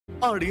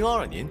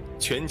2022年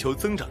全球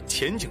增长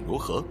前景如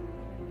何？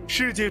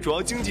世界主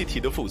要经济体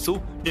的复苏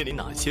面临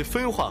哪些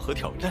分化和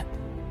挑战？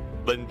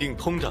稳定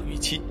通胀预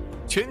期，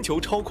全球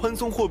超宽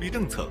松货币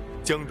政策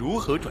将如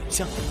何转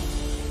向？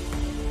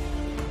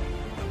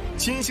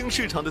新兴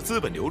市场的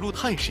资本流入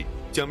态势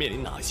将面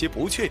临哪些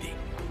不确定？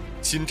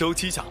新周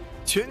期下，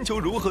全球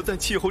如何在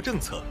气候政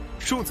策、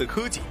数字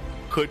科技、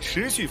可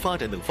持续发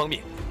展等方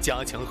面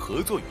加强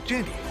合作与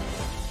治理？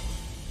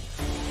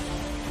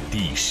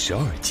第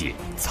12届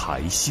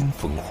财新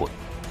峰会，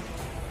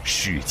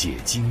世界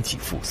经济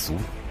复苏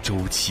周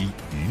期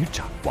与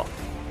展望。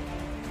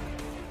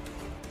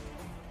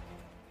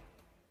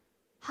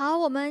好，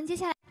我们接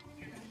下来。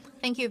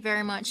Thank you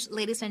very much,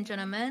 ladies and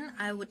gentlemen.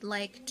 I would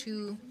like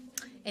to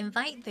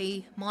invite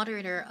the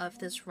moderator of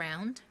this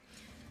round,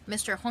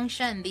 Mr. Huang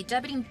Shen, the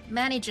Deputy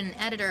Managing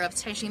Editor of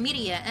Caixin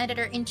Media,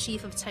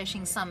 Editor-in-Chief of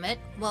Caixin Summit.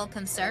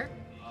 Welcome, sir.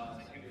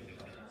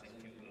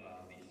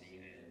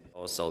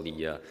 Also,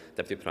 the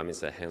Deputy Prime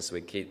Minister Hans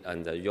Wickett,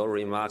 and your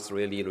remarks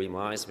really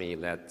reminds me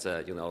that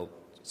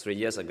 3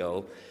 years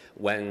ago,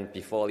 when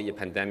before the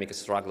pandemic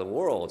struck the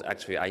world,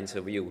 actually I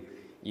interviewed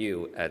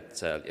you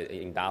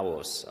in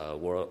Davos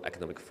World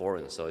Economic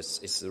Forum. So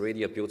it's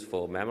really a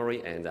beautiful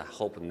memory, and I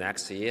hope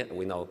next year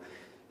we know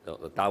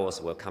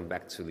Davos will come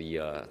back to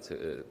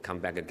come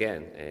back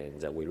again,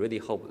 and we really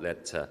hope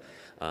that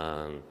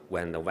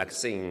when the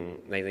vaccination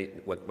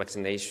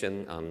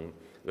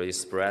really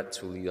spread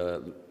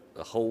to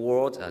the whole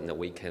world, and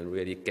we can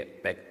really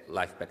get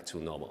life back to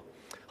normal.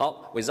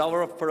 好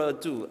 ，without further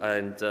ado,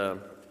 and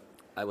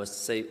I will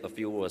say a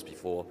few words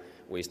before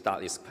we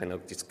start this panel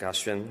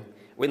discussion.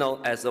 We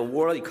know as the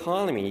world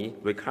economy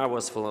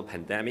recovers from the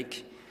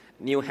pandemic,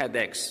 new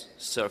headaches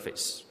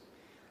surface.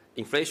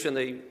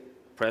 Inflationary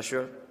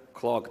pressure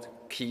clogged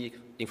key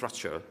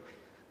infrastructure,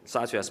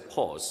 such as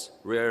ports,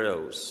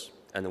 railroads,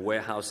 and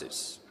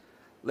warehouses.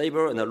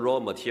 Labor and raw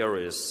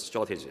materials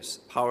shortages,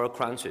 power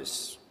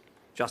crunches,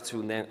 just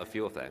to name a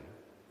few of them.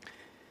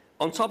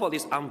 On top of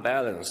this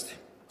unbalanced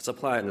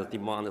supply and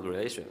demand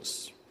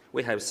relations,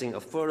 we have seen a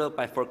further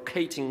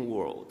bifurcating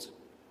world,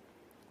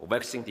 a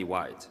vaccine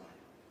divide,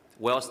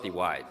 wealth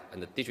divide,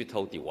 and the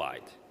digital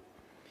divide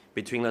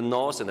between the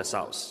North and the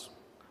South.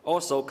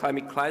 Also,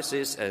 climate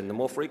crisis and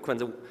more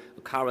frequent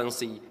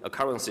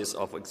occurrences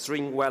of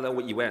extreme weather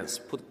events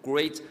put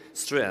great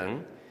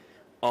strain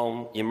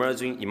on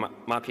emerging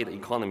market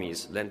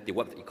economies than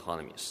developed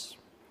economies.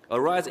 A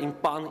rise in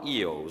bond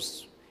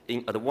yields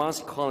in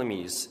advanced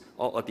economies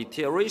or a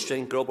deterioration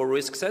in global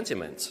risk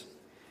sentiment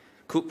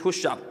could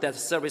push up debt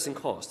servicing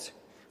costs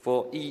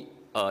for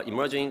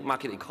emerging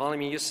market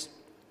economies,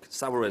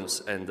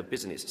 sovereigns, and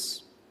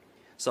businesses.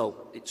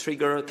 So it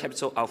triggers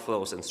capital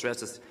outflows and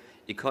stresses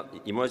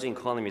emerging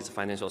economies'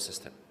 financial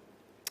system.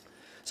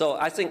 So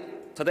I think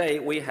today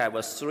we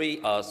have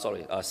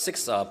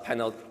six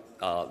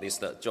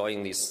panelists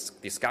joining this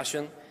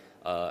discussion,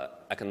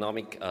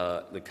 economic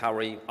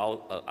recovery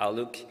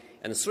outlook,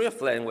 and 3 of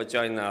them will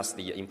join us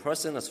in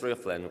person, and 3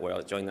 of them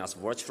will join us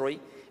virtually.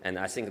 And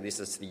I think this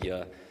is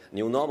the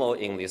new normal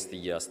in this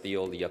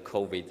still the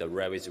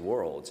COVID-ravaged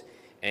world.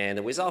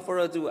 And without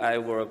further ado, I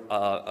will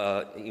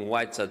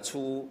invite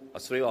 2 or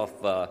 3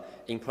 of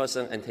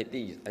in-person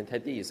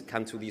attendees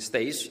come to the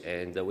stage,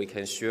 and we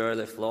can share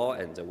the floor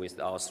and with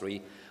our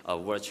 3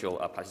 virtual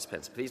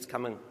participants. Please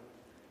come in.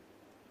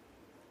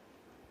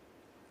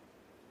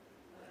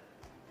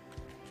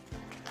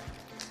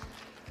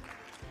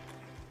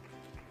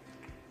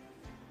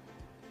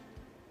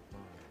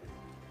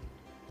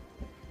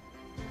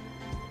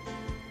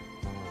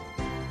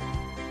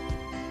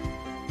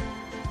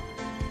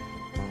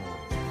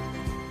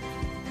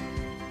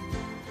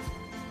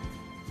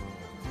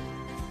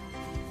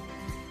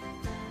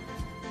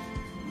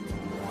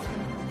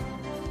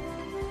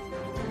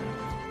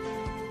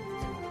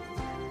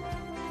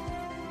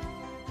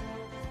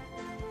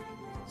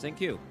 Thank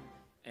you.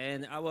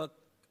 And I will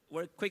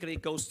very quickly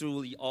go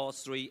through all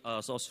 6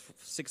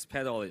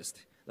 panelists.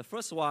 The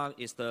first one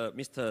is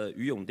Mr.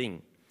 Yu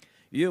Yongding.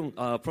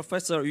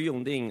 Professor Yu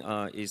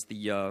Yongding is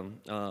the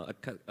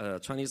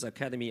Chinese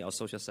Academy of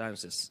Social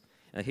Sciences.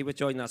 And he will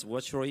join us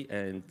virtually,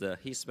 and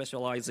he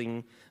specializes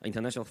in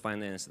international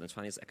finance and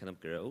Chinese economic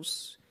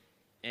growth.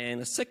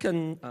 And the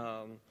second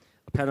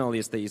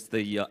panelist is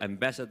the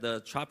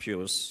Ambassador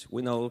Chapios.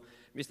 We know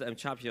Mr. M.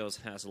 Chapios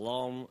has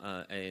long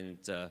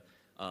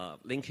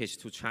linkage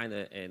to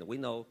China, and we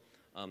know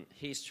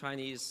his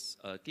Chinese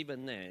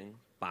given name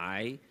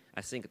Bai,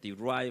 I think,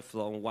 derived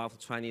from one of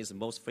Chinese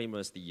most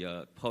famous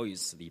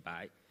poets, Li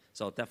Bai.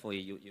 So definitely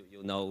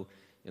you know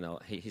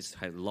he's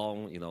had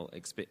long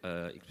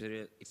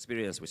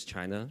experience with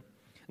China.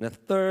 And the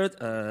third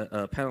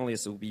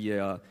panelist will be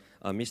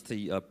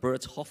Mr.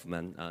 Bert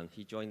Hoffman.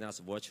 He joined us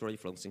virtually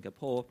from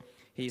Singapore.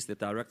 He is the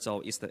director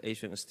of East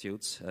Asian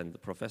Institute and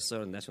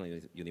professor at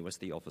National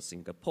University of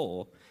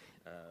Singapore.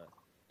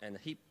 And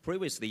he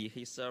previously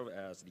served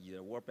as the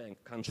World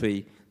Bank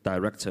country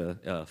director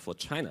for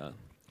China.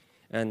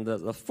 And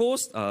the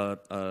fourth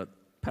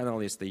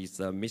panelist is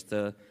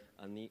Mr.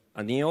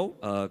 Anil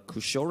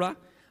Kushora.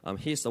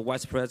 He's the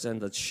Vice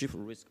President, the Chief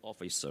Risk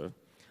Officer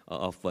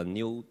of a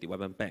new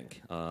development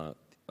bank,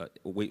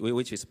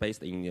 which is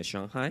based in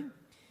Shanghai.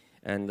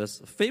 And the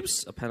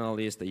fifth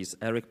panelist is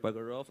Eric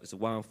Bergerov, is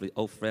one of the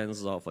old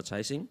friends of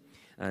Caixin,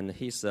 and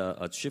he's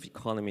a chief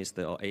economist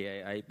of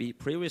AIIB.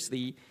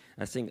 Previously,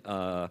 I think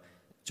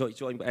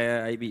joined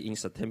AIIB in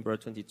September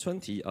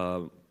 2020.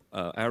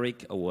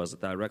 Eric was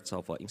director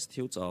of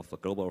Institute of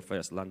Global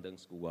Affairs, London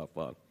School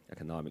of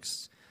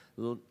Economics.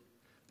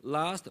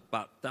 Last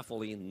but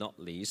definitely not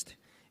least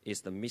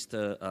is the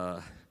Mr.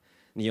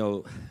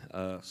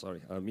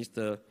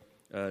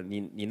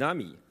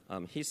 Ninami.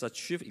 He's a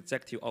chief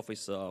executive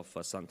officer of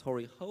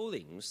Suntory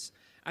Holdings.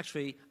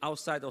 Actually,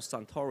 outside of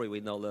Suntory, we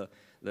know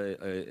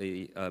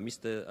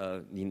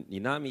Mr.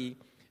 Ninami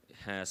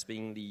has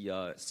been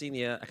the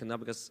senior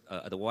economics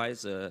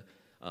advisor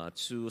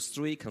to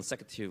 3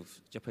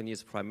 consecutive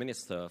Japanese prime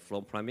minister,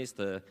 from Prime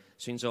Minister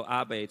Shinzo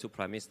Abe to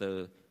Prime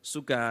Minister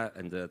Suga,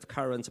 and the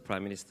current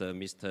Prime Minister,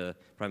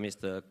 Prime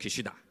Minister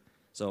Kishida.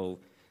 So,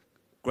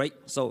 great.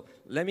 So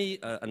let me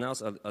announce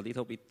a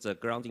little bit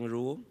ground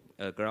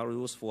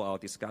rules for our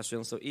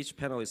discussion. So each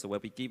panelist will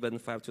be given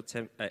 5 to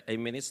 8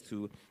 minutes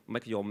to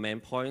make your main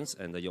points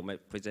and your main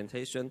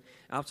presentation.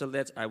 After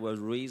that, I will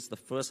raise the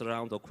first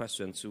round of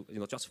questions to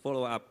just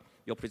follow up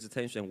your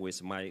presentation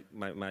with my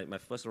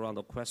first round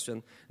of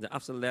questions. And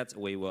after that,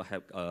 we will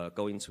have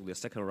go into the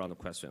second round of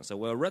questions. So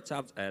we'll wrap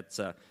up at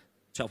 12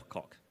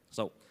 o'clock.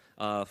 So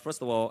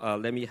first of all,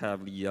 let me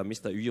have the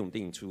Mr. Yu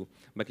Yongding to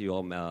make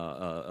your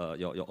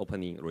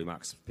opening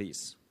remarks,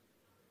 please.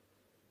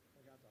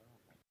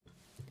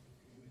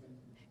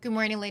 Good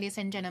morning, ladies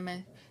and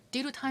gentlemen.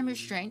 Due to time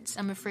restraints,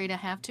 I'm afraid I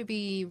have to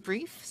be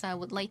brief, so I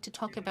would like to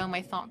talk about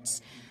my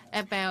thoughts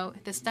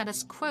about the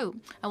status quo.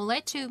 I would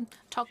like to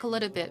talk a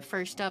little bit,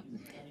 first up,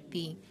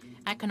 the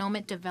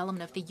economic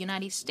development of the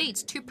United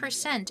States.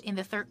 2% in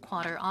the third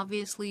quarter,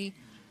 obviously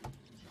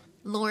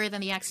lower than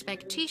the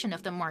expectation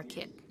of the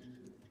market.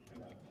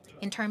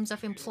 In terms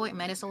of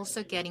employment, it's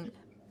also getting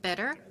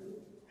better.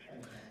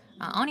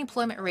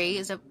 Unemployment rate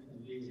is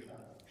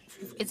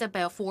it's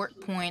about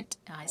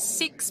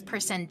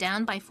 4.6%,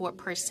 down by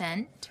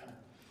 4%.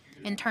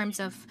 In terms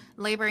of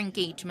labor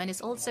engagement,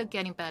 it's also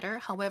getting better.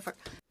 However,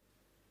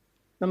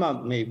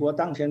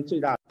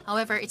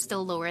 it's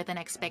still lower than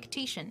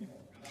expectation.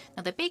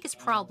 Now, the biggest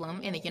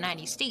problem in the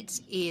United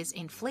States is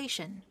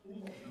inflation.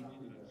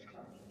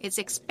 It's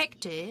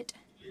expected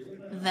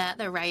that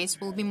the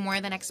rise will be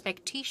more than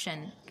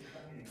expectation,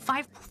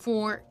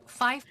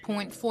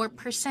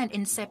 5.4%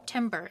 in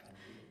September,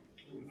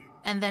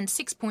 and then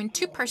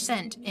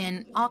 6.2%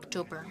 in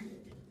October.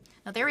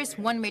 Now, there is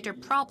one major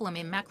problem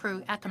in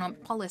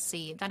macroeconomic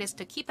policy, that is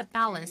to keep a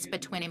balance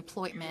between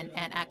employment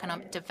and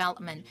economic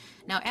development.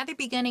 Now, at the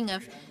beginning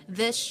of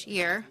this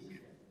year,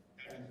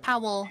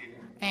 Powell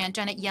and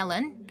Janet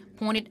Yellen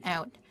pointed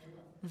out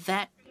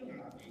that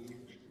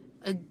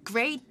a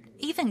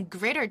even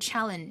greater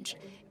challenge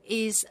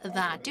is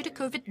that due to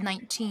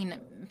COVID-19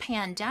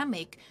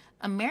 pandemic,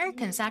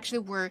 Americans actually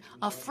were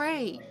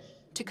afraid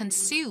to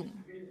consume.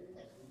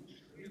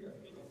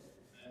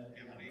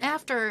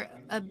 After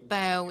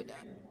about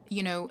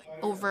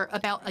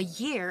a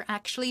year,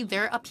 actually,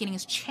 their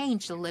opinions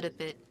changed a little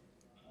bit.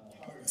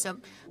 So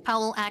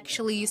Powell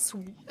actually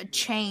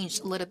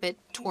changed a little bit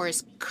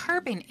towards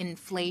curbing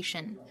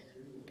inflation.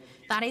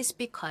 That is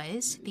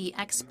because the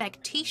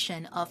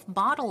expectation of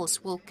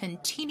bottles will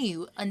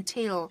continue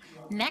until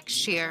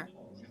next year.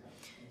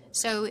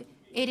 So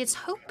it is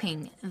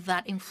hoping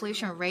that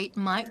inflation rate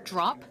might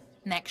drop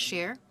next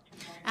year.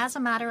 As a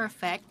matter of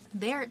fact,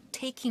 they're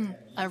taking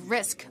a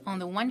risk. On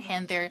the one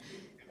hand, they're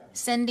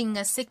sending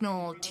a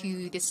signal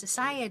to the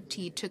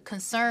society to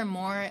concern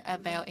more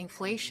about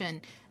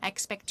inflation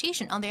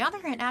expectation. On the other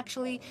hand,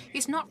 actually,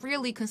 he's not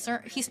really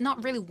concerned. He's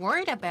not really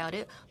worried about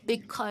it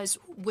because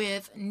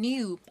with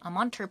new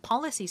monetary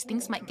policies,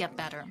 things might get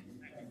better.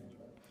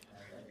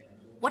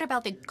 What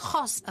about the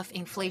cost of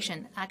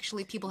inflation?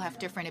 Actually, people have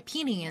different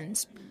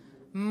opinions.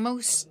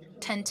 Most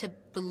tend to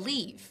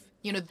believe,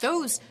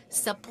 those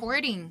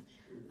supporting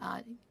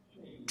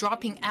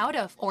dropping out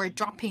of or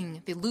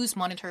dropping the loose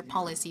monetary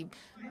policy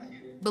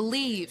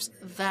believes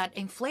that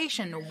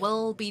inflation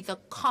will be the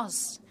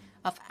cause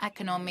of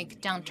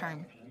economic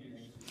downturn.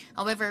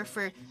 However,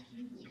 for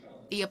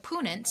the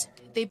opponents,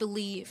 they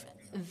believe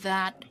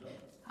that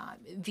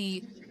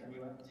the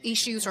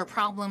issues or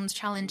problems,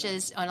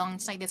 challenges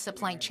alongside the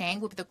supply chain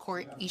will be the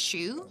core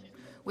issue,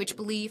 which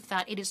believe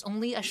that it is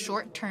only a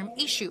short-term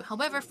issue.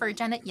 However, for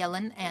Janet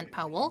Yellen and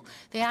Powell,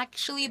 they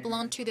actually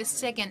belong to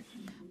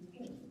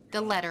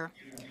the latter.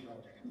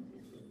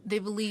 They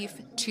believe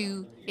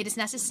it is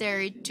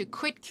necessary to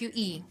quit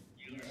QE.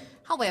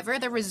 However,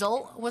 the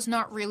result was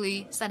not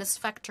really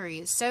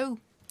satisfactory, so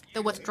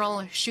the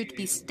withdrawal should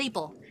be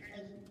stable.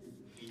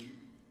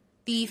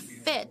 The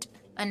Fed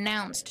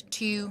announced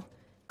to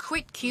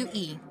quit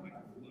QE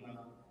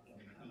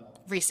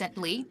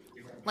recently.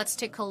 Let's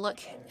take a look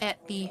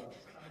at the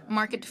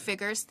market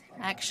figures.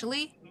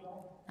 Actually,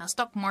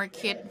 stock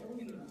market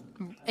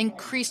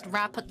increased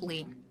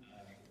rapidly.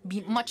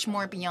 much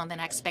more beyond than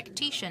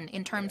expectation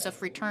in terms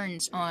of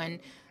returns on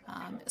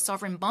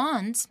sovereign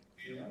bonds.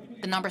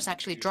 The numbers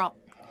actually dropped.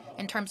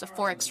 In terms of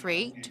forex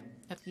rate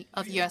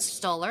of US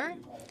dollar,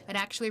 it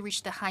actually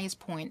reached the highest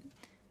point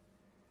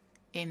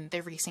in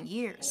the recent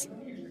years.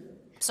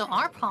 So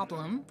our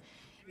problem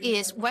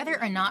is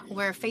whether or not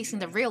we're facing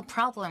the real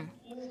problem.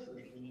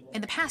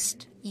 In the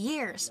past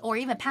years, or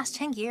even past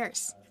 10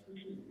 years,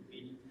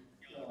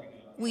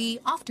 we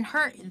often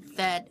heard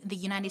that the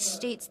United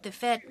States, the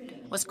Fed,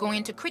 was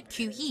going to quit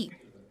QE.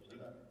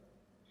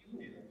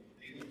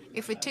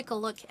 If we take a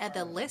look at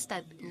the list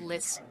I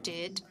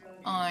listed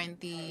on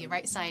the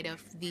right side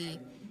of the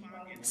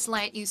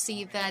slide, you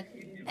see that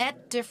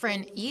at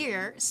different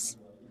years,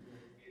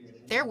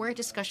 there were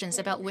discussions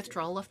about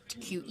withdrawal of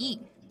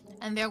QE,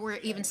 and there were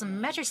even some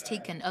measures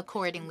taken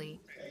accordingly.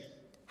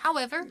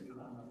 However,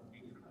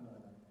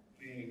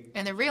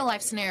 in the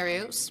real-life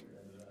scenarios,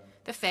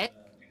 the Fed,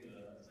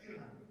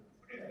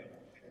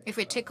 if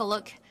we take a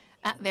look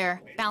at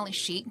their balance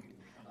sheet,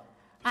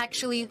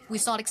 actually we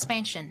saw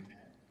expansion,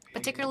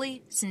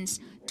 particularly since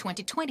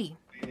 2020.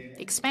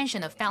 The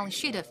expansion of balance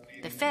sheet of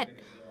the Fed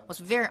was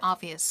very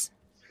obvious.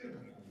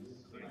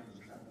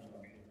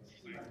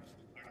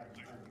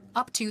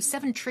 Up to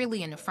 7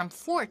 trillion from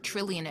 4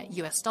 trillion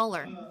US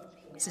dollar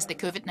since the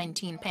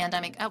COVID-19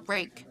 pandemic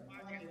outbreak.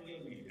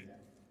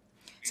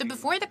 So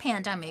before the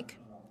pandemic,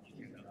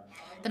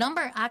 the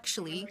number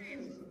actually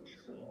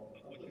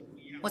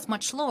was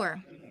much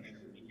lower.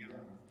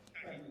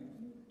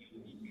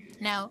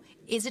 Now,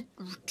 is it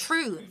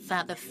true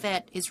that the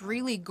Fed is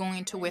really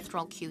going to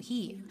withdraw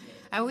QE?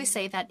 I always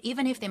say that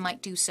even if they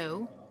might do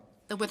so,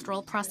 the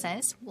withdrawal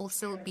process will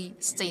still be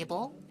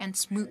stable and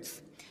smooth.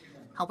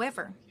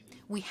 However,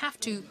 we have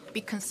to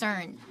be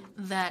concerned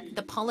that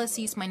the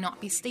policies might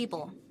not be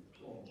stable.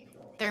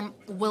 There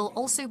will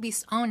also be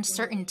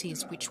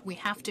uncertainties which we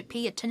have to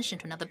pay attention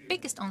to. Now, the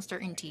biggest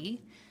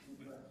uncertainty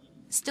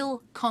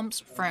still comes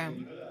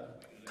from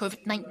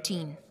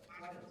COVID-19.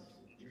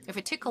 If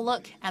we take a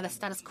look at the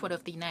status quo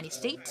of the United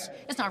States,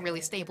 it's not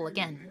really stable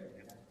again.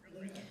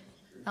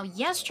 Now,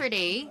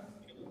 yesterday,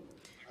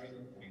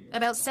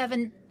 about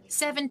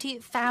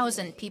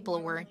 70,000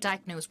 people were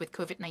diagnosed with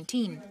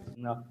COVID-19.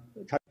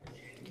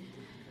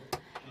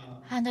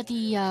 And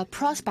the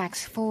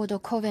prospects for the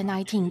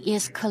COVID-19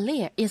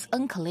 is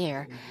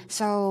unclear.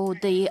 So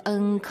the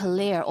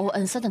unclear or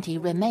uncertainty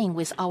remain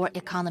with our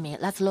economy.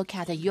 Let's look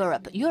at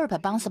Europe.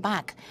 Europe bounced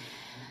back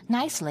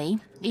nicely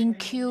in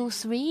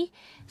Q3,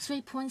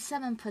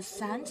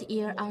 3.7%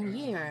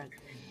 year-on-year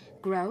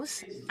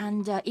growth,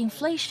 and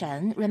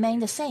inflation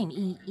remained the same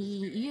in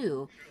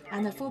EU,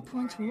 and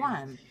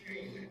 4.1.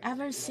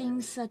 Ever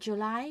since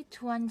July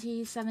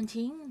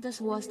 2017,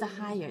 this was the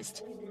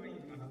highest.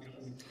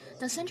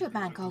 The Central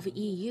Bank of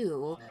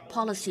EU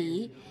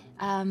policy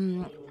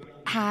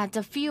had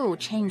a few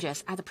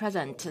changes at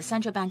present. The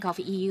Central Bank of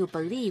EU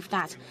believe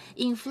that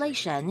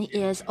inflation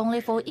is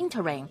only for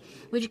interim,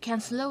 which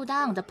can slow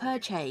down the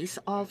purchase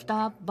of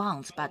the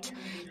bonds, but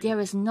there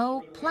is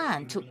no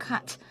plan to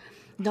cut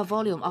the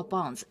volume of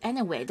bonds.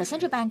 Anyway, the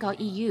Central Bank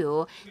of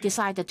EU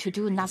decided to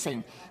do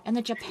nothing,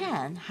 and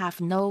Japan have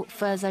no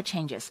further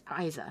changes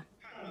either.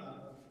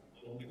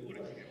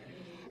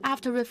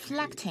 After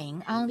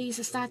reflecting on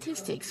these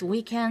statistics,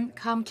 we can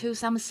come to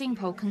some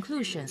simple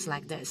conclusions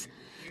like this.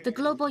 The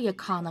global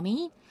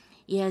economy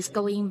is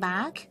going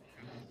back.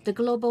 The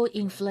global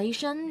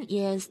inflation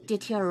is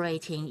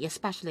deteriorating,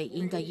 especially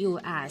in the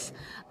U.S.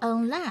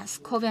 Unless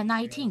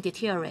COVID-19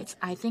 deteriorates,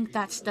 I think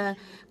that the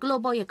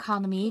global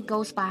economy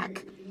goes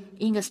back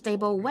in a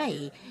stable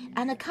way,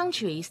 and the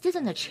countries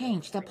didn't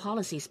change their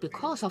policies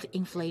because of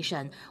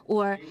inflation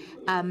or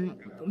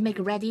make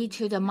ready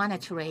to the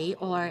monetary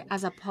or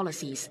other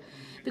policies,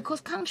 because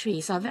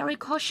countries are very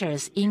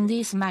cautious in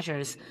these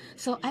measures.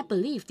 So I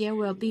believe there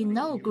will be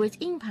no great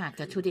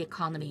impact to the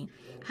economy.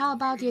 How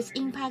about its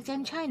impact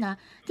in China?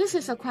 This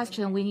is a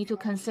question we need to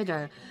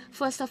consider.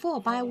 First of all,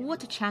 by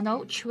what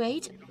channel,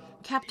 trade,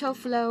 capital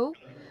flow,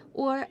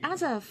 or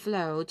other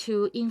flow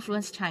to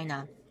influence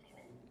China?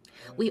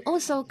 We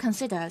also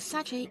consider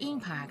such an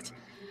impact.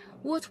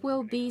 What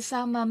will be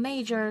some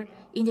major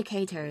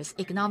indicators?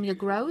 Economic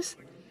growth?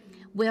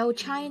 Will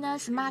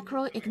China's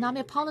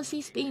macroeconomic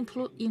policies be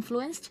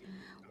influenced?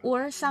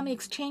 Or some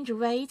exchange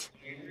rate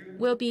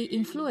will be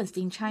influenced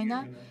in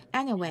China?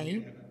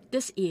 Anyway,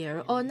 this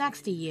year or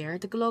next year,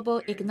 the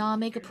global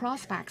economic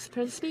prospects,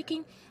 per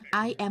speaking,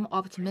 I am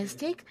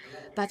optimistic,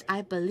 but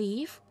I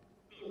believe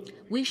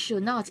we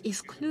should not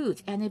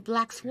exclude any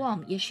black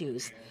swan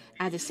issues.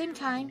 At the same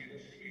time,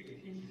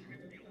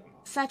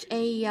 such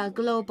a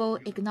global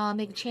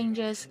economic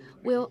changes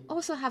will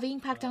also have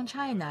impact on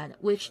China,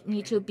 which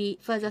need to be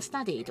further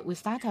studied.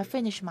 With that, I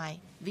finish my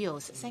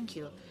views. Thank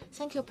you.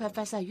 Thank you,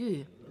 Professor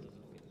Yu.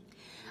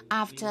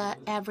 After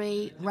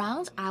every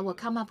round, I will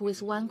come up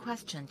with one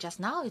question. Just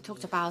now, you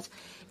talked about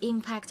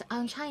impact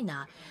on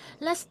China.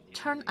 Let's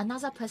turn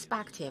another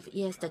perspective.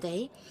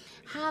 Yesterday,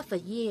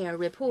 half-a-year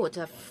report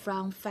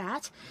from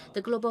Fed,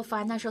 the global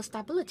financial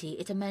stability,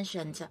 it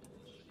mentioned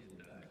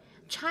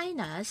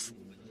China's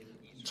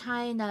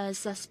China's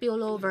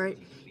spillover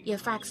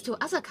effects to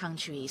other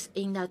countries.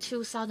 In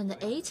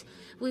 2008,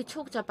 we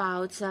talked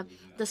about the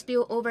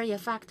spillover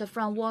effect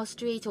from Wall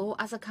Street or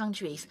other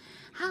countries.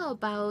 How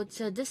about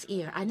this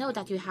year? I know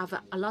that you have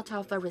a lot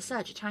of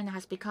research. China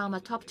has become a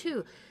top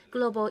 2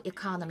 global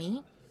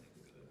economy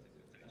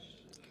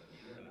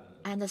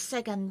and the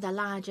second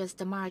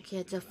largest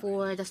market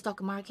for the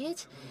stock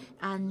market,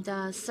 and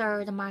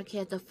third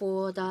market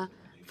for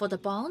the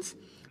bonds.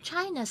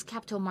 China's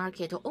capital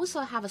market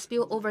also have a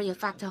spillover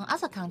effect on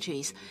other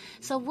countries.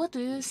 So what do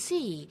you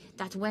see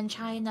that when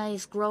China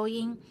is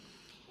growing,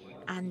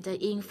 and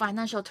in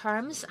financial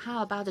terms,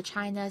 how about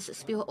China's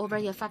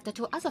spillover effect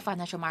to other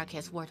financial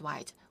markets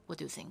worldwide? What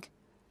do you think?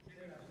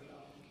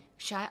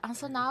 Shall I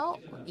answer now?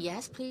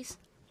 Yes, please.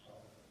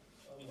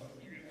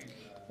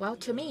 Well,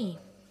 to me,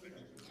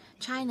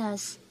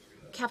 China's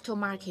capital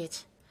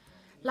market,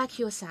 like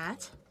you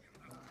said,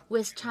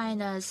 with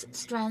China's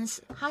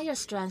higher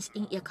strength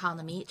in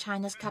economy,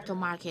 China's capital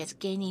market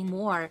gaining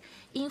more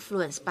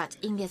influence, but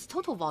in its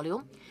total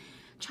volume,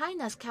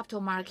 China's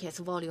capital markets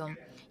volume,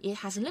 it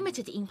has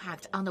limited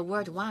impact on the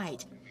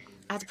worldwide.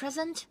 At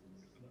present,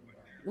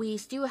 we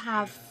still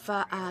have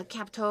a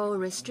capital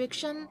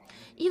restriction,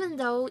 even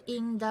though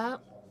in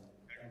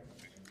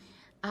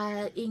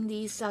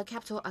these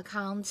capital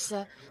accounts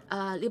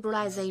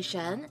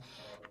liberalization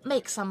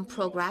make some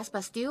progress,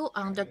 but still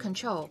under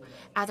control.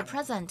 At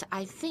present,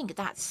 I think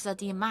that's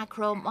the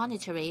macro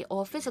monetary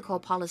or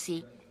fiscal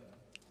policy.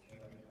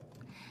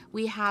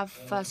 We have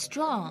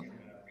strong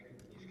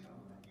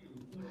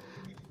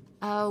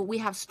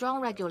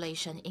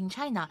regulation in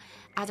China.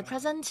 At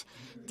present,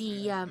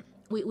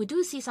 we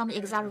do see some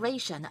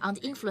exaggeration on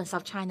the influence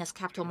of China's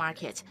capital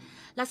market.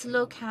 Let's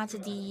look at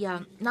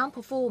the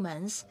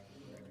non-performance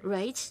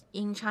rate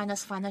in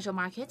China's financial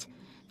market.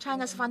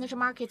 China's financial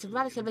market is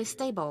relatively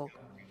stable,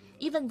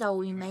 even though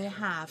we may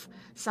have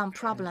some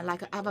problem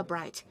like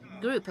Everbright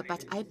Group,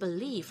 but I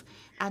believe,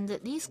 and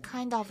this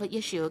kind of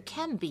issue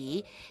can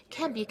be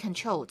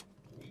controlled.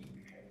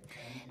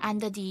 And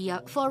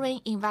the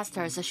foreign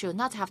investors should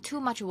not have too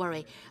much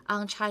worry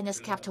on China's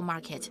capital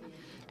market.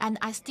 And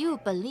I still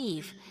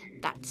believe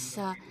that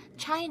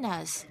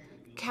China's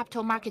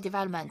capital market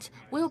development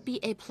will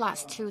be a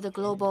plus to the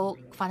global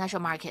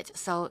financial market.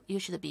 So you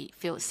should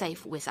feel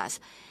safe with us.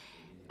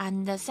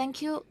 And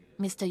thank you,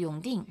 Mr.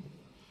 Yongding.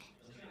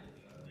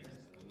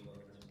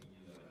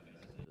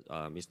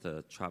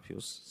 Mr.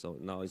 Trapius, so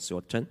now it's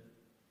your turn.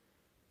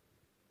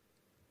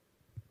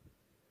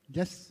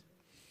 Yes.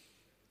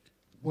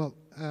 Well,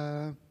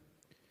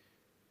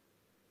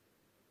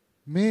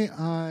 may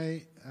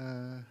I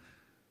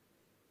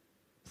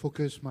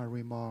focus my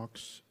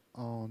remarks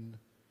on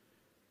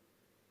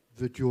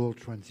the dual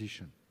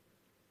transition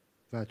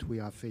that we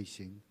are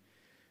facing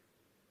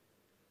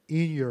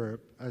in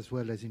Europe as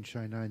well as in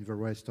China and the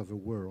rest of the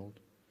world.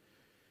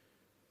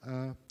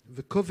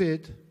 The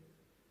COVID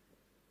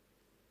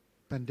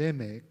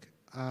pandemic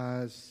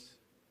has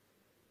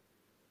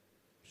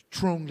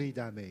strongly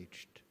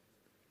damaged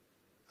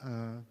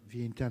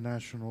the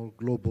international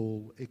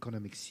global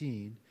economic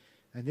scene,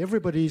 and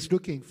everybody is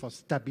looking for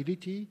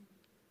stability,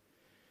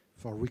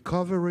 for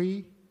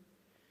recovery,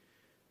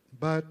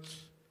 but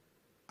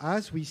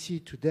as we see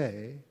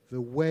today,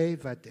 the way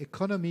that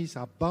economies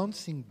are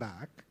bouncing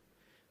back,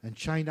 and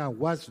China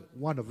was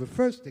one of the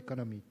first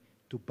economies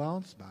to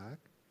bounce back,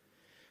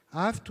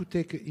 have to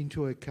take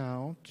into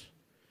account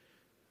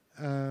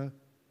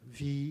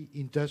the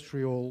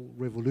industrial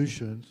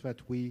revolutions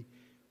that we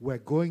were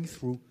going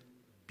through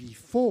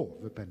before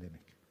the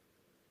pandemic.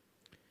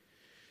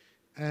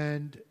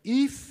 And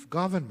if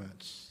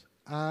governments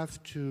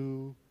have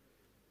to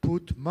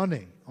put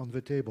money on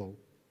the table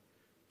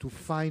to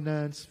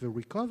finance the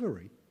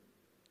recovery,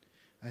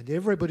 and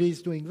everybody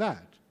is doing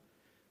that.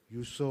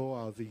 You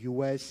saw the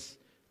US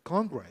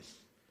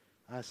Congress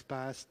has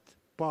passed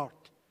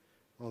part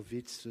of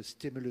its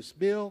stimulus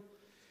bill.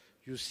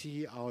 You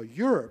see how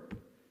Europe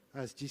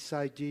has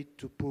decided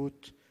to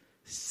put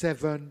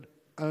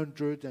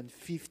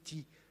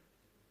 750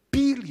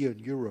 billion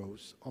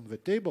euros on the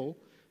table.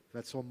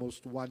 That's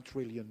almost $1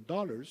 trillion.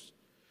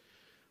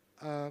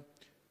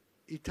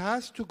 It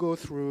has to go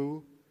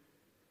through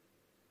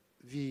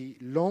the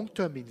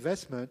long-term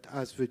investment,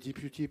 as the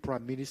Deputy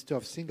Prime Minister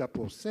of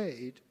Singapore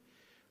said,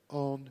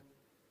 on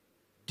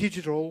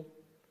digital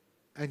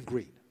and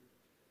green.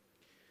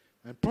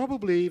 And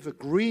probably the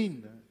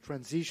green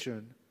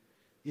transition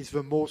is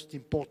the most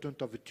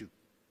important of the two.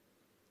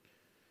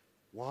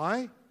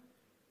 Why?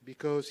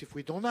 Because if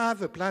we don't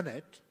have a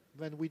planet,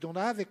 then we don't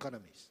have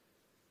economies.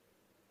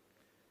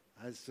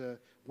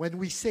 When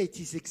we say it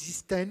is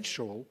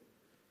existential,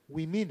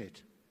 we mean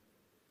it.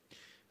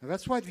 And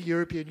that's why the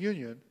European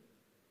Union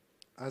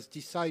has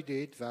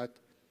decided that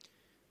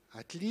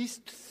at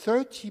least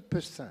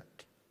 30%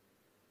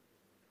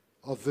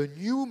 of the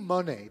new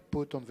money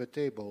put on the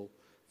table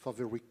for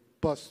the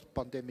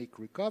post-pandemic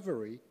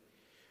recovery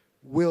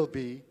will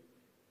be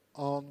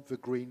on the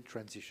green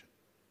transition.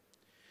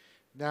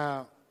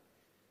 Now,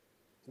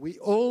 we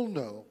all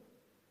know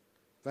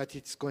that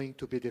it's going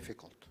to be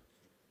difficult.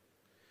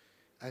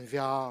 And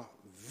there are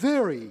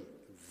very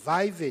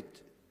vivid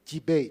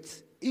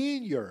debates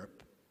in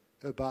Europe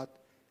about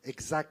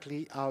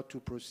exactly how to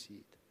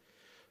proceed.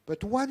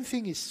 But one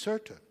thing is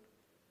certain.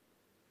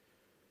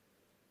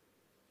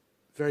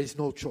 There is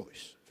no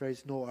choice. There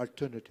is no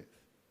alternative.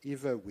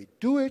 Either we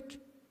do it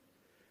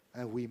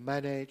and we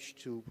manage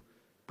to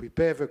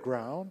prepare the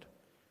ground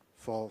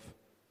for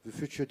the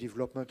future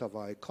development of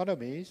our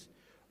economies,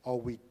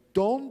 or we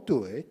don't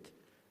do it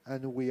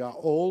and we are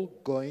all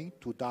going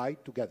to die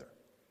together.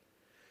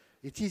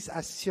 It is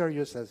as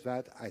serious as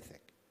that, I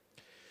think.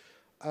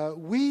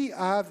 We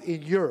have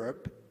in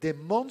Europe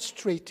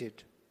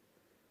demonstrated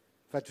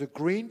that the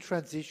green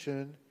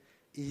transition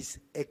is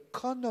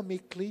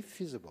economically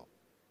feasible.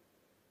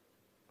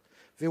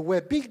 There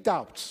were big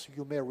doubts,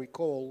 you may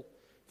recall,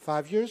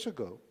 5 years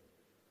ago,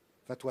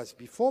 that was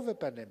before the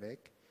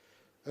pandemic,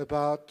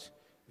 about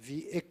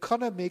the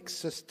economic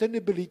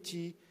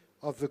sustainability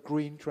of the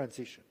green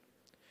transition.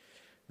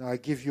 Now, I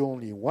give you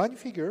only one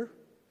figure,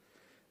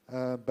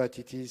 but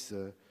it is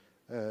a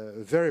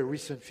very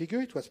recent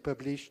figure. It was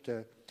published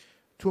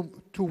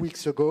two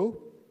weeks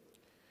ago.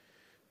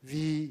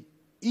 The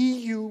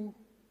EU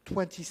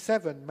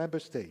 27 member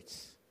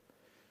states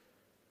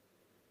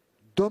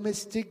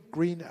domestic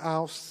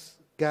greenhouse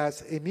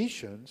gas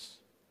emissions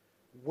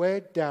were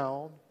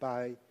down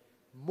by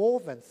more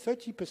than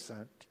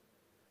 30%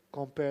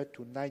 compared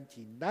to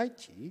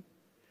 1990,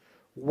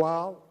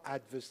 while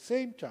at the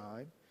same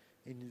time,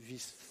 in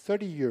these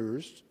 30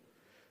 years,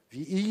 the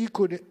EU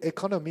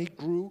economy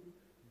grew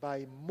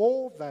by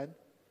more than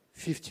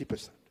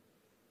 50%.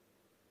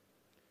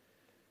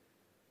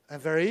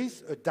 And there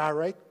is a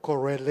direct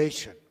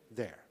correlation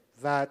there,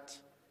 that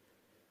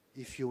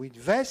if you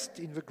invest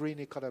in the green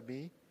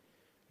economy,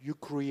 you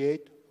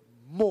create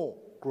more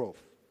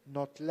growth,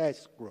 not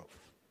less growth.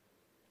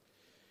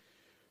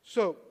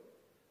 So,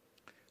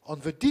 on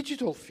the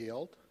digital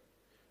field,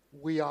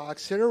 we are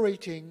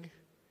accelerating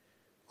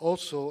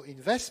also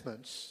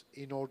investments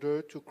in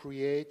order to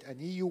create an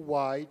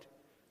EU-wide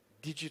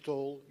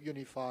digital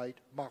unified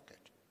market.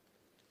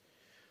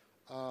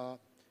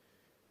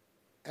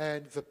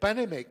 And the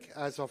pandemic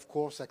has, of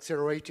course,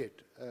 accelerated.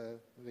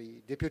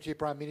 The Deputy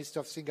Prime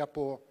Minister of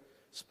Singapore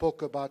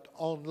spoke about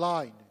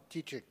online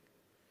teaching.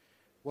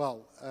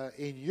 Well,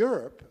 in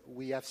Europe,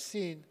 we have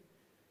seen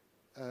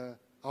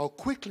how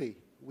quickly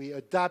we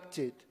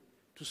adapted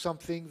to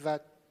something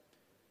that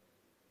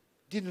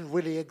didn't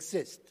really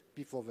exist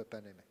before the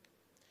pandemic.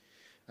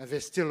 And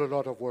there's still a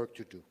lot of work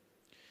to do.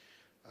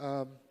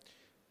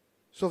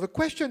 So the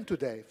question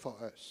today for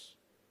us,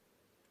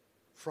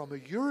 from a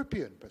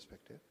European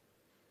perspective,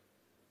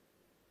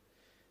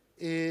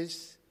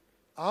 is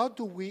how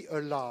do we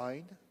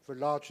align the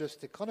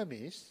largest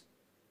economies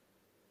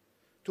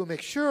to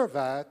make sure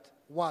that,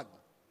 one,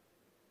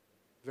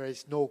 there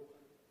is no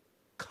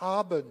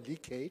carbon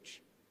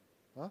leakage,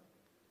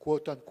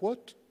 quote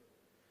unquote,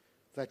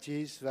 that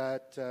is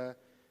that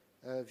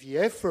the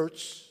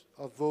efforts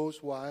of those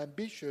who are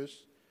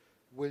ambitious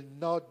will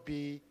not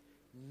be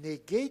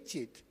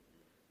negated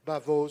by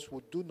those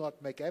who do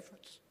not make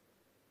efforts.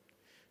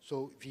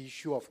 So the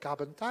issue of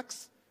carbon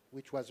tax,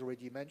 which was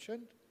already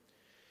mentioned.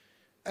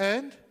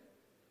 And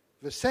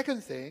the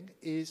second thing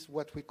is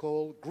what we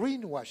call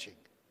greenwashing.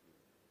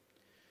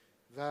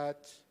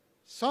 That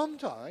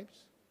sometimes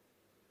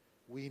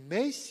we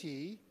may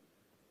see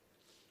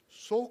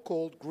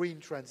so-called green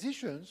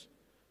transitions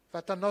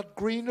that are not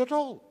green at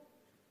all.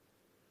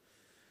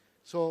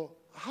 So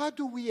how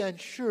do we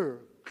ensure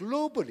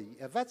globally,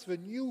 and that's the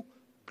new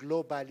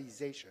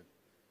globalization,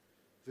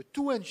 the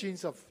two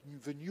engines of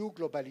the new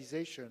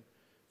globalization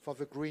for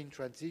the green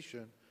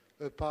transition,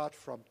 apart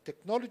from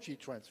technology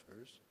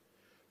transfers,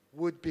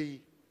 would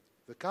be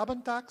the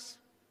carbon tax,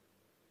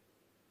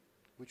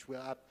 which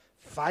will have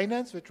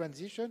finance the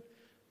transition,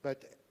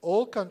 but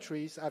all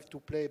countries have to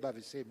play by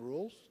the same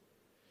rules.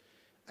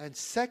 And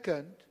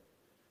second,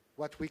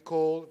 what we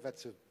call,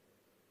 that's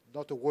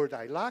not a word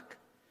I like,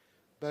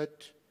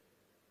 but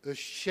a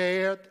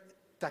shared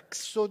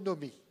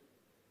taxonomy.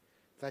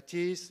 That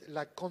is,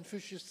 like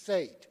Confucius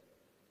said,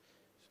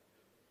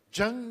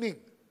 Zhengming,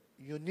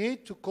 you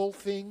need to call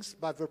things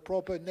by the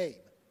proper name.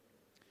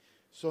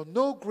 So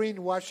no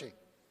greenwashing.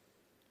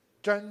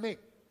 Zhengming.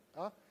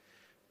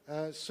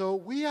 So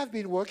we have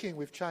been working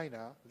with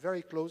China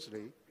very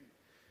closely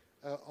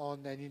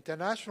on an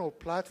international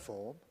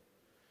platform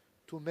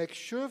to make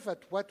sure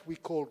that what we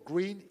call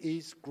green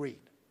is green.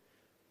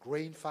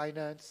 Green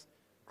finance,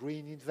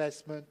 green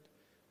investment,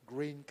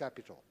 green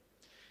capital.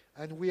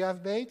 And we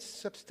have made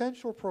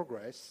substantial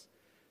progress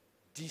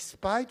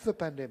despite the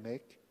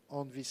pandemic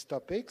on these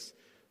topics,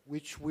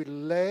 which will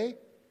lay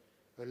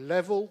a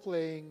level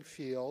playing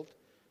field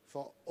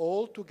for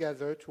all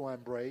together to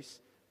embrace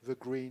the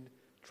green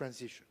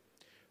transition.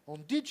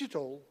 On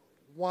digital,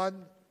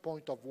 one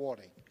point of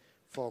warning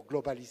for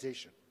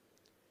globalization.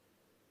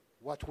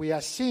 What we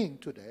are seeing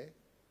today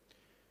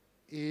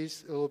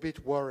is a little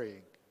bit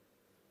worrying,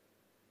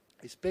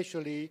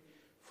 especially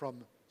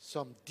from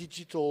some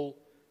digital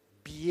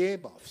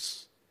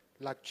behemoths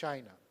like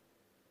China.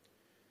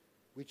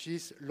 which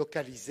is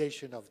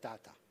localization of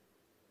data.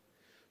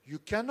 You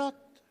cannot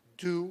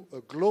do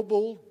a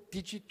global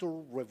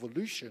digital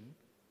revolution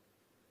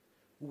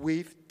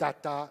with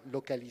data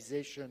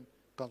localization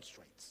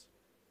constraints.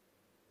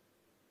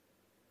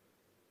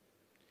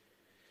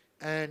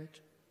 And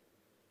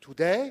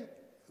today,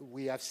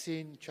 we have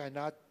seen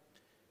China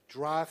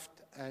draft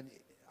and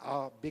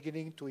are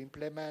beginning to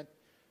implement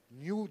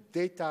new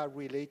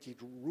data-related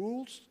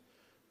rules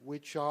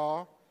which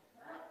are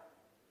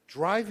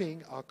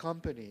driving our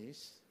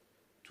companies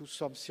to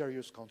some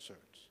serious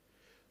concerns.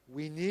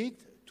 We need,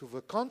 to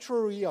the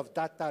contrary of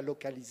data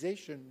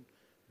localization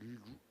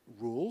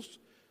rules,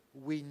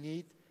 we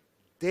need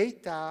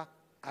data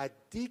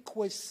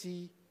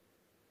adequacy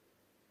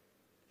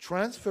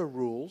transfer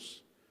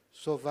rules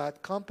so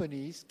that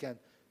companies can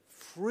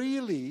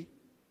freely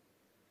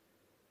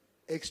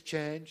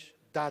exchange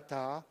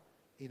data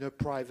in a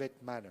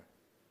private manner.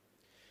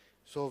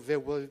 So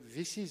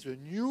this is a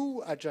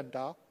new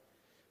agenda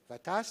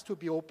that has to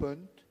be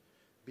opened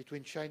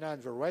between China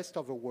and the rest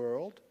of the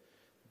world,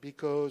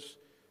 because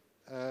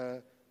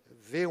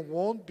there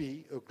won't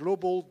be a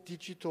global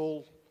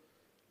digital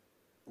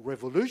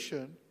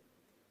revolution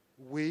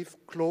with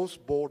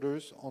closed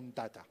borders on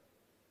data.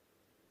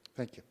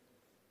 Thank you.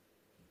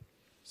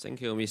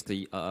 Thank you,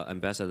 Mr.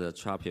 Ambassador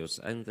Trapius.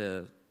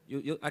 And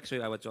you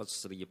actually, I would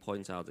just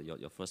point out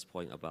your first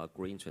point about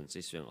green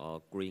transition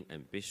or green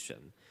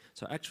ambition.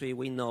 So actually,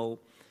 we know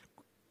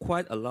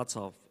quite a lot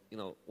of,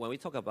 when we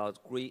talk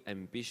about green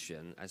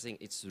ambition, I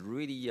think it's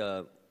really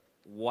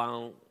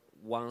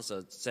once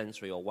a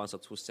century or once or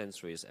 2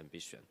 centuries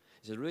ambition.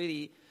 It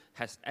really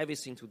has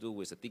everything to do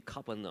with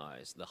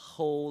decarbonize the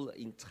whole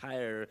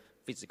entire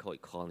physical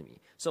economy.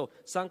 So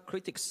some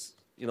critics,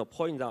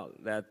 point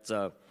out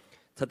that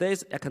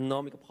today's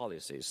economic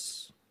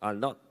policies are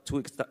not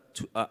to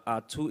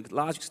a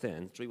large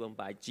extent driven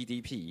by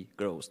GDP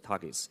growth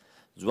targets,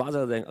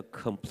 rather than a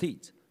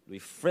complete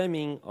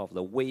reframing of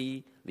the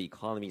way the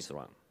economy is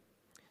run.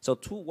 So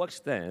to what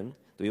extent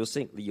do you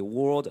think the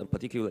world, and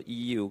particularly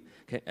EU,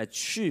 can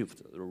achieve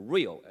the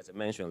real, as I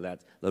mentioned,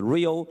 that the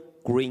real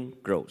green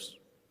growth?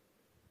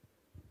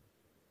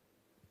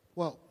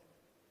 Well,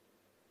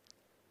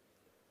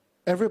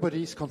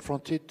 everybody is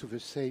confronted to the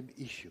same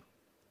issue.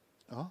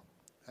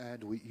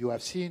 And you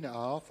have seen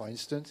for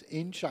instance,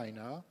 in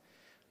China,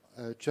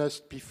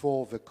 just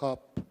before the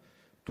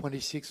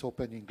COP26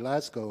 opened in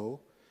Glasgow,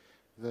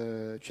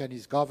 the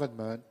Chinese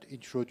government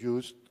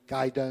introduced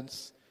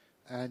guidance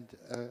and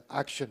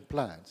action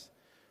plans,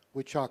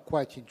 which are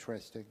quite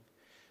interesting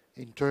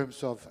in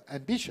terms of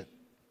ambition.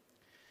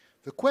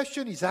 The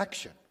question is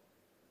action.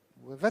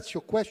 Well, that's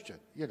your question,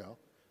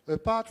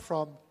 apart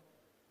from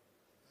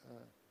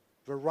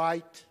the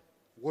right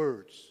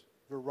words,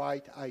 the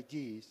right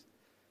ideas.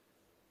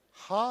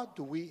 How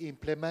do we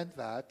implement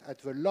that at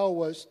the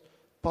lowest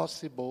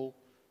possible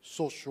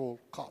social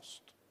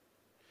cost?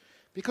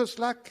 Because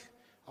like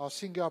our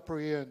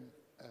Singaporean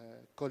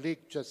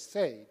colleague just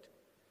said,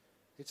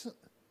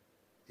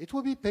 it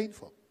will be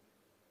painful.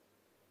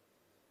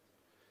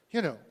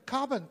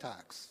 Carbon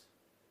tax.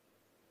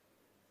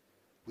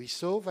 We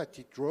saw that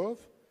it drove,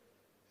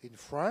 in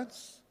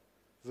France,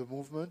 the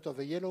movement of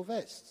the yellow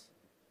vests.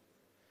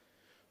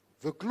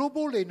 The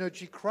global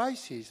energy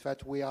crisis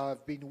that we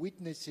have been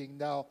witnessing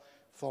now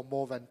for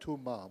more than 2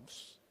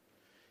 months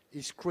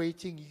is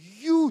creating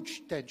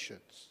huge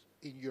tensions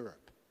in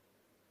Europe,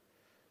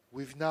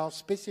 with now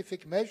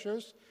specific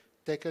measures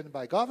taken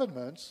by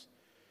governments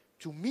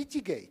to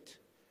mitigate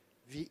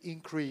the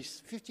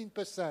increase,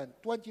 15%,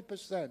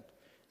 20%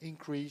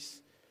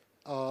 increase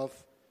of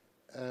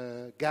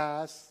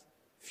gas,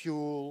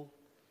 fuel,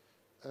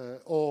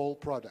 oil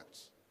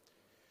products.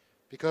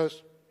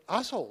 Because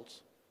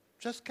households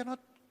just cannot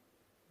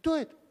do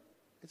it.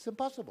 It's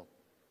impossible.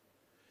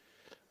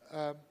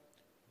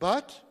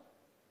 But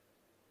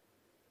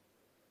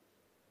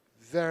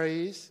there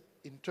is,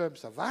 in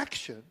terms of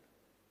action,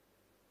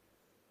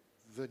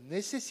 the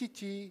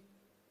necessity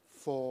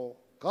for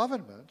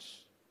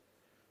governments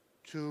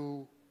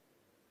to,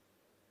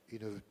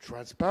 in a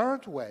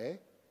transparent way,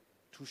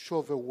 to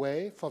show the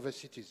way for the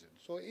citizens.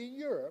 So in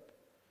Europe,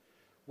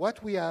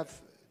 what we have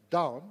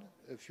done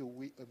a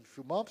few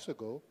months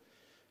ago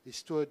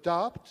is to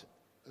adopt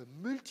a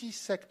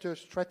multi-sector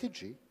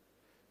strategy,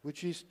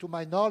 which is, to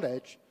my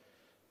knowledge,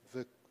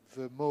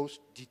 the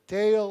most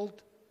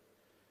detailed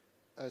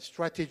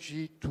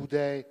strategy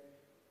today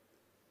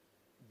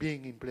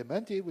being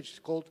implemented, which is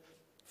called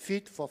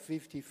Fit for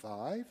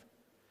 55,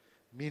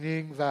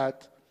 meaning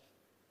that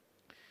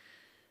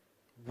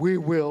we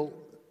will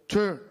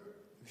turn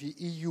the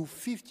EU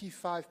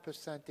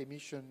 55%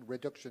 emission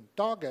reduction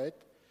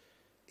target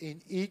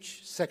in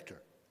each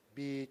sector,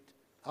 be it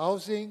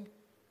housing,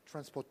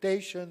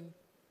 transportation,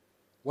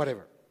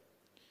 whatever.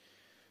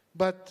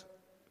 But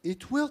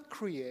it will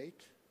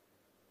create,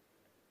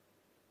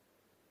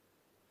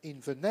 in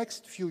the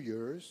next few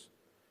years,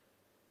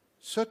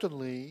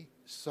 certainly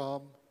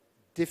some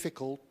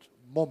difficult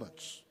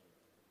moments.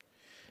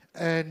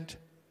 And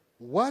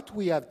what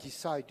we have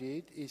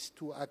decided is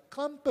to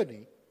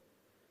accompany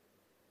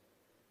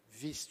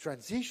this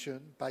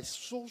transition by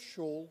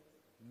social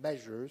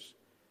measures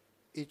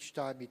each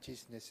time it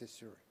is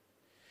necessary.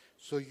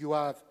 So you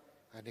have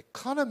an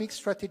economic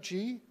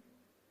strategy,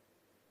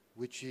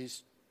 which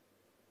is,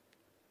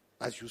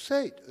 as you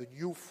said, a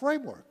new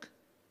framework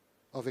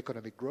of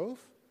economic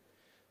growth,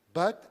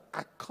 but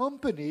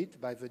accompanied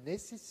by the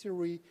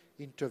necessary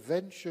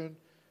intervention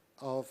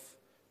of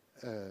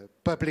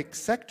public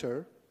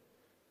sector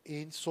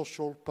in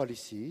social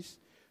policies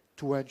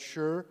to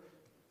ensure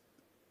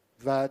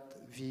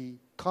that the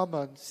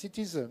common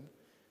citizen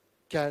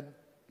can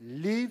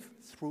live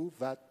through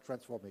that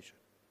transformation.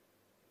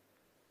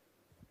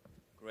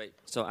 Great.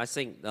 So I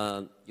think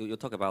you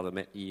talk about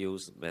the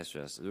EU's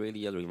measures. It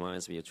really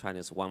reminds me of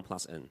China's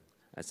 1+N.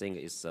 I think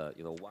it's,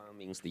 one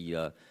means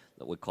the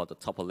we call the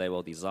top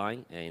level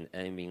design, and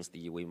N means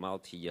we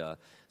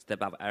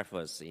step up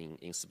efforts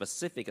in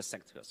specific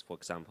sectors. For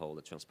example,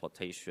 the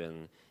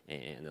transportation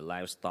and the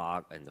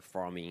livestock and the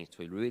farming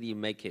to really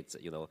make it,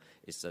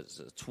 it's a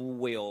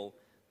two-wheel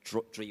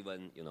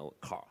driven,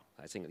 car.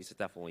 I think this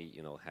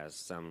definitely, has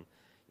some,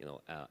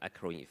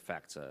 echoing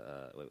effect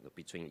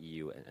between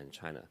EU and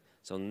China.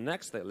 So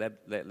next,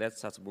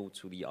 let's us move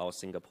to our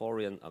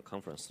Singaporean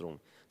conference room.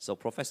 So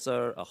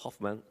Professor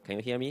Hoffman, can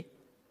you hear me?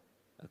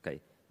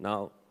 Okay,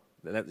 now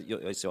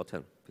it's your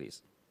turn,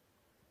 please.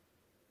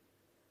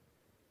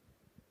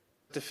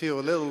 To feel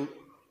a little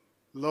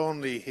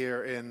lonely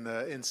here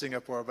in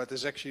Singapore, but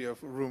there's actually a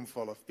room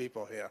full of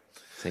people here.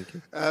 Thank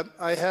you.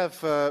 I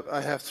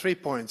have 3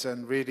 points,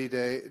 and really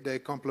they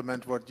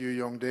complement what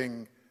Yu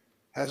Yongding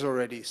has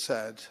already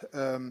said.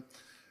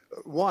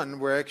 One,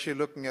 we're actually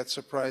looking at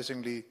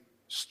surprisingly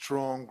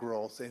strong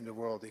growth in the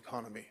world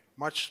economy,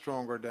 much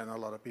stronger than a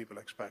lot of people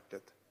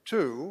expected.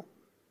 2,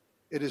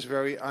 it is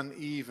very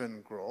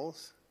uneven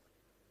growth.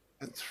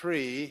 And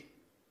 3,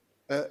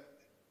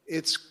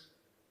 it's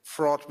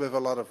fraught with a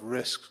lot of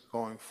risks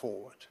going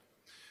forward.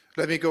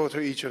 Let me go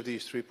through each of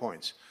these 3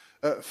 points.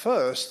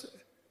 First,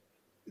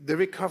 the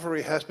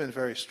recovery has been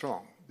very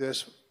strong.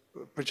 There's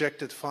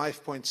projected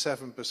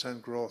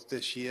 5.7% growth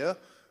this year.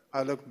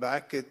 I look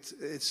back, it's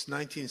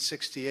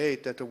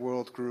 1968 that the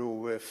world grew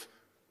with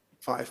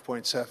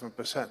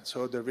 5.7%.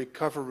 So the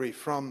recovery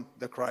from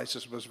the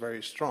crisis was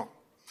very strong.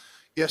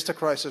 Yes, the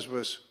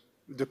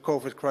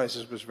COVID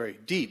crisis was very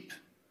deep,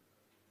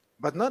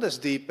 but not as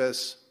deep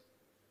as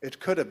it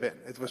could have been.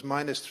 It was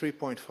minus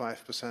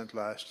 3.5%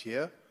 last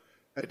year.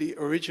 The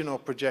original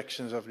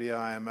projections of the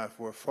IMF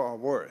were far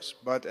worse.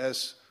 But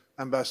as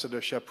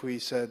Ambassador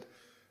Chapuis said,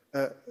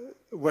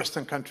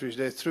 Western countries,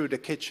 they threw the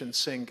kitchen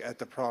sink at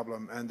the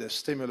problem, and the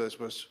stimulus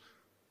was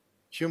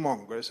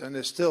humongous and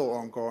is still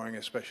ongoing,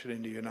 especially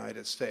in the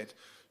United States.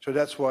 So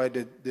that's why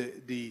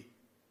the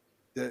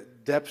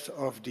depth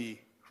of the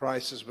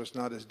crisis was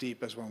not as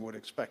deep as one would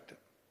expect it.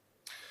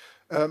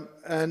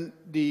 And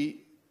the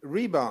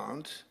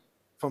rebound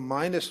from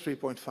minus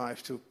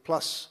 3.5 to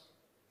plus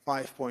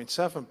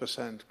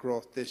 5.7%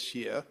 growth this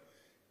year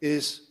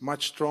is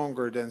much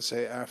stronger than,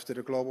 say, after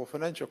the global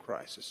financial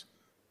crisis.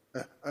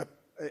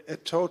 A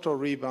total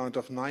rebound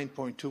of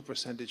 9.2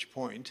 percentage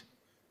point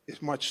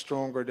is much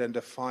stronger than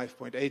the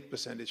 5.8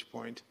 percentage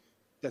point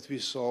that we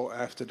saw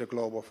after the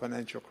global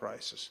financial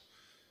crisis.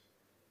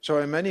 So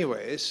in many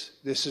ways,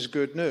 this is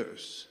good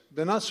news.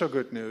 The not so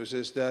good news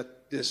is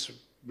that this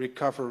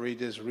recovery,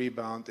 this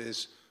rebound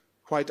is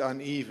quite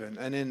uneven,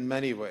 and in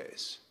many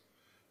ways.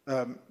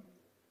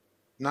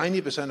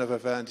 90% of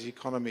advanced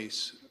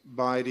economies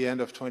by the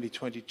end of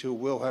 2022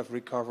 will have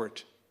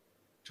recovered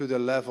to the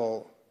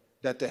level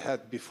that they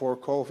had before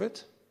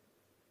COVID.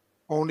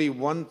 Only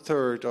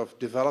 1/3 of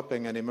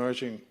developing and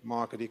emerging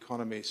market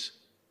economies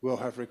will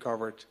have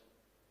recovered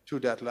to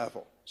that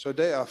level. So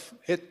they are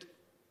hit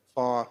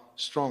far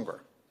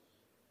stronger.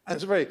 And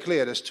it's very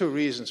clear, there's 2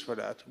 reasons for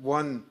that.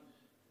 One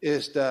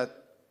is that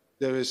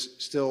there is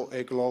still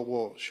a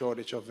global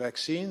shortage of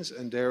vaccines,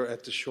 and they're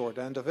at the short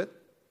end of it.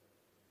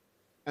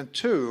 And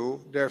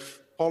 2, their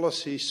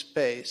policy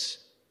space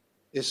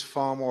is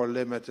far more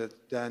limited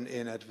than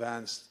in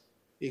advanced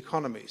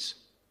economies.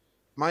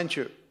 Mind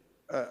you,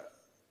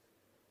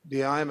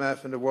 the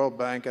IMF and the World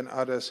Bank and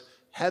others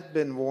had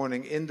been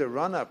warning in the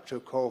run-up to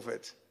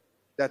COVID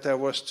that there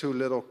was too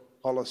little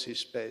policy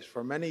space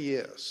for many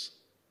years.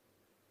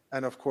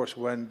 And of course,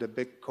 when the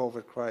big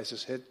COVID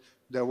crisis hit,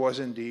 there was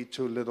indeed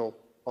too little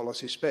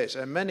policy space.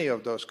 And many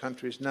of those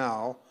countries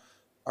now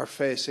are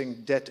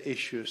facing debt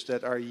issues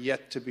that are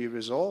yet to be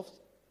resolved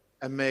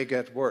and may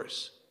get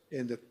worse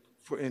in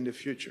the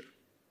future.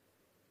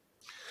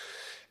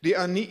 The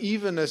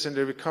unevenness in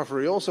the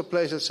recovery also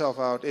plays itself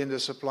out in the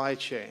supply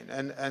chain.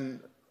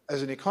 And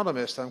as an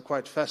economist, I'm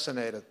quite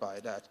fascinated by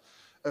that.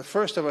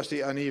 First, there was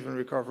the uneven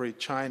recovery,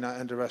 China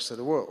and the rest of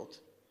the world.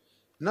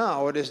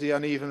 Now it is the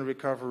uneven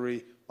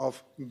recovery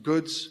of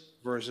goods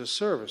versus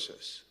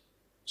services.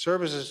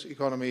 Services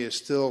economy is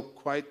still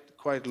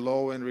quite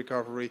low in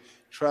recovery.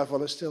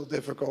 Travel is still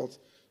difficult.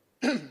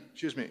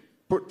 Excuse me.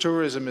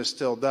 Tourism is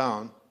still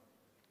down.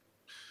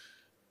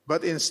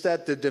 But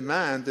instead, the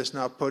demand is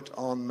now put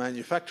on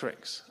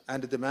manufacturing,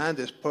 and the demand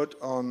is put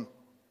on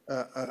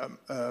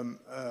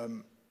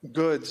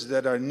goods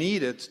that are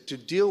needed to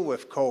deal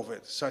with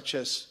COVID, such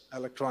as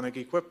electronic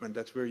equipment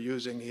that we're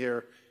using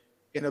here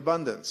in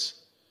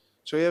abundance.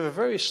 So you have a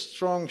very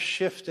strong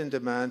shift in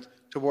demand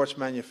towards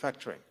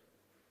manufacturing,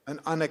 an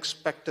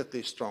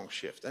unexpectedly strong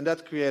shift. And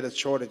that created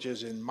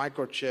shortages in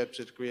microchips,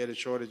 it created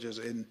shortages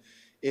in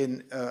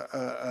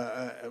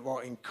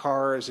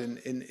cars,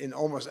 in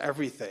almost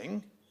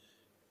everything.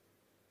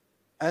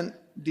 And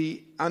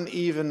the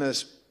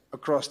unevenness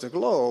across the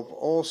globe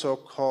also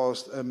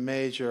caused a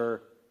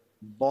major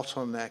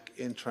bottleneck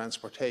in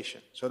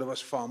transportation. So there was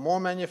far more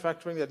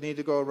manufacturing that needed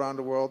to go around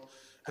the world,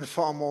 and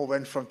far more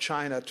went from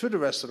China to the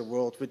rest of the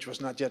world, which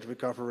was not yet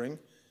recovering,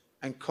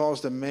 and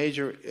caused a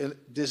major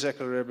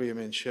disequilibrium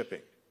in shipping.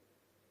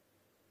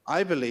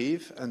 I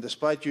believe, and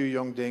despite Yu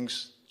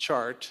Yongding's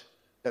chart,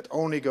 that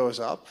only goes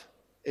up.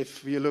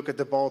 If you look at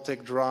the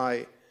Baltic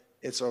Dry,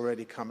 it's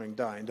already coming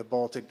down. The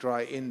Baltic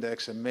Dry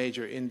Index, a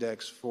major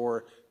index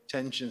for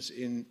tensions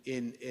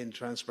in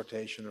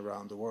transportation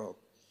around the world.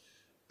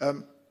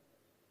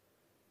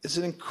 It's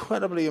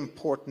incredibly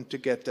important to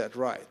get that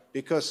right,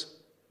 because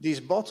these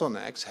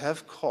bottlenecks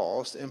have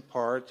caused, in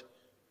part,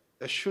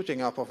 a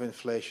shooting up of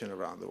inflation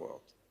around the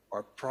world,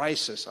 or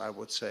prices, I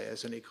would say,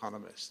 as an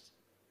economist.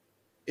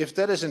 If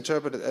that is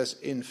interpreted as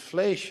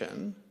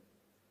inflation,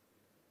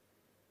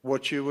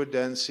 what you would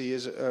then see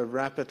is a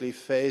rapidly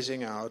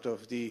phasing out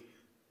of the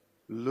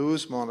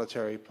loose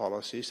monetary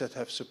policies that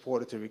have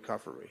supported the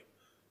recovery.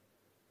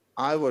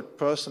 I would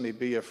personally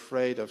be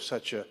afraid of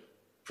such a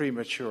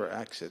premature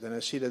exit, and I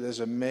see that as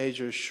a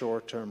major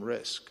short-term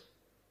risk.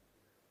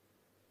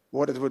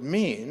 What it would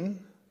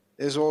mean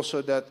is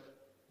also that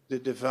the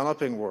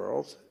developing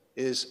world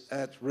is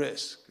at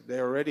risk.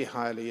 They're already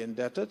highly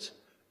indebted.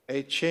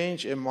 A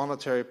change in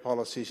monetary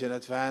policies in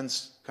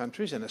advanced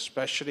countries, and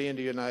especially in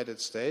the United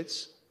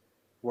States,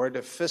 where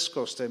the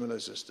fiscal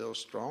stimulus is still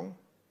strong,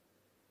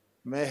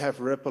 may have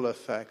ripple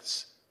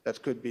effects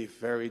that could be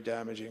very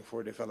damaging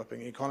for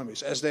developing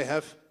economies, as they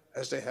have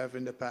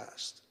in the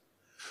past.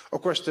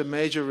 Of course, the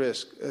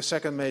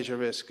second major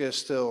risk is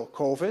still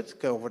COVID.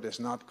 COVID is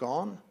not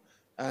gone,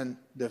 and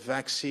the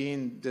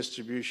vaccine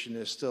distribution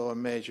is still a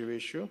major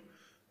issue.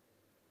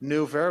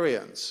 New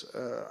variants.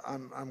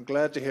 I'm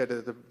glad to hear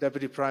that the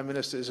Deputy Prime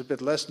Minister is a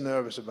bit less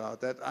nervous about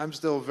that. I'm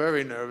still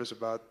very nervous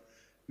about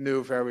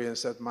new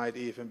variants that might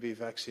even be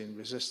vaccine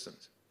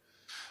resistant.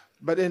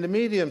 But in the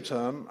medium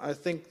term, I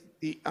think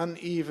the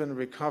uneven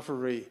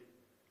recovery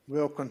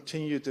will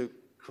continue to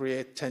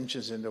create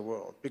tensions in the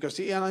world, because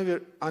the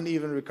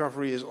uneven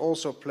recovery is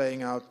also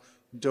playing out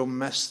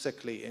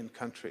domestically in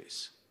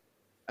countries.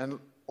 And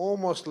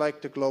almost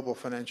like the global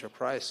financial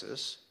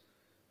crisis,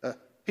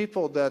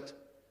 people that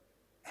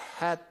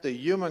had the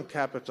human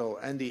capital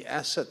and the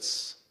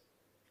assets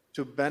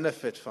to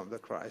benefit from the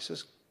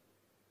crisis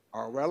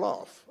are well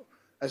off.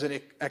 As an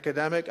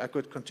academic, I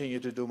could continue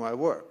to do my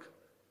work.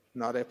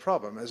 Not a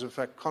problem. As a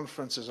fact,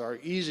 conferences are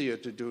easier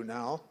to do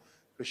now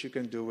because you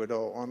can do it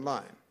all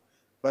online.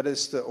 But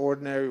it's the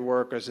ordinary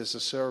workers, it's the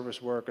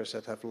service workers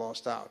that have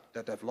lost out,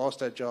 that have lost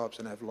their jobs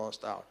and have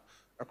lost out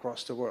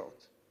across the world.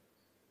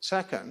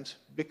 Second,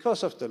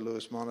 because of the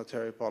loose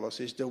monetary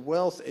policies, the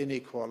wealth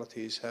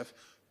inequalities have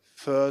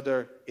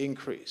further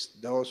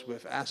increased. Those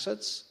with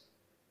assets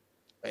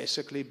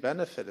basically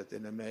benefited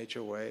in a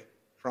major way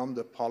from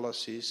the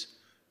policies,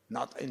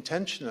 not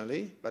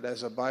intentionally, but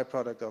as a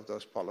byproduct of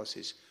those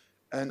policies.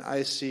 And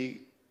I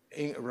see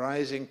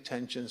rising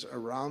tensions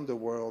around the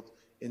world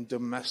in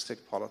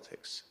domestic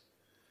politics.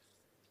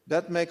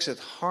 That makes it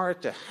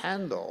hard to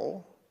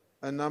handle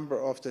a number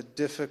of the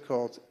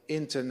difficult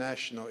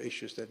international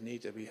issues that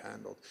need to be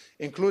handled,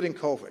 including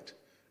COVID.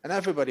 And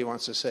everybody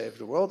wants to save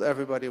the world,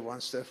 everybody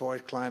wants to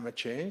avoid climate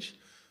change,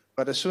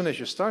 but as soon as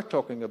you start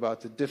talking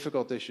about the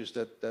difficult issues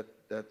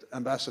that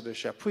Ambassador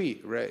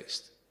Chapuis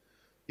raised,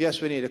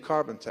 yes, we need a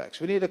carbon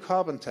tax. We need a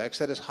carbon tax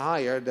that is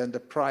higher than the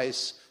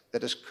price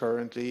that is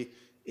currently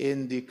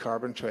in the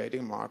carbon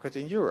trading market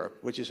in Europe,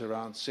 which is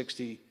around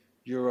 60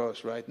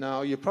 euros right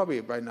now. You probably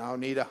by now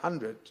need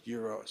 100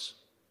 euros.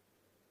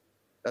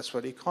 That's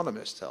what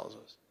economist tells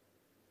us.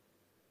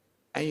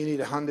 And you need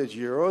 100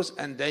 euros,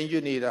 and then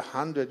you need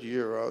 100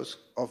 euros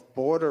of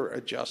border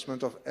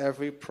adjustment of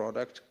every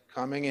product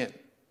coming in.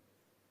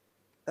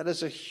 That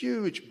is a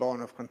huge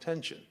bone of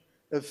contention.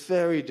 A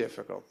very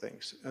difficult thing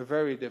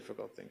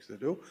to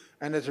do,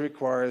 and it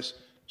requires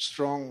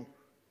strong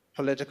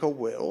political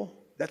will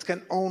that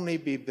can only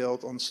be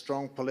built on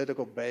strong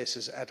political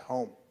basis at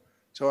home.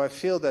 So I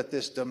feel that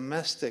this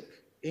domestic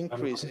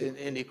increase in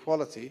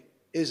inequality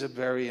is a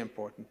very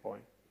important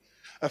point.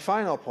 A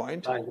final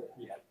point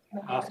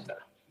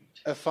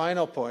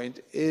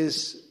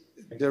is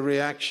the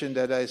reaction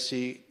that I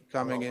see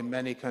coming in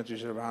many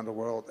countries around the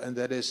world, and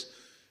that is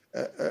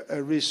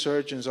a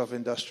resurgence of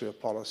industrial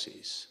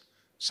policies.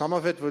 Some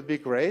of it would be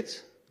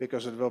great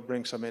because it will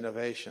bring some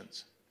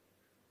innovations.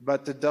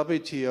 But the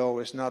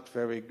WTO is not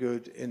very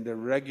good in the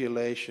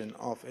regulation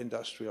of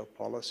industrial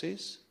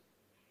policies.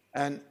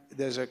 And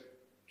there's a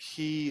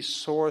key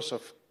source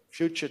of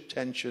future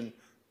tension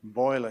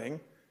boiling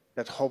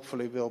that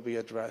hopefully will be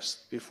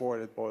addressed before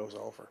it boils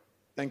over.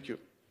 Thank you.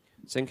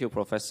 Thank you,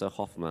 Professor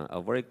Hoffman.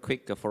 A very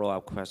quick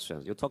follow-up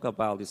question. You talk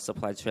about the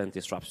supply chain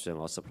disruption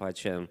or supply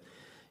chain,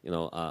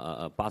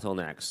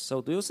 bottlenecks.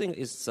 So do you think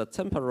it's a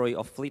temporary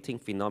or fleeting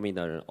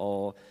phenomenon,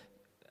 or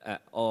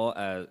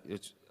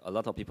a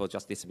lot of people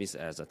just dismiss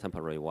it as a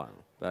temporary one,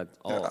 but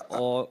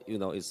or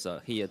it's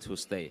here to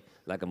stay,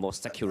 like a more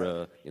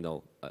secular,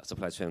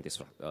 supply chain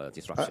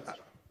disruption?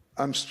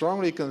 I'm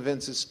strongly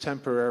convinced it's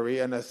temporary,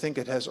 and I think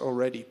it has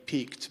already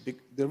peaked.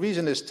 The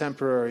reason it's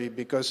temporary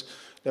because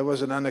there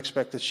was an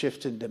unexpected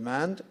shift in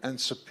demand and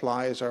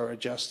supplies are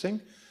adjusting.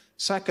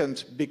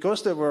 Second,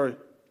 because there were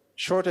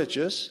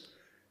shortages,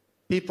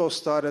 people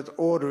started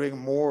ordering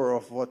more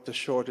of what the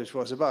shortage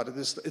was about.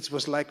 It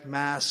was like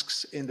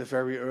masks in the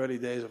very early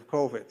days of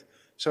COVID.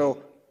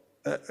 So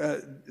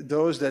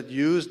those that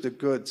use the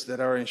goods that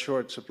are in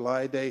short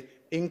supply, they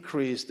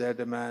increase their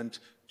demand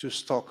to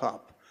stock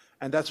up.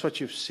 And that's what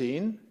you've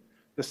seen.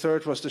 The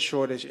third was the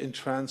shortage in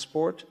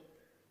transport.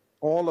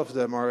 All of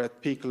them are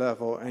at peak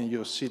level, and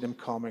you'll see them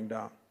calming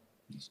down.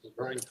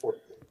 Very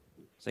important.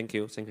 Thank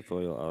you. Thank you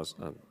for your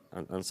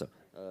answer.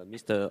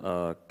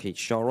 Mr.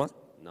 Caixin,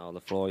 now the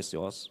floor is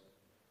yours.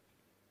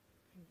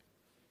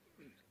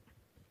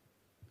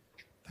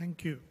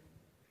 Thank you.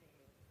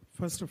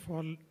 First of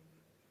all,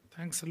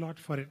 thanks a lot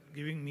for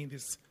giving me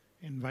this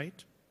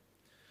invite.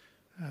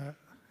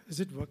 Is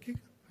it working?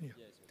 Yeah.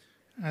 Yes.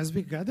 As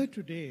we gather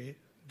today,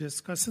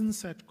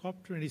 discussions at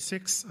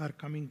COP26 are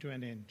coming to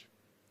an end.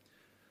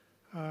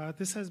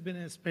 This has been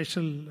a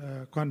special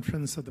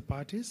conference of the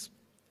parties,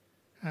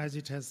 as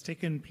it has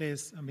taken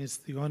place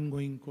amidst the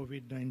ongoing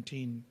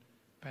COVID-19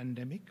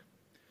 pandemic.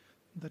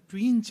 The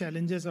twin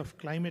challenges of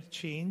climate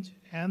change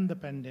and the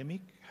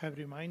pandemic have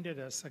reminded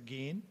us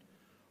again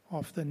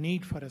of the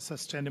need for a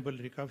sustainable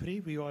recovery.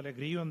 We all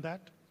agree on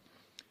that.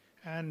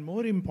 And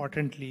more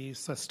importantly,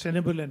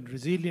 sustainable and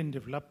resilient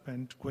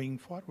development going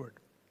forward.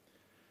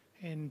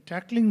 In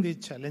tackling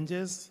these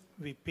challenges,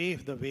 we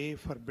pave the way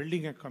for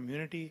building a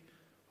community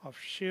of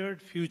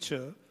shared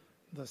future,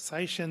 the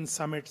Caixin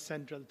Summit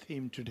central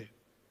theme today.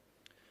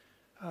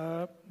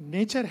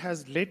 Nature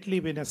has lately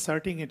been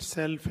asserting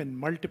itself in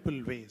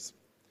multiple ways.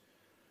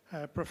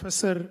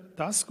 Professor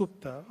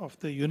Dasgupta of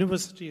the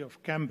University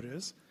of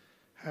Cambridge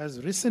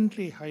has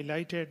recently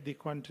highlighted the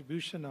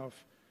contribution of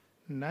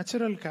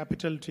natural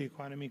capital to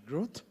economic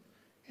growth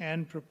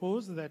and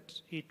proposed that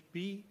it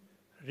be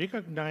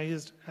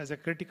recognized as a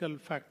critical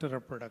factor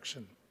of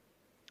production.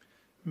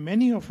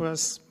 Many of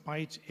us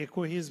might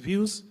echo his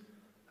views,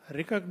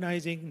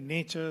 recognizing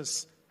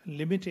nature's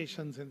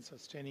limitations in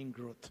sustaining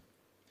growth.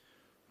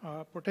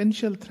 A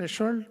potential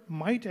threshold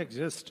might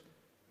exist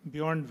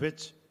beyond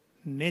which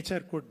nature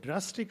could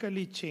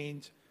drastically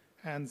change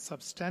and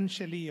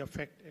substantially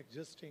affect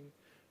existing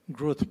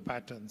growth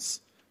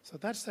patterns. So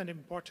that's an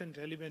important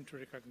element to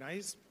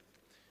recognize.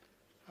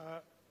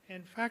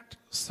 In fact,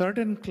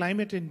 certain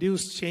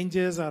climate-induced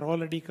changes are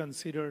already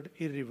considered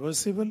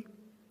irreversible.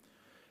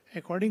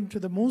 According to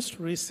the most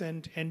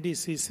recent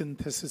NDC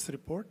synthesis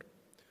report,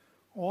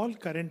 all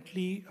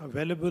currently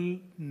available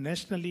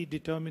nationally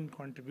determined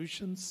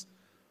contributions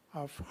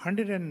of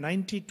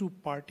 192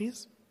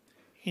 parties,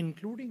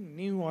 including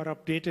new or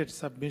updated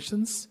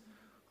submissions,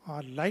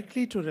 are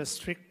likely to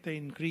restrict the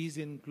increase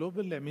in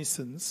global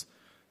emissions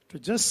to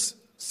just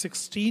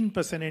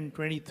 16% in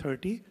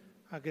 2030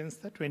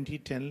 against the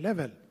 2010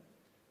 level,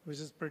 which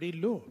is pretty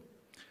low.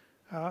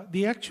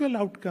 The actual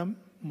outcome,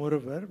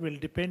 moreover, will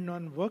depend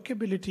on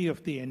workability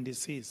of the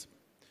NDCs.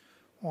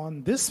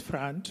 On this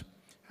front,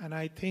 and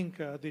I think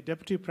the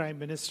Deputy Prime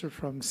Minister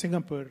from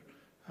Singapore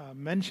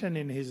mentioned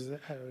in his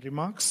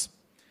remarks,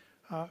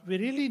 we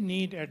really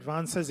need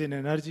advances in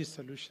energy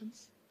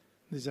solutions.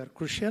 These are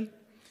crucial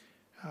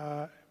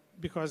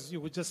because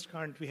you just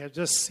can't, we have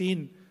just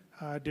seen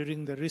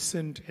during the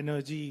recent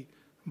energy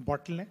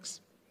bottlenecks,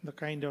 the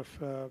kind of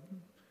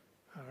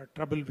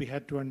trouble we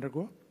had to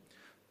undergo.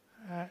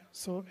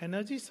 So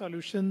energy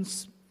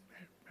solutions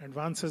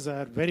advances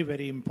are very,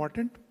 very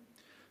important.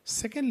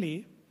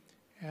 Secondly,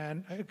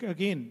 and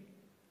again,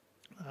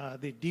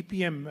 the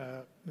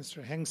DPM,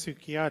 Mr. Heng Siew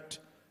Kiat,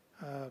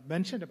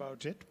 mentioned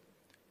about it,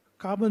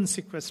 carbon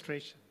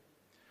sequestration.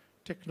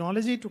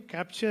 Technology to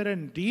capture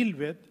and deal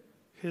with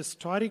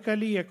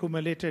historically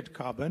accumulated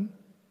carbon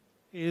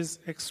is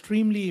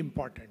extremely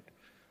important.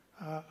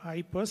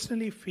 I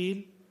personally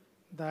feel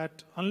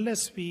that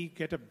unless we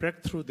get a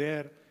breakthrough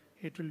there,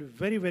 it will be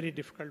very, very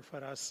difficult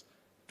for us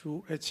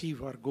to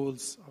achieve our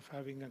goals of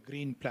having a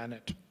green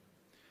planet.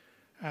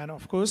 And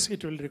of course,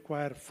 it will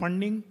require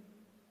funding.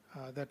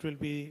 That will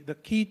be the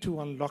key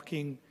to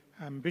unlocking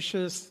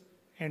ambitious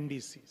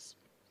NDCs.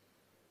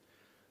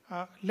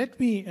 Let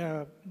me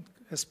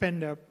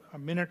spend a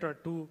minute or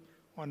two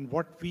on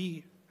what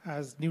we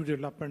as New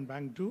Development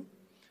Bank do.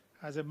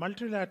 As a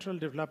multilateral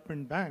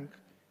development bank,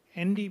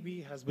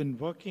 NDB has been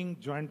working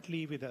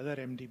jointly with other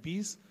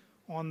MDBs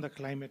on the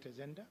climate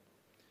agenda.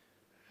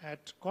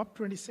 At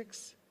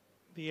COP26,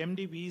 the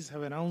MDBs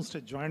have announced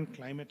a joint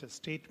climate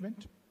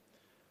statement.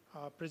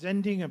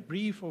 presenting a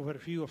brief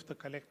overview of the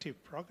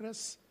collective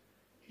progress,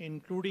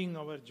 including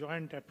our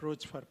joint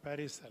approach for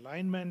Paris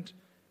alignment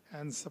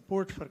and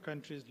support for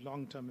countries'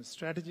 long-term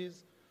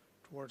strategies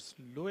towards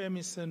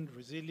low-emission,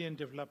 resilient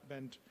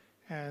development,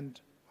 and,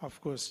 of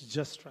course,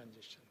 just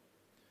transition.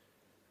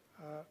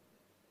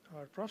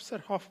 Our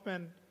Professor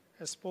Hoffman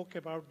has spoke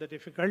about the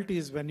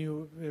difficulties when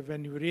you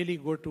really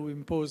go to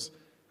impose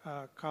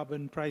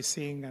carbon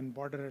pricing and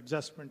border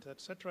adjustments,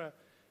 etc.,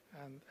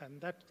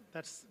 and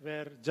that's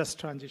where just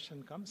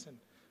transition comes in.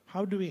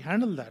 How do we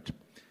handle that?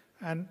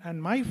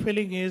 And my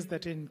feeling is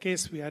that in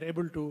case we are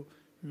able to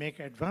make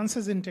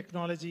advances in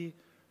technology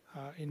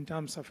in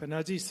terms of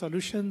energy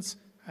solutions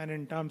and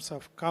in terms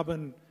of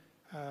carbon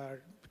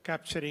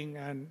capturing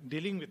and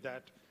dealing with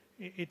that,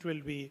 it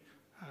will be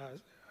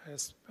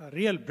a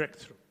real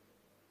breakthrough.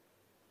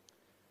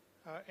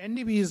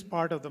 NDB is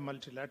part of the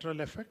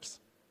multilateral efforts.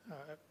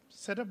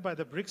 Set up by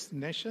the BRICS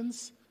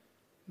nations,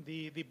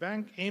 the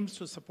bank aims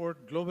to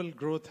support global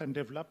growth and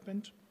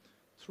development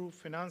through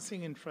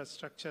financing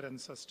infrastructure and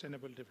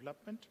sustainable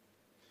development.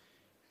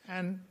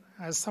 And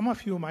as some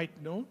of you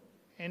might know,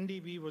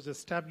 NDB was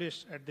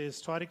established at the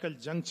historical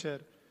juncture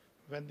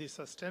when the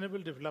Sustainable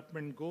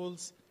Development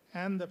Goals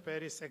and the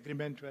Paris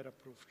Agreement were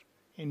approved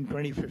in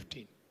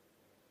 2015.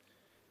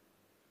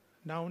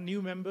 Now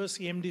new members,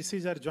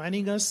 EMDCs, are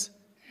joining us,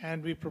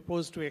 and we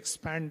propose to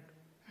expand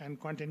and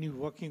continue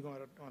working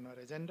on our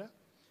agenda.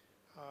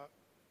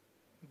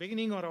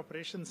 Beginning our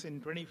operations in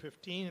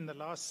 2015, in the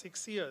last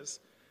 6 years,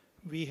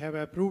 we have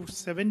approved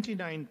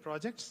 79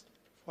 projects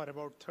for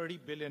about $30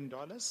 billion.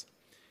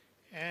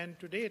 And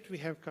to date, we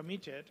have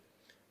committed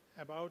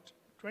about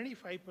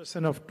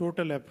 25% of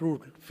total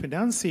approved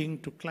financing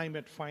to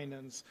climate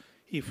finance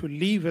if we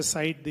leave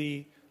aside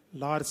the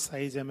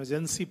large-size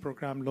emergency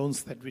program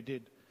loans that we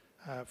did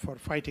for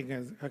fighting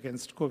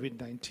against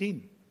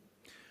COVID-19.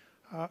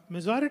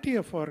 Majority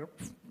of our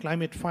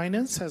climate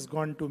finance has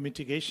gone to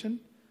mitigation,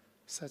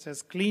 such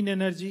as clean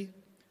energy,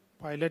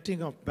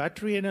 piloting of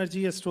battery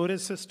energy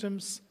storage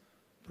systems,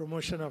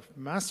 promotion of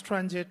mass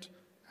transit,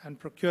 and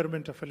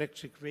procurement of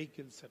electric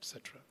vehicles,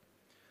 etc.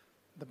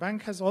 The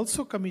bank has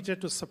also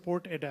committed to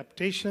support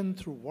adaptation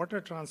through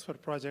water transfer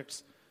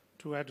projects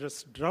to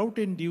address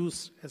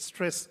drought-induced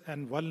stress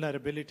and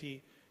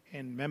vulnerability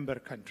in member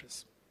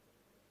countries.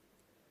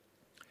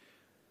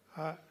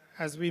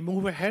 As we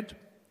move ahead,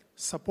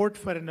 support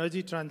for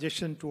energy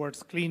transition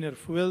towards cleaner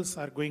fuels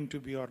are going to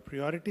be our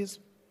priorities,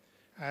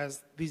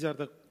 as these are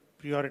the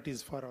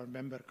priorities for our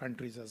member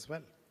countries as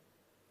well.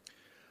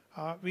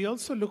 We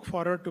also look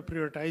forward to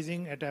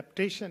prioritizing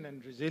adaptation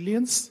and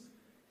resilience,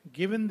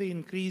 given the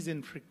increase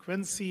in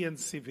frequency and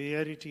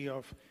severity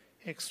of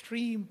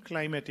extreme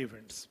climate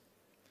events.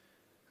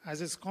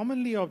 As is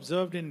commonly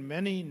observed in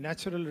many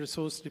natural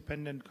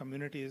resource-dependent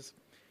communities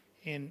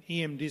in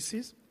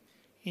EMDCs,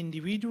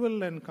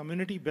 individual and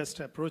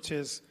community-based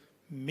approaches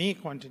may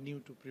continue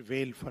to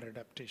prevail for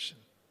adaptation.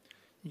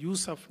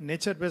 Use of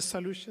nature-based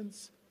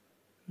solutions,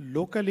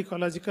 local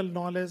ecological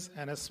knowledge,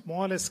 and a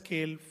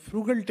small-scale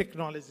frugal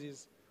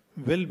technologies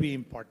will be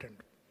important.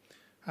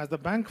 As the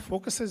bank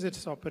focuses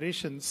its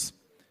operations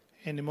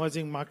in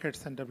emerging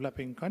markets and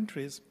developing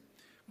countries,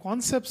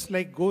 concepts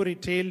like go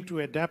retail to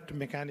adapt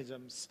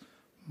mechanisms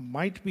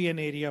might be an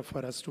area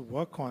for us to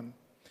work on,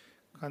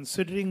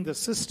 considering the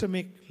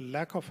systemic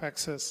lack of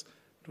access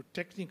to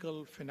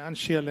technical,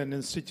 financial, and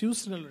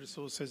institutional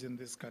resources in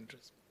these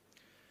countries.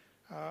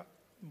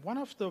 One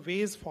of the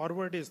ways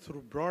forward is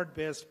through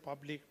broad-based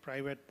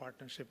public-private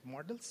partnership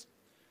models,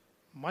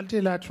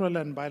 multilateral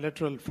and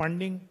bilateral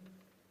funding,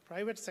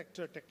 private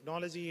sector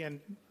technology and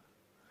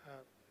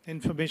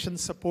information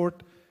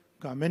support,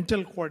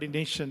 governmental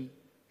coordination,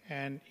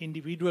 and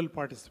individual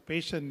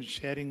participation in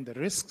sharing the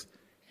risks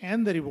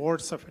and the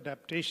rewards of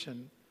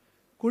adaptation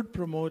could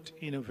promote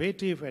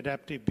innovative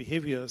adaptive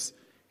behaviors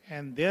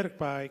and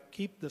thereby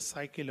keep the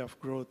cycle of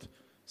growth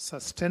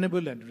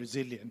sustainable and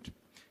resilient.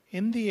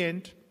 In the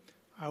end,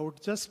 I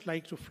would just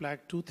like to flag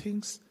two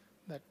things: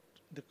 that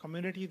the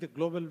community, the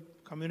global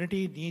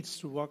community, needs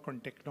to work on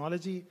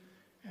technology,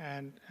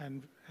 and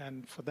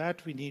for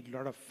that we need a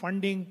lot of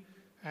funding.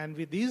 And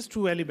with these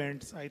two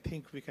elements, I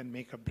think we can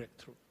make a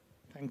breakthrough.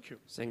 Thank you.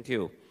 Thank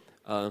you.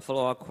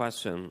 Follow-up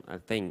question. I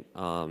think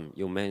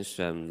you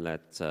mentioned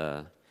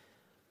that.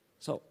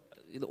 So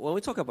when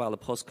we talk about the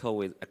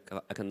post-COVID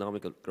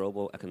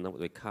global economic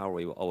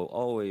recovery, we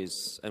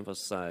always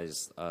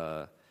emphasize,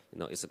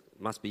 it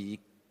must be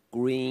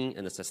green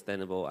and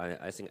sustainable.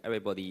 I think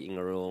everybody in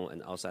the room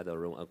and outside the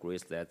room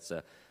agrees that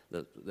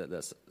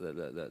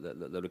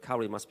the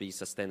recovery must be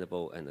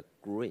sustainable and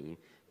green.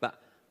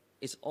 But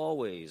it's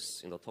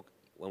always,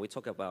 when we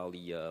talk about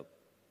the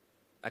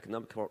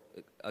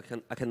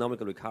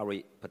economic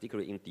recovery,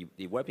 particularly in the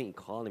developing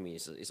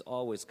economies, it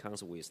always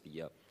comes with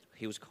the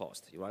huge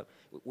cost, right?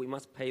 We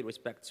must pay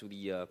respect to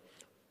the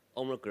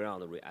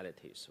on-the-ground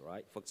realities,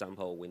 right? For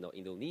example, we know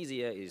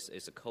Indonesia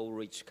is a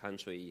coal-rich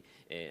country,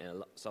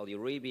 and Saudi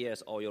Arabia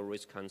is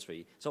oil-rich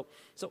country. So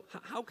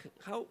how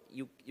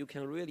you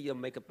can really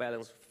make a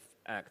balanced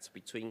act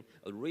between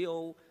a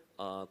real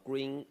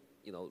green,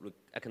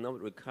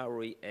 economic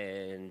recovery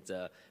and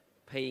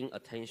paying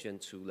attention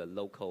to the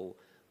local,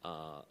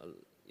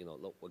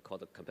 what we call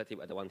the competitive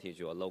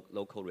advantage or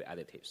local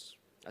realities.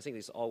 I think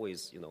it's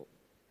always,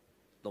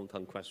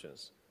 long-term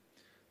questions.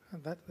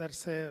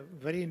 That's a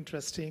very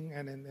interesting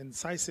and an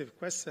incisive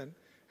question,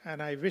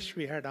 and I wish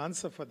we had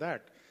answer for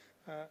that.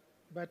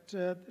 But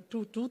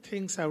two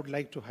things I would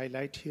like to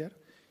highlight here.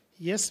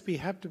 Yes, we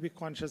have to be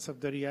conscious of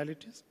the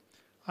realities.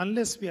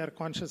 Unless we are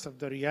conscious of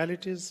the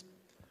realities,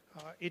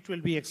 it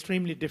will be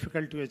extremely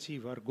difficult to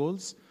achieve our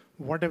goals,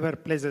 whatever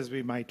pledges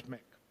we might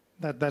make.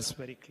 That's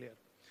very clear.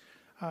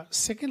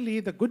 Secondly,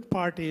 the good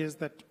part is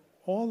that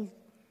all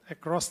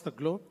across the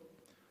globe,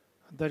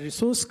 the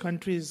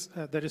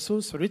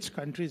resource-rich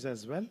countries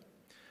as well,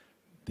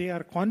 they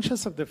are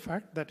conscious of the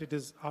fact that it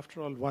is,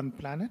 after all, one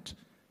planet,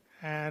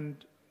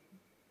 and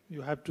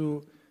you have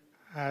to,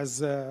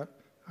 as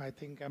I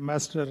think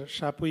Ambassador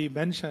Chapuis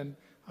mentioned,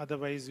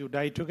 otherwise you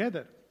die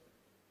together.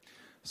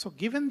 So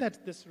given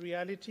that this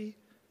reality,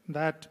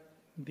 that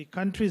the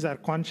countries are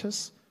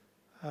conscious,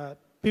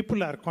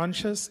 people are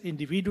conscious,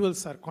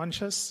 individuals are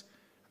conscious,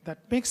 that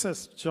makes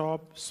us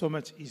job so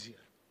much easier.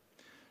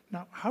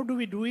 Now, how do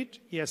we do it?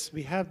 Yes,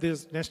 we have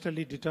these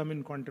nationally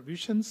determined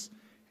contributions,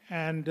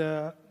 and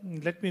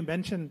let me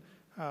mention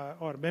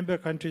our member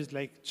countries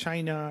like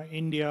China,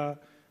 India,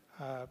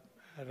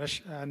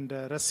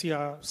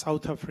 Russia,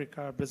 South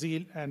Africa,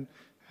 Brazil, and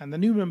the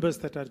new members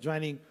that are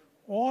joining.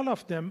 All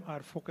of them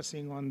are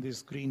focusing on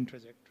this green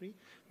trajectory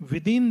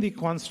within the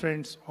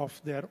constraints of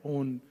their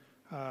own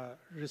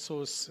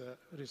resource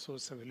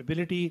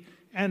availability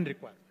and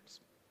requirements.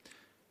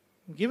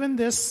 Given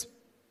this,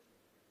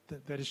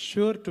 there is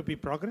sure to be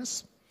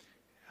progress,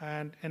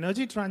 and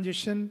energy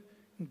transition,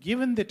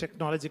 given the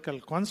technological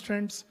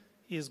constraints,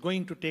 is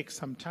going to take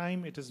some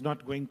time. It is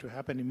not going to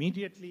happen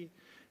immediately,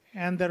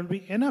 and there will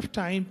be enough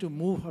time to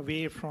move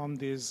away from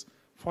these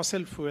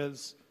fossil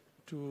fuels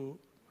to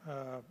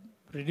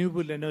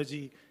renewable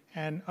energy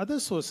and other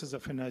sources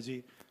of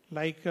energy,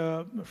 like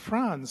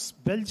France,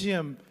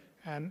 Belgium,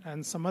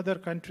 and some other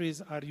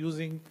countries are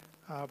using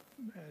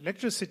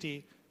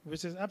electricity,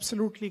 which is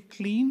absolutely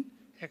clean,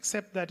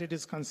 except that it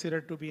is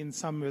considered to be in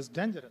some ways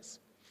dangerous.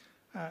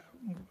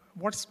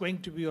 What's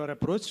going to be our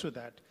approach to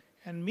that?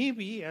 And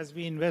maybe as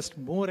we invest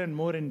more and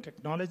more in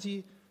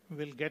technology,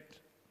 we'll get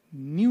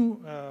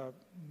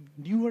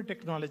newer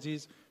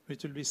technologies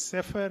which will be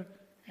safer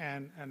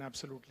and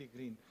absolutely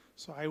green.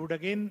 So I would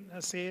again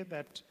say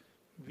that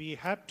we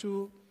have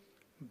to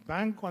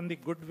bank on the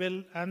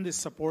goodwill and the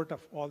support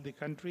of all the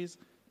countries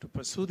to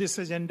pursue this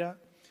agenda,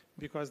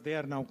 because they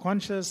are now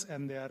conscious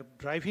and they are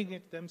driving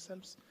it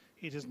themselves.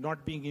 It is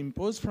not being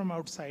imposed from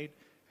outside.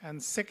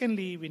 And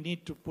secondly, we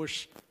need to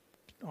push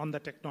on the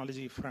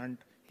technology front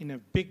in a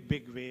big,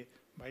 big way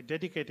by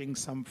dedicating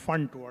some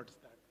fund towards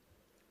that.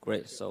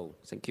 Great, so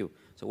thank you.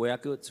 So we are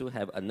good to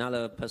have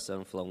another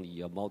person from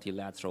the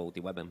Multilateral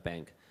Development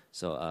Bank.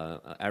 So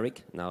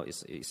Eric, now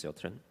it's your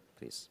turn,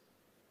 please.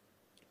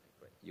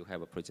 Great. You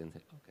have a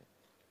presentation, okay.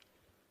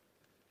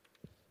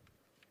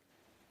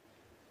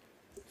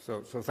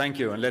 So thank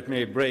you, and let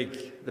me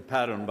break the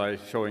pattern by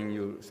showing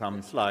you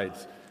some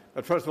slides.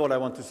 But first of all, I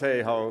want to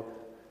say how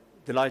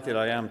delighted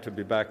I am to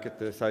be back at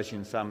the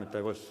Caixin Summit.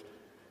 I was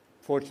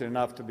fortunate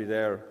enough to be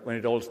there when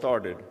it all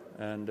started,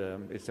 and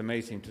it's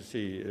amazing to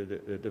see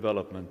the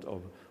development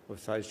of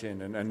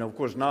Caixin. And of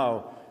course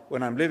now,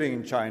 when I'm living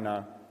in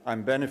China,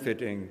 I'm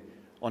benefiting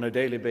on a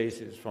daily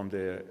basis from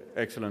the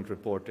excellent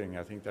reporting.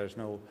 I think there's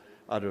no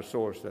other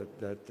source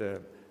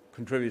that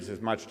contributes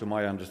as much to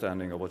my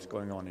understanding of what's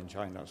going on in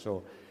China.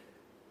 So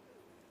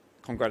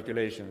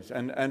congratulations.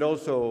 And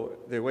also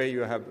the way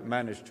you have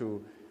managed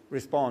to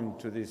respond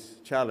to this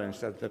challenge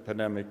that the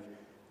pandemic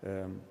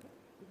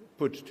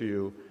puts to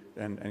you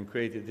and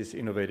created this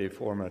innovative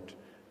format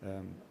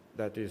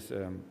that is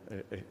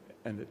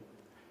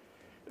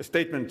a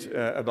statement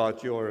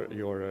about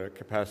your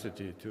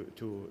capacity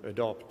to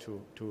adopt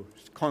to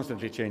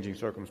constantly changing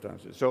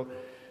circumstances. So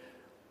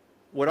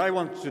what I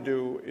want to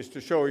do is to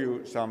show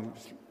you some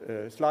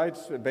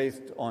slides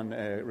based on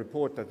a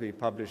report that we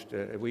published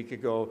a week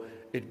ago.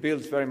 It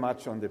builds very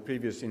much on the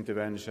previous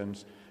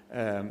interventions.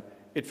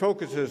 It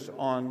focuses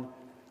on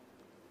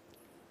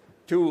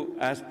two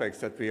aspects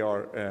that we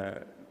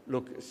are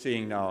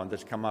seeing now and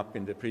that's come up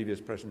in the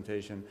previous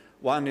presentation.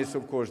 One is,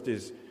 of course,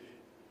 this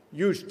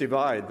huge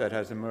divide that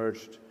has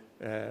emerged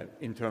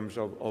in terms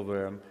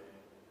of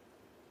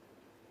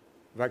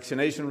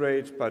vaccination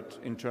rates, but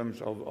in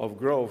terms of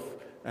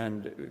growth.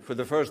 And for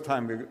the first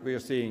time, we are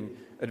seeing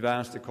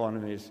advanced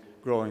economies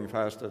growing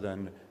faster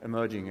than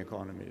emerging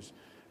economies.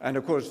 And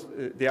of course,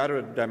 the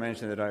other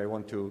dimension that I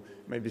want to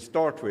maybe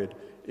start with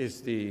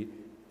is the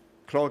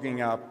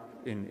clogging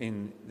up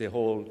in the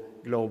whole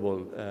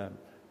global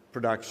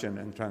production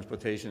and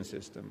transportation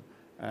system.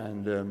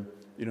 And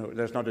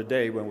there's not a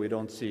day when we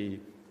don't see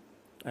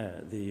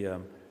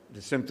the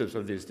symptoms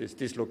of this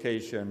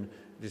dislocation,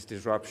 these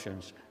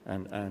disruptions,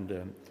 and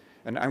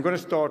I'm going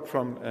to start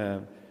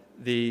from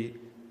the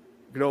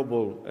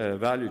global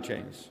value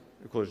chains,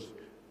 because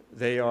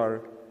they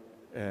are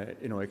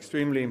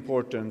extremely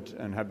important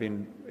and have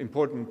been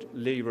important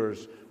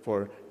levers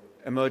for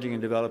emerging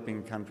and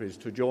developing countries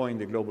to join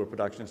the global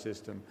production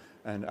system.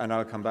 And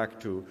I'll come back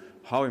to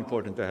how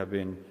important they have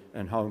been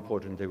and how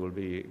important they will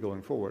be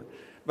going forward.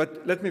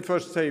 But let me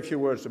first say a few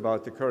words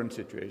about the current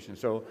situation.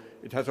 So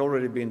it has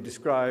already been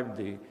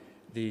described,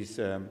 these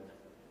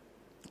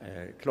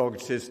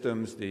clogged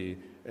systems, the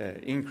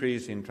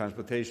increase in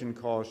transportation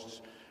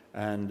costs,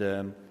 and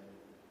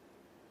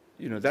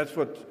that's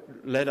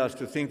what led us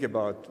to think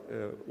about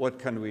what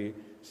can we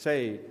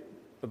say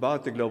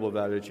about the global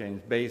value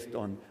chains based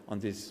on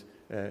this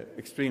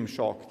extreme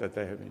shock that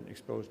they have been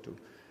exposed to.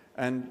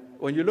 And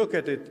when you look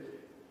at it,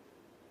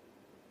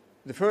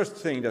 the first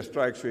thing that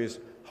strikes you is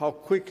how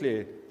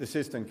quickly the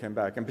system came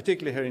back, and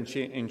particularly here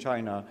in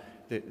China,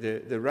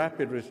 the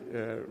rapid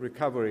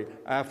recovery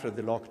after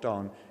the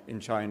lockdown in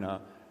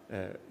China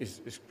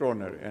is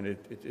extraordinary, and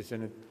it is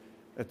an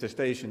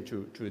attestation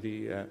to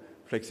the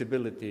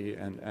flexibility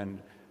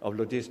and of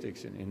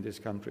logistics in this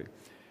country.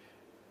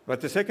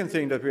 But the second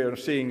thing that we are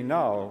seeing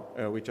now,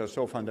 which are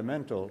so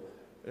fundamental,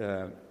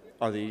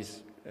 are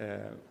these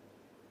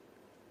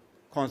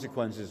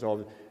consequences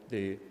of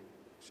the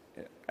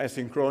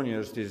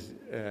asynchronous, these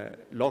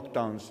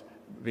lockdowns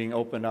being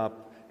opened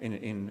up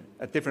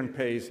at different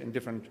pace, in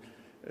different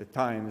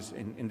times,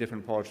 in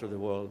different parts of the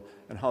world,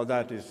 and how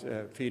that is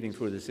feeding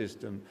through the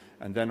system.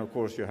 And then, of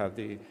course, you have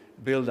the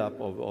build-up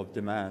of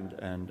demand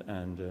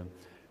and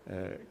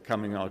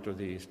coming out of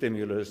the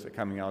stimulus,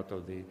 coming out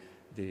of the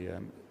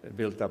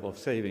build-up of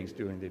savings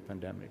during the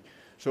pandemic.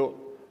 So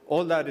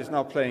all that is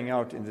now playing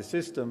out in the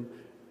system.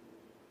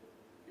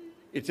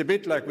 It's a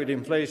bit like with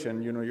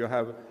inflation. You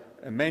have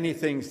many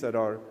things that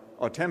are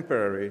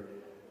temporary,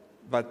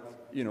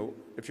 but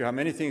if you have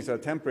many things that are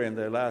temporary and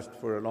they last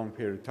for a long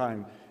period of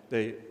time,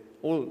 they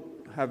all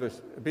have a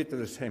bit of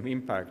the same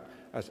impact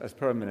as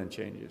permanent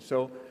changes.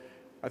 So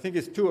I think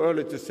it's too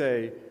early to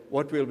say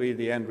what will be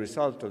the end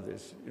result of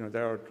this.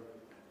 There are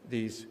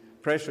these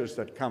pressures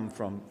that come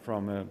from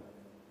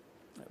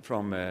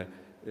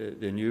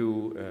the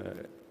new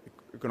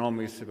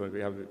economists. We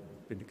have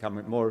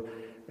become more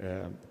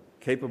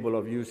capable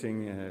of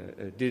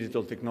using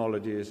digital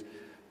technologies,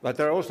 but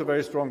there are also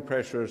very strong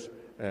pressures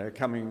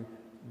coming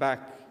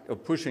back, or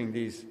pushing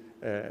these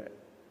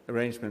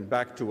arrangements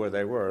back to where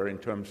they were in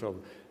terms of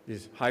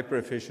this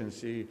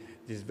hyper-efficiency,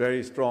 these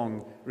very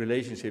strong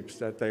relationships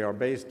that they are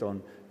based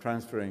on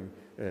transferring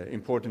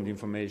important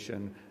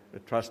information,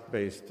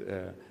 trust-based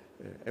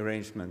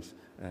arrangements,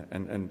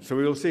 and so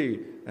we will see.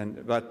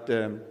 But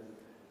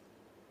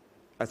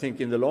I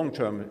think in the long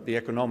term, the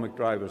economic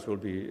drivers will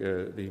be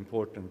the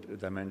important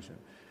dimension.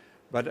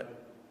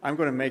 But I'm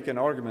going to make an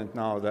argument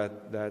now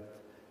that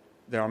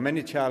there are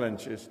many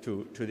challenges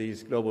to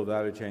these global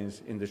value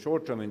chains in the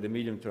short term, in the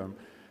medium term,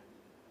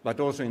 but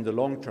also in the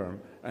long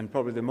term. And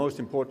probably the most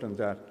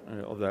important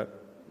of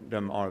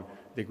them are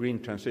the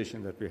green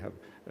transition that we have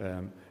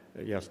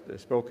just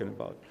spoken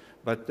about.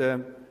 But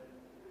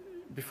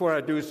before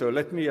I do so,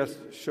 let me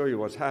just show you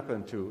what's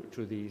happened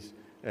to these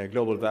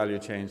global value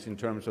chains in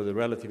terms of the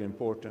relative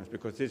importance,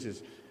 because this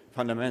is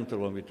fundamental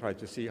when we try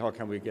to see how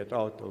can we get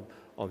out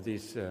of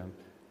this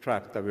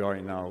trap that we are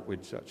in now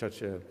with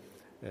such a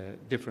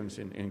difference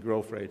in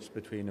growth rates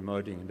between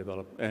emerging and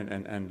developed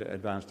and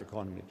advanced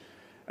economies.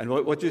 And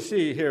what you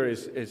see here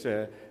is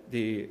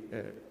the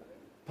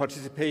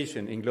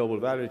participation in global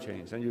value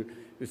chains, and you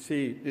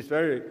see this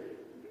very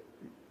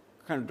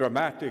kind of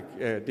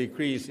dramatic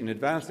decrease in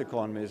advanced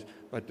economies,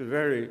 but a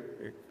very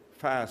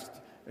fast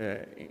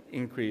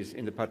increase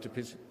in the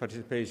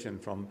participation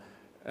from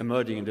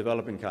emerging and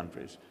developing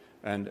countries.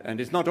 And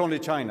it's not only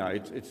China,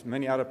 it's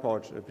many other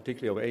parts,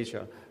 particularly of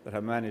Asia, that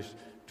have managed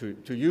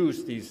to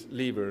use these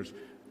levers,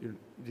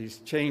 this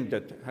chain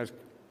that has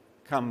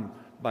come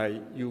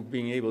by you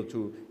being able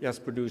to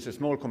just produce a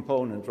small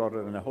component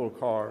rather than a whole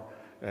car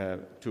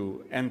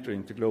to enter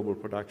into global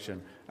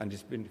production. And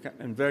it's been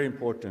a very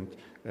important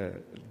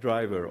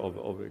driver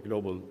of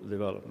global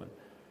development.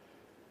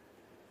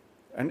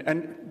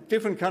 And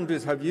different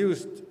countries have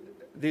used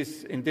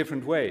this in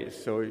different ways.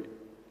 So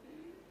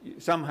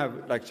some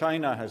have, like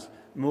China, has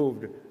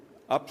moved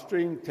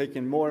upstream,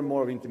 taken more and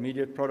more of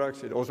intermediate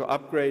products. It also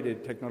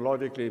upgraded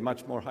technologically,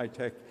 much more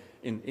high-tech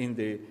in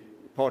the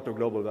part of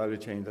global value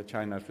chain that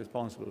China is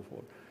responsible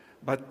for.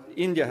 But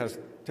India has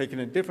taken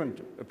a different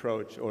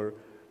approach, or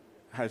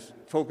has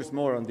focused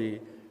more on the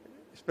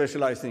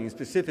specializing in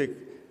specific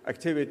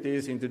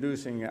activities,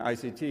 introducing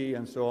ICT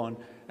and so on,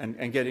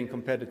 and getting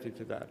competitive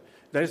to that.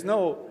 There is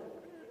no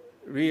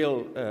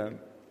real,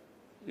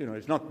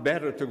 it's not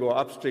better to go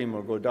upstream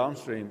or go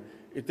downstream.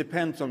 It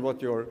depends on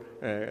what your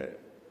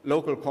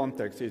local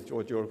context is,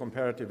 what your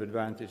comparative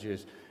advantage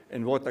is,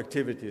 and what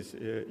activities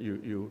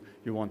you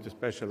want to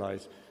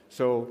specialize.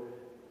 So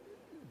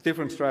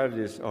different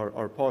strategies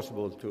are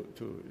possible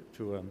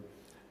to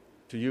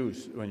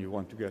use when you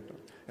want to get them.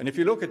 And if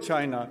you look at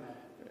China,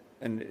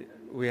 and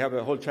we have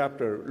a whole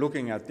chapter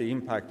looking at the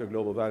impact of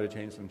global value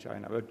chains on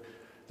China, but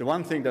the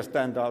one thing that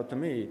stands out to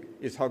me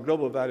is how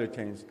global value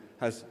chains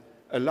has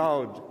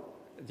allowed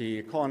the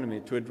economy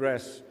to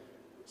address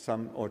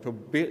some, or to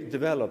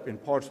develop in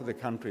parts of the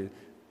country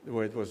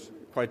where it was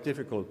quite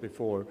difficult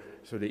before,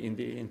 so in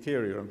the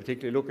interior, and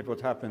particularly look at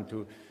what happened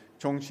to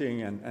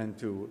Chongqing and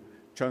to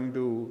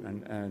Chengdu,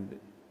 and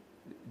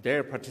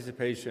their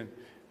participation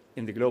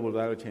in the global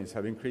value chains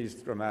have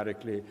increased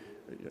dramatically,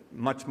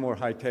 much more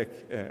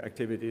high-tech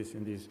activities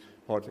in these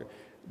parts.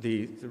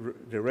 The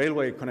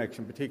railway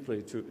connection,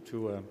 particularly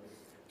to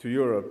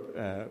Europe,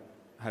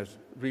 has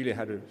really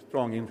had a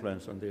strong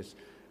influence on this,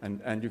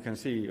 and you can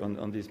see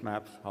on these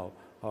maps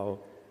how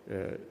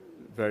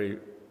very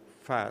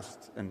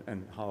fast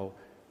and how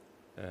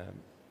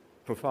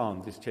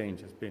profound this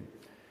change has been.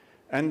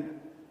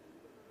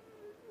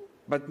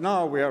 But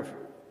now we have,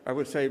 I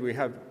would say, we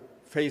have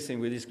facing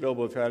with these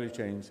global value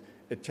chains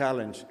a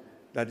challenge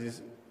that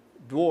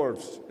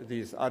dwarfs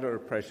these other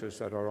pressures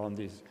that are on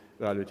these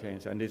value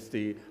chains, and it's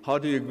how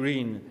do you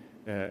green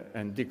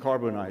and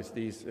decarbonize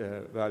these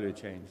value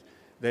chains?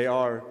 They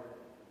are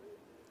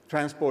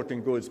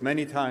transporting goods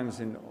many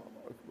times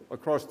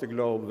across the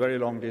globe, very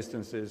long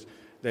distances.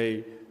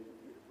 And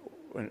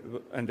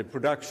the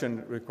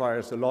production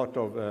requires a lot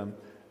of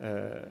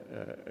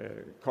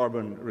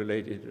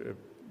carbon-related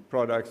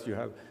products. You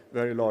have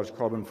very large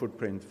carbon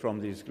footprint from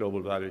these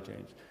global value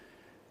chains.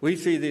 We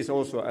see this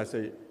also as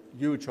a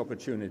huge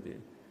opportunity.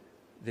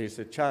 It's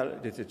a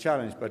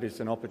challenge, but it's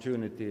an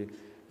opportunity.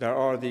 There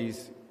are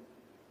these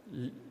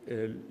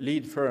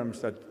lead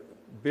firms that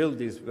build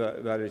these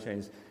value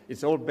chains.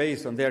 It's all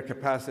based on their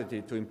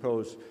capacity to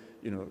impose,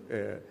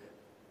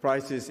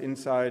 prices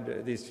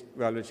inside these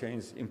value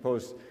chains,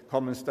 impose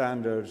common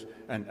standards,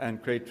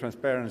 and create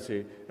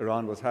transparency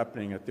around what's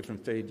happening at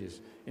different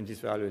stages in these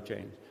value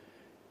chains.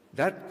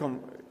 That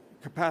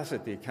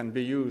capacity can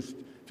be used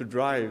to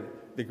drive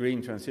the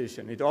green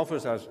transition. It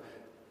offers us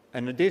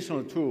an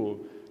additional tool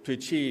to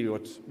achieve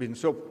what's been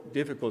so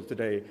difficult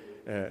today,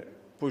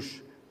 push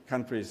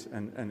countries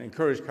and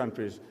encourage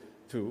countries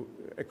to,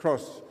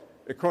 across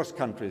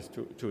countries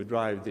to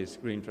drive this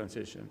green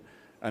transition,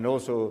 and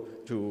also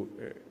to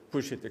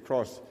push it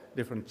across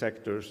different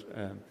sectors.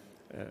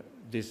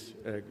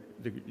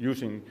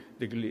 Using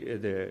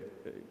the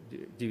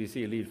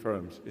DVC lead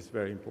firms is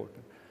very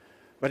important.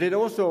 But it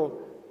also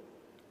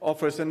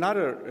offers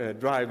another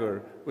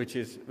driver, which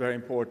is very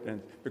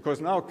important, because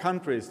now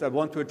countries that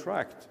want to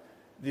attract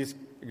these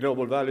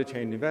global value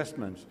chain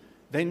investments,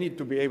 they need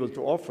to be able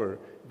to offer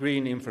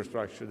green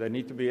infrastructure. They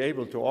need to be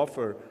able to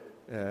offer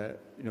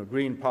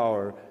green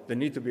power. They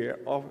need to be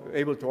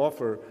able to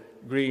offer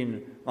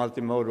green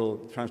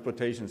multimodal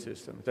transportation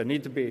systems. They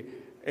need to be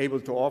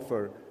able to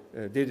offer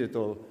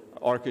digital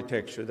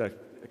architecture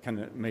that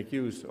can make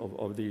use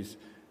of these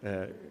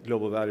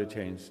global value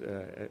chains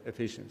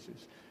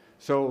efficiencies.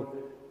 So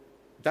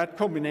that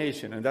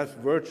combination and that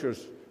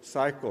virtuous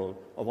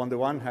cycle of, on the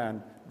one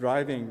hand,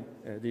 driving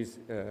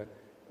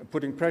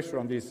putting pressure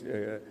on these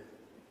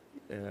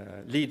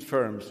lead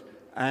firms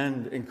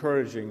and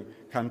encouraging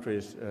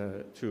countries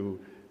to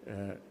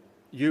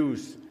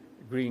use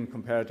green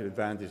comparative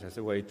advantage as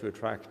a way to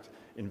attract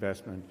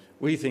investment,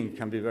 we think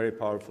can be very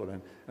powerful.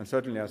 And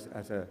certainly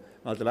as a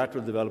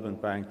multilateral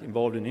development bank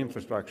involved in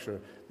infrastructure,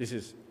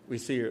 we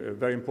see a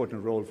very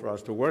important role for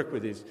us to work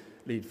with these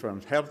lead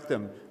firms, help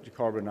them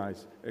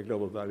decarbonize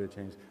global value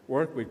chains,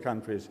 work with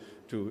countries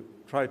to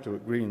try to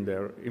green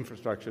their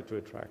infrastructure to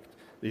attract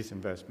these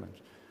investments.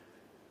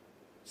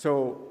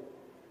 So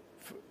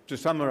to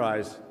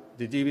summarize,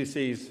 the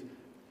DVCs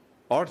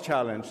are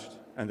challenged,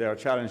 and they are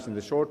challenged in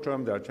the short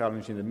term, they are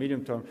challenged in the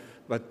medium term,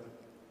 but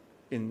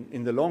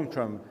in the long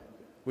term,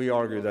 we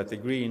argue that the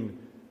green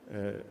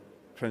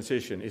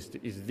transition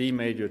is the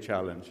major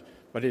challenge,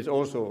 but it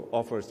also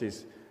offers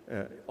this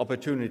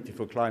opportunity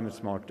for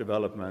climate-smart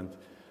development,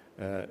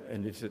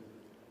 and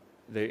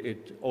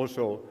it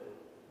also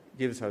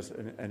gives us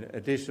an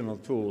additional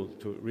tool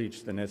to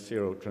reach the net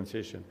zero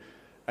transition.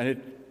 And it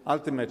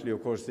ultimately,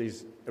 of course,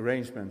 these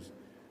arrangements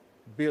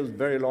build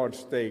very large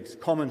stakes,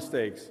 common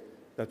stakes,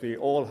 that we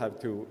all have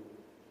to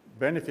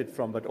benefit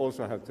from, but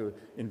also have to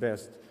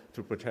invest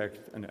to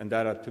protect. And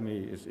that, to me,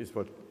 is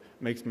what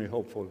makes me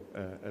hopeful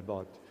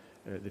about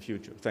the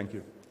future. Thank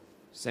you.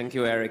 Thank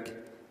you, Eric.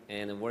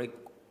 And a very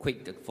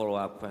quick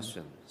follow-up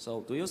question.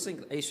 So do you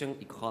think Asian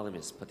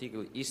economists,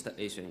 particularly East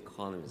Asian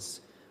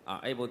economists, are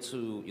able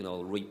to,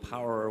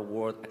 repower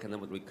world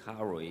economic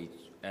recovery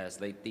as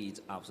they did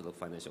after the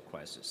financial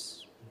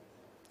crisis?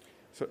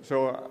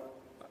 So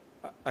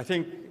I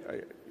think,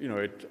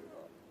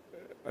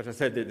 as I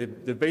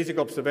said, the basic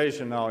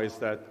observation now is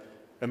that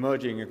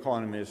emerging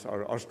economies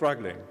are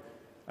struggling,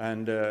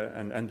 and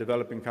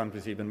developing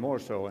countries even more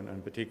so,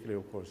 and particularly,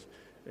 of course,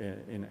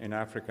 in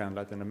Africa and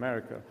Latin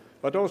America.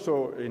 But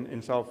also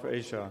in South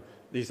Asia,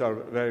 these are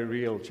very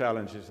real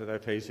challenges that they're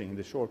facing in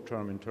the short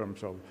term in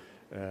terms of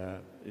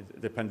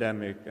the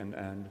pandemic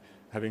and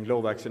having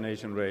low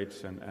vaccination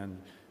rates and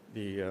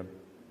the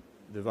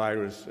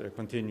virus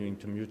continuing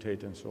to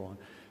mutate and so on.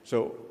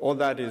 So all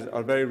that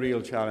are very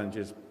real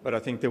challenges, but I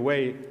think the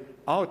way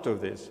out of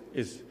this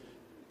is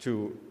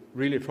to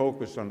really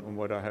focus on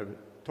what I have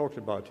talked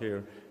about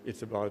here.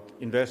 It's about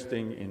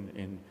investing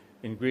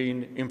in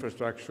green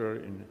infrastructure,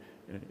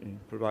 in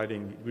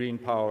providing green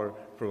power,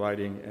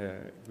 providing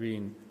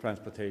green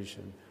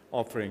transportation,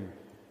 offering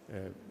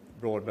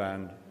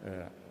broadband,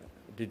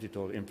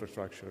 digital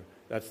infrastructure.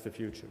 That's the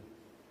future.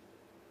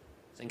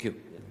 Thank you.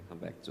 Yeah, come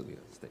back to the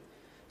stage.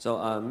 So,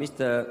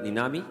 Mr.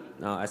 Ninami,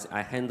 now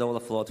I hand over the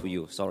floor to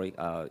you. Sorry.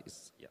 Yeah.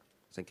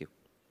 Thank you.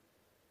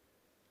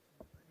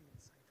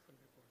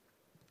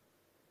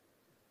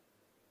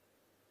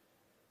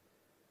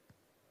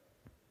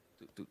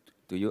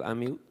 Do you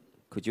unmute?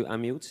 Could you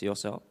unmute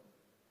yourself?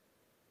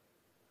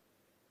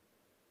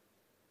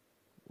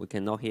 We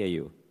cannot hear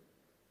you.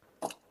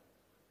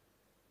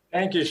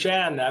 Thank you,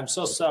 Shan. I'm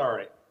so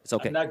sorry. It's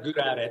okay. I'm not good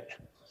at it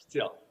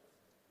still.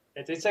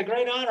 It's a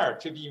great honor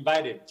to be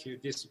invited to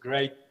this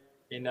great,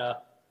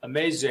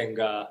 amazing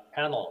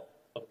panel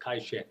of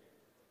Caixin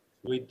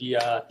with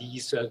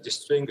these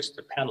distinguished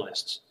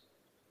panelists.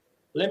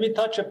 Let me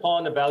touch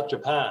upon about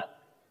Japan.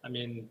 I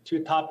mean,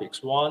 two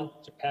topics. One,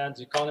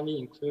 Japan's economy,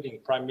 including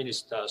Prime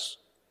Minister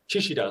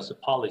Kishida's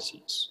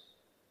policies.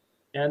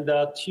 And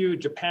two,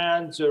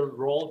 Japan's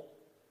role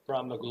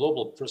from a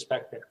global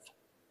perspective.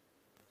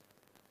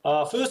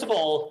 First of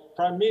all,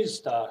 Prime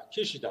Minister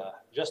Kishida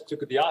just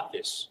took the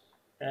office,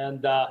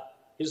 and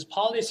his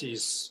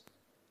policies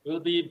will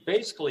be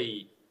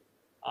basically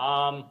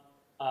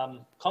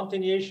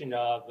continuation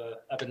of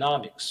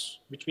economics,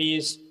 which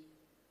means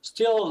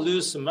still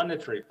loose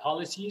monetary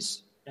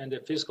policies and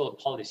fiscal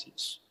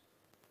policies,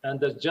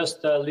 and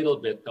just a little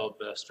bit of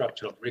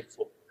structural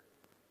reform.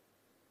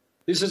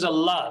 This is a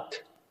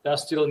lot that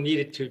still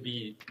needed to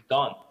be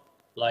done,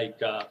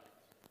 like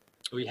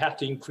we have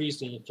to increase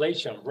the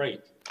inflation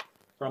rate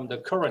from the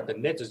current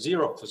net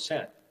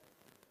 0%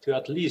 to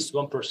at least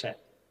 1%,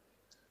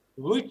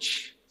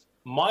 which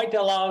might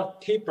allow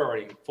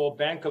tapering for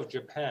Bank of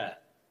Japan.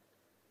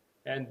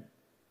 And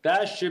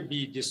that should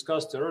be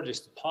discussed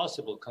earliest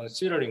possible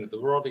considering the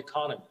world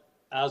economy,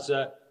 as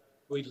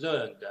we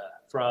learned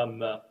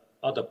from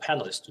other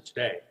panelists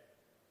today.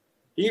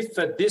 If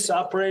this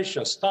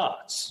operation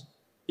starts,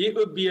 it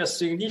would be a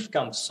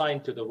significant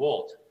sign to the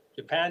world.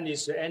 Japan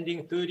is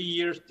ending 30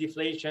 years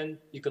deflation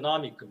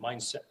economic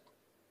mindset.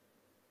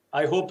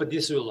 I hope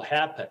this will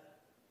happen.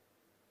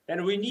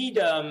 And we need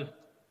a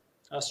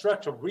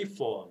structural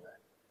reform,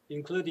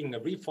 including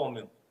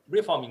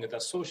reforming the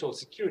social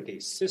security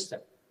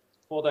system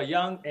for the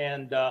young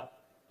and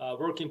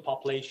working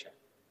population.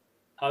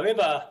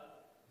 However,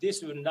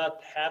 this will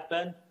not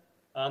happen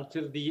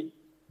until the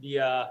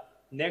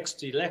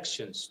next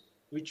elections,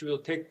 which will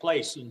take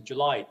place in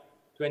July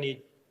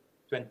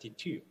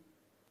 2022.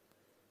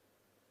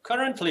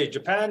 Currently,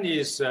 Japan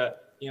is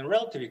in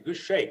relatively good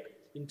shape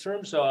in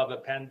terms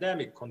of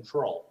pandemic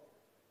control,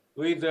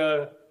 with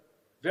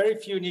very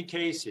few new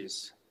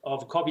cases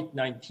of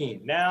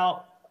COVID-19,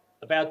 now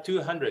about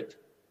 200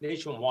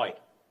 nationwide,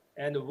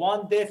 and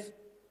one death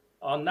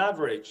on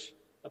average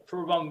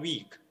per 1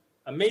 week.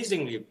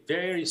 Amazingly,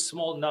 very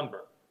small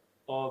number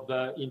of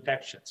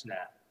infections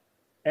now.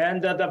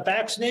 And the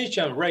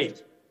vaccination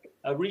rate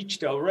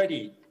reached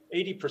already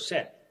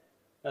 80%.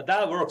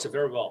 That works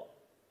very well.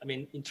 I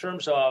mean, in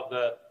terms of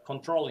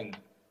controlling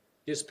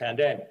this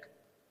pandemic.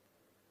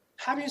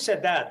 Having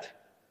said that,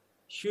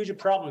 huge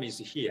problem is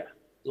here,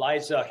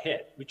 lies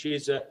ahead, which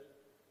is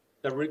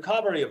the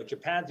recovery of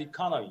Japan's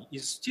economy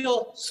is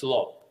still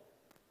slow.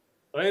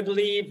 I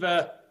believe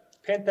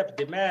pent-up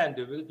demand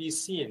will be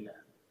seen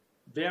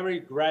very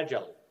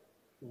gradually.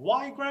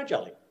 Why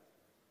gradually?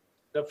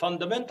 The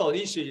fundamental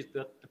issue is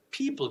that the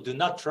people do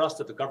not trust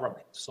the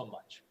government so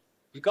much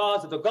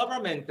because the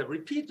government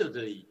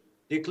repeatedly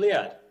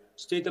declared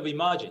state of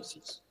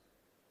emergencies.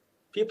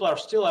 People are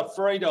still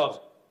afraid of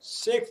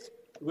sixth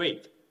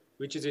wave,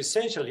 which is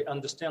essentially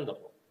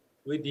understandable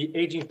with the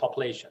aging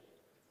population.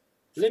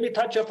 Let me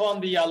touch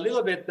upon a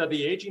little bit of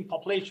the aging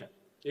population.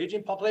 The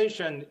aging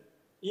population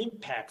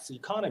impacts the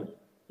economy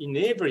in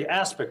every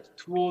aspect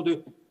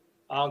toward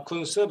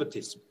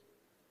conservatism.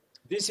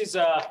 This is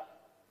a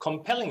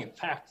compelling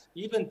fact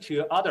even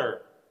to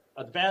other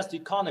advanced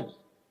economies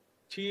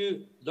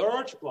to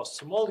large or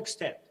small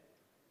extent.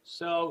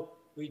 So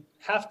we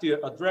have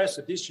to address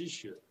this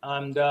issue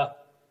and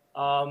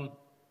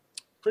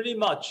pretty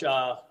much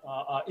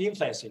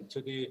influencing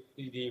to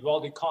the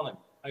world economy,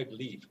 I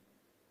believe.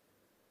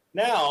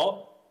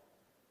 Now,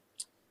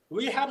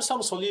 we have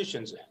some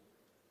solutions.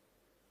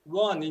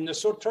 One, in the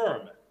short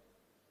term,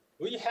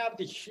 we have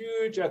the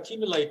huge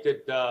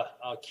accumulated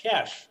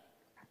cash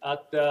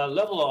at the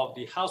level of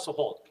the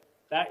household.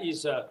 That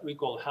is, we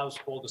call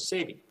household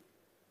saving.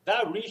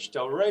 That reached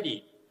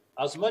already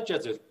as much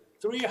as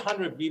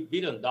 $300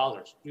 billion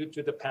due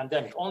to the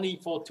pandemic, only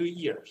for 2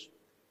 years.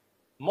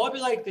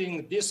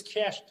 Mobilizing this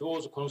cash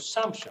towards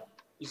consumption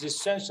is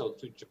essential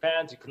to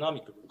Japan's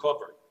economic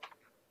recovery.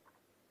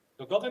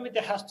 The government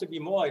has to be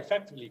more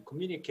effectively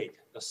communicate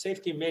the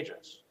safety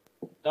measures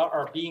that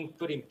are being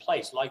put in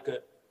place, like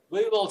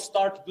we will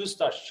start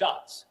booster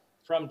shots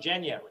from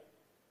January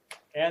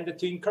and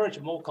to encourage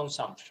more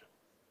consumption.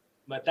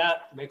 But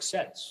that makes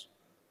sense.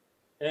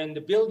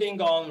 and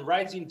building on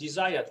rising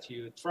desire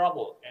to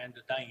travel and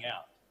dine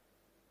out.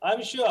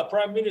 I'm sure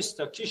Prime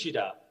Minister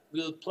Kishida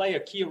will play a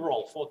key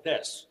role for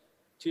this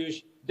to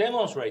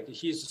demonstrate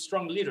his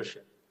strong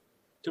leadership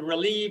to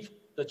relieve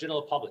the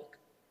general public.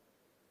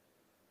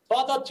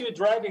 Further to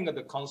driving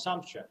the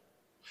consumption,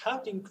 how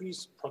to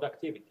increase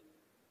productivity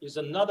is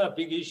another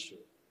big issue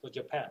for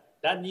Japan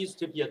that needs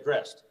to be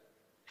addressed.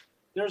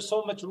 There's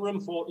so much room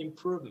for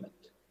improvement.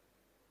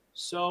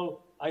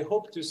 So I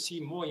hope to see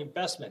more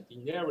investment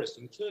in areas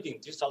including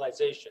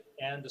digitalization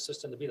and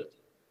sustainability.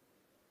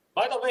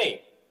 By the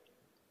way,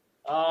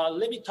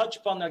 let me touch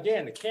upon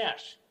again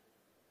cash.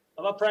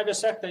 Our private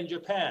sector in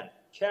Japan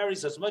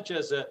carries as much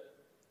as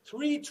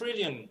 $3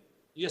 trillion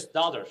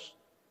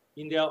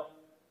in their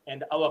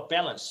and our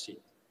balance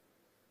sheet,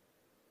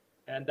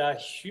 and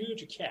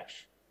huge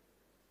cash.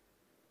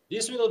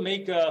 This will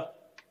make a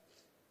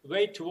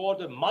way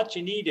toward a much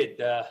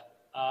needed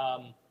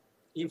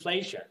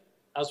inflation,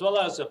 as well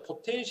as a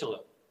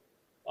potential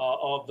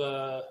of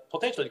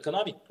potential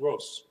economic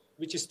growth,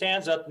 which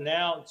stands at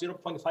now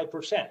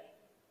 0.5%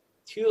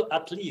 to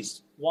at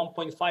least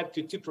 1.5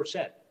 to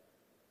 2%.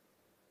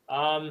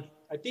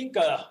 I think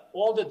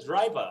all the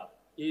driver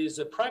is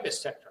the private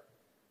sector.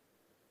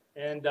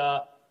 And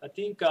I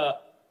think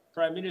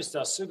Prime Minister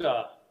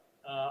Suga,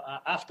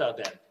 after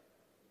that,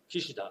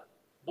 Kishida,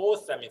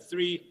 both,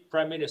 three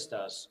prime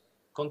ministers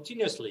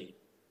continuously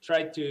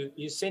tried to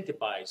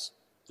incentivize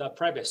the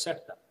private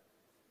sector.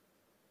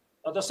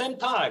 At the same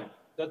time,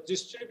 the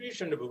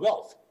distribution of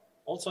wealth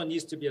also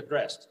needs to be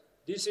addressed.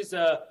 This is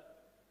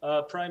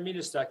Prime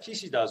Minister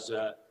Kishida's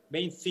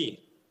main theme.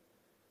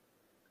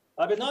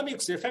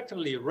 Abenomics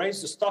effectively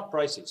raised the stock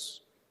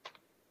prices,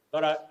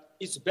 but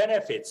its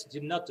benefits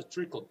did not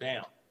trickle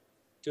down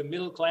to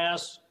middle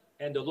class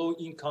and the low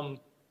income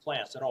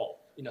class at all,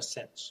 in a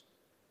sense.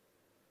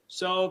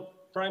 So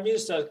Prime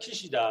Minister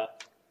Kishida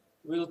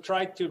will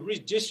try to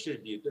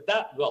redistribute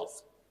that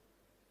wealth.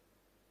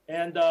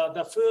 And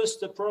the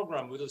first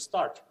program will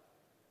start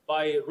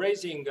by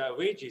raising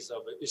wages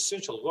of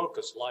essential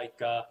workers like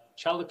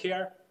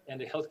childcare and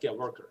healthcare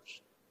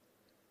workers.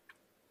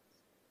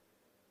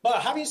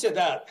 But having said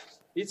that,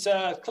 it's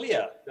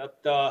clear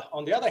that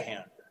on the other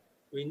hand,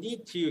 we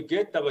need to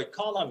get our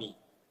economy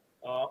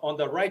on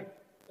the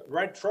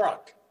right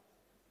track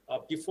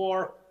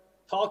before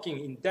talking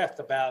in depth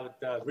about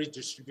the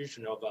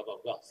redistribution of our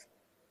wealth.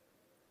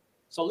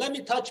 So let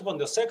me touch upon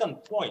the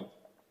second point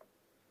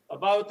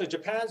about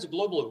Japan's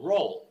global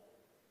role.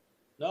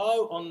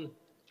 Now,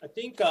 I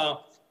think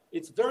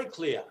it's very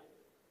clear.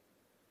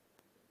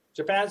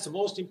 Japan's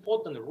most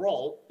important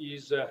role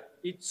is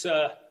its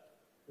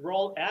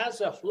role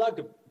as a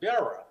flag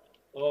bearer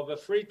of a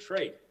free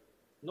trade,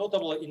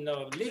 notably in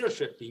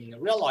leadership in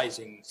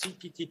realizing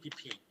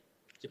CPTPP,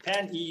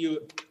 Japan, EU,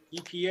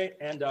 EPA,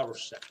 and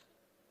RCEP.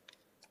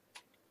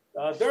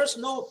 There's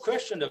no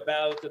question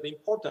about the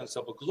importance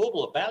of a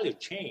global value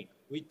chain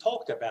we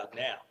talked about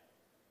now.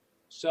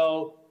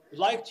 So we'd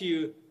like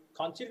to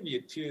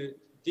contribute to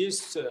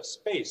this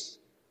space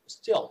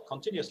still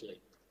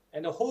continuously,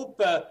 and I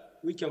hope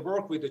we can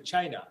work with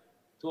China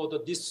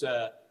toward this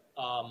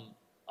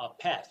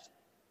path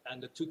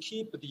and to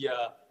keep the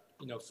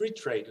free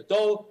trade.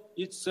 Though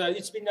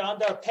it's been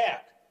under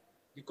attack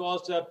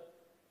because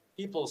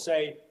people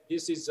say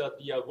this is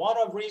one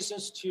of the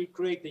reasons to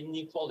create the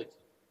inequality.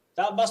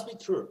 That must be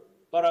true,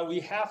 but we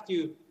have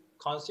to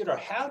consider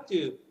how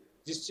to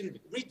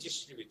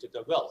redistribute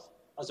the wealth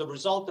as a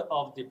result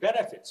of the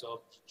benefits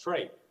of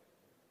trade.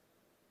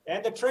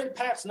 And the trade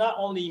pacts not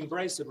only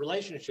embrace the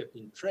relationship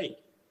in trade,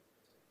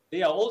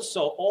 they are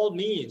also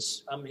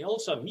means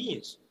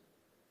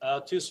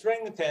to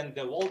strengthen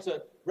the world's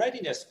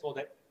readiness for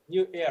the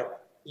new era,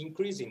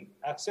 increasing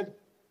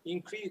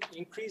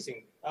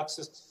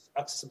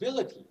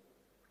accessibility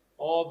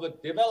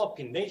of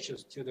developing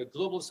nations to the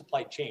global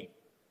supply chain,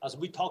 as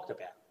we talked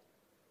about,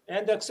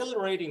 and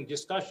accelerating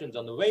discussions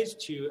on the ways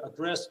to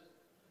address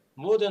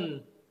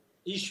modern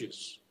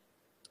issues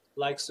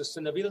like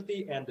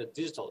sustainability and the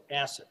digital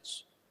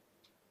assets.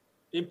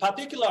 In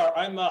particular,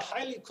 I'm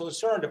highly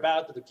concerned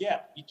about the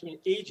gap between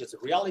Asia's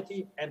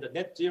reality and the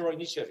net zero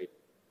initiative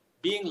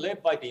being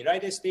led by the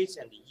United States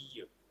and the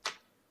EU.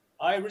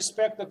 I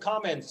respect the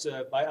comments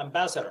by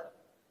Ambassador,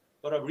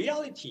 but a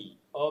reality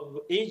of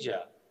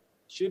Asia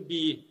should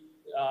be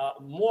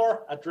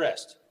more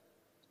addressed.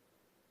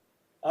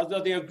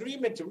 Although the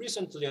agreement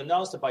recently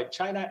announced by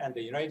China and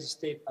the United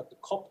States at the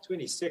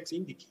COP26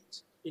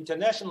 indicates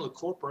international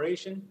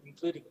cooperation,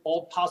 including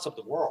all parts of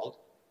the world,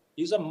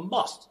 is a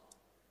must.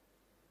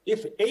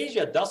 If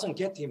Asia doesn't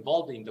get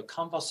involved in the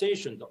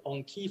conversation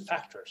on key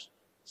factors,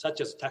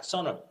 such as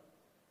taxonomy,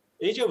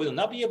 Asia will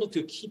not be able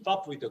to keep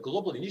up with the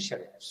global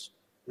initiatives,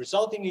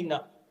 resulting in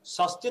a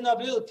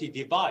sustainability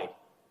divide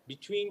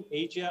between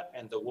Asia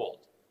and the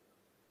world.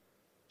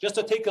 Just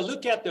to take a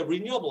look at the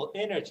renewable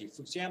energy,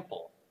 for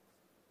example,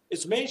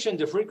 it's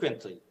mentioned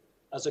frequently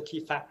as a key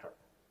factor.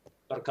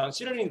 But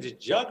considering the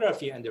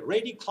geography and the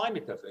rainy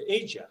climate of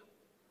Asia,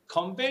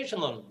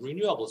 conventional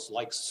renewables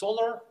like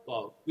solar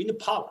or wind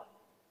power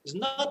is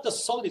not the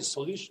solid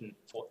solution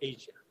for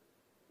Asia.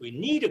 We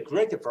need a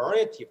greater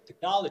variety of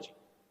technology,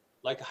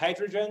 like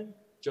hydrogen,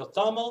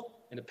 geothermal,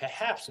 and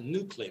perhaps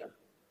nuclear.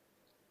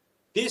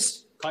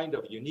 This kind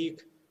of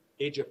unique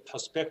Asia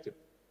perspective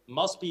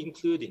must be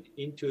included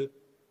into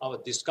our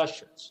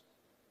discussions.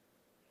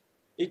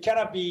 It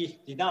cannot be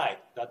denied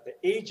that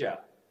Asia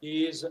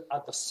is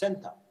at the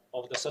center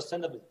of the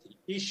sustainability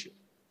issue.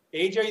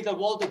 Asia is the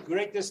world's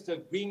greatest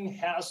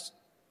greenhouse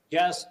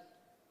gas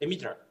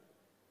emitter,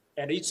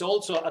 and it's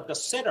also at the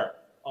center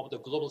of the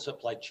global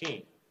supply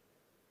chain.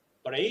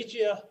 But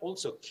Asia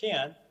also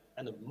can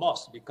and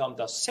must become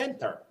the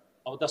center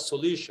of the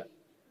solution.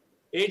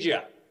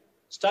 Asia,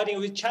 starting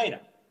with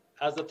China,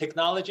 has the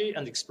technology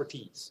and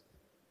expertise.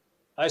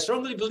 I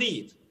strongly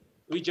believe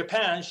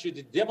Japan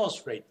should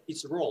demonstrate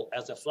its role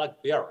as a flag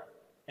bearer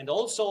and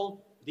also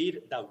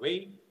lead the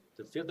way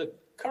to fill the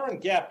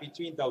current gap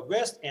between the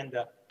West and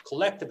the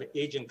collective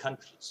Asian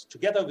countries,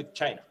 together with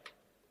China,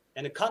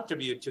 and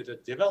contribute to the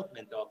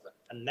development of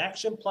an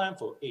action plan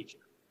for Asia.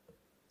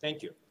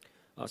 Thank you.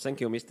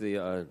 Thank you,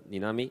 Mr.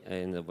 Ninami.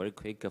 And a very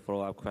quick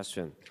follow-up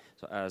question.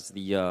 So as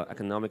the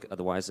economic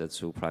advisor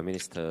to Prime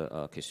Minister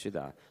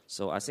Kishida,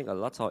 so I think a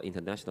lot of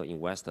international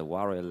investors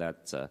worry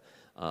that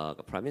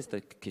Prime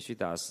Minister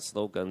Kishida's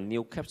slogan,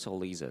 New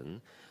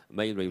Capitalism,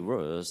 may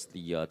reverse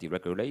the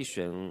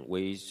deregulation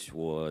which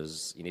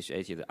was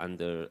initiated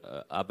under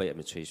Abe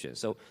administration.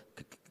 So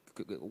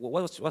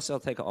what's your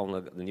take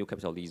on the New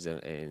Capitalism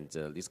and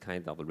this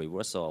kind of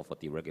reversal of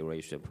the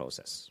deregulation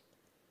process?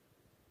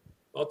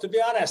 Well, to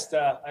be honest,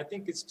 I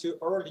think it's too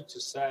early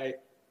to say,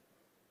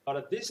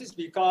 but this is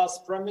because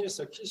Prime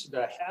Minister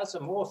Kishida has a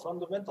more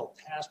fundamental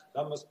task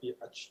that must be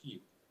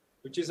achieved,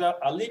 which is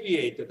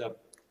alleviate the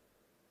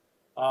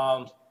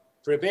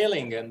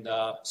prevailing and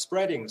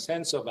spreading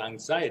sense of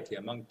anxiety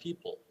among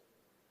people,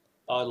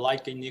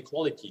 like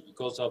inequality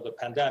because of the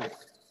pandemic.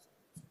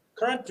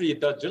 Currently,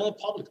 the general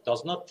public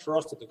does not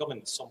trust the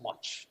government so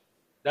much.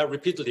 That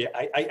repeatedly,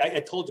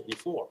 I told you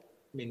before,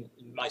 in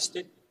my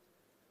statement.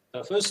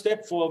 The first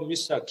step for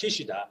Mr.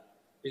 Kishida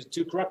is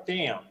to crack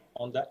down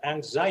on the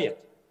anxiety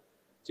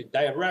to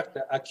direct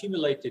the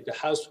accumulated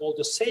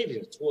household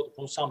savings toward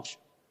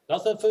consumption.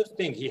 That's the first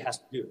thing he has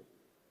to do.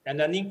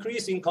 And an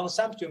increase in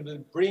consumption will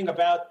bring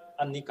about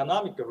an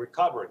economic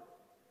recovery.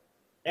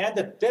 And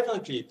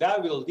definitely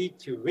that will lead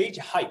to wage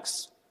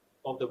hikes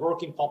of the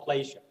working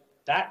population.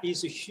 That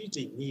is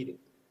hugely needed.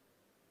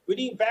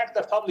 Winning back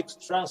the public's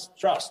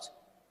trust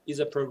is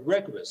a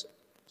prerequisite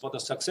for the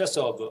success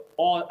of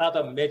all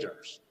other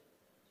measures.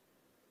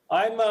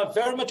 I'm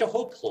very much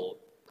hopeful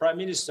Prime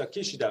Minister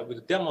Kishida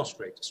will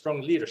demonstrate strong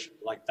leadership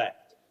like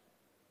that.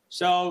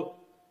 So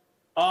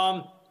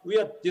we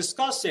are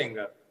discussing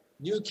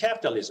new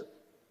capitalism.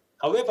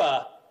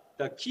 However,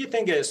 the key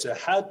thing is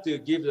how to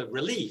give the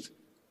relief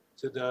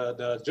to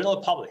the general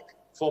public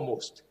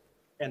foremost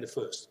and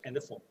first and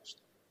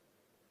foremost.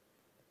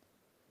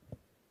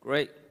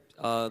 Great.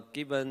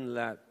 Given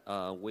that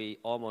we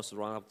almost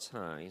run out of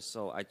time,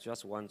 so I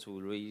just want to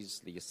raise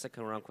the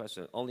second round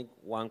question. Only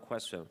one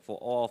question for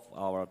all of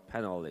our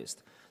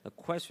panelists. The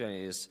question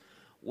is,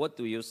 what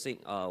do you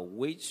think?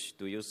 Which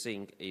do you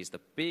think is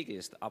the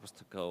biggest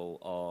obstacle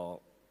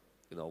or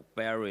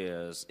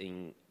barriers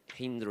in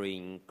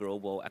hindering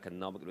global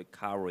economic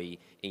recovery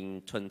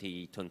in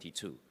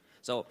 2022?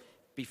 So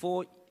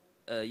before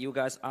you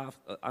guys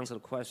answer the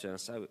question,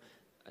 so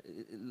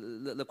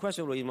the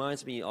question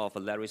reminds me of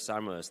Larry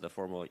Summers, the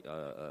former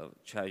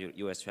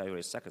U.S.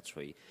 Treasury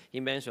Secretary. He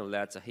mentioned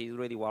that he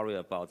really worried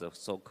about the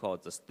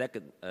so-called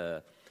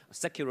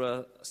secular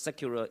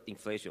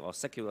inflation or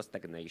secular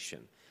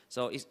stagnation.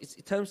 So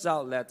it turns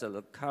out that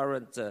the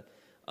current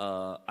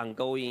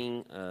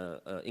ongoing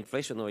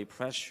inflationary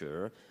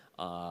pressure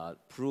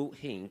prove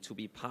him to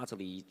be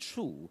partly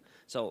true.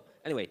 So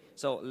anyway,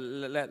 so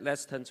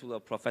let's turn to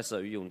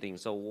Professor Yu Yongding.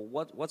 So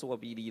what will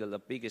be the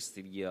biggest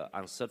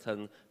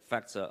uncertain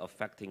factor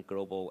affecting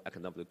global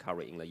economic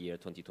recovery in the year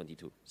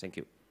 2022? Thank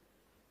you.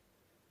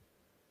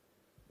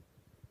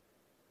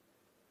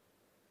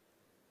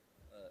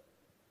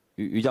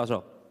 Yu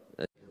Jiao.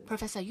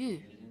 Professor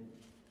Yu,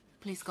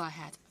 please go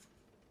ahead.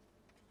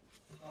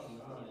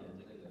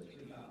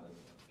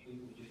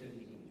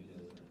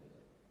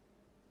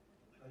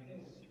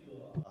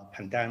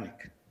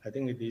 Pandemic. I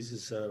think this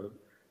is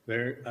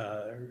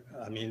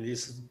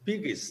this is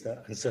biggest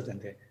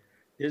uncertainty.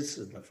 This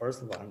is the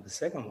first one. The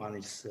second one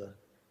is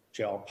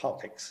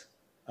geopolitics.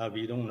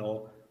 We don't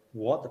know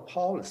what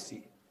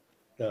policy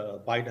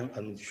the Biden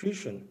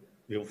administration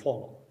will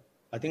follow.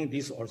 I think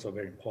this is also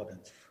very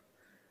important.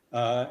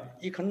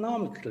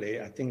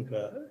 Economically, I think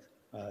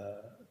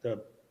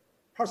the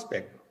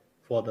prospect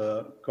for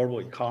the global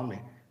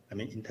economy,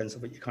 in terms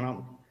of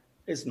economy,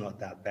 is not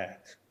that bad,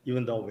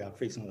 even though we are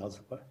facing lots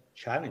of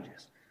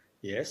challenges.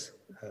 Yes,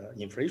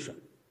 inflation.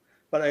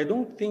 But I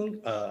don't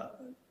think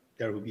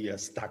there will be a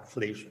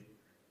stagflation.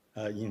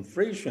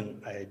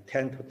 Inflation, I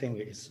tend to think,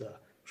 is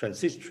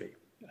transitory,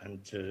 and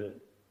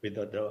with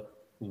the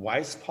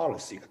wise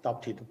policy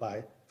adopted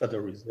by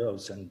Federal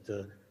Reserves and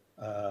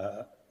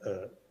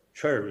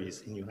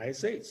treasuries in the United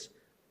States,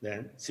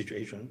 then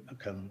situation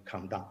can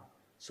come down.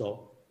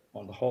 So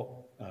on the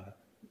whole,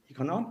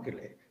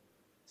 economically,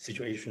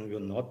 situation will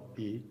not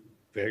be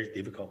very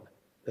difficult.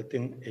 The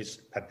thing is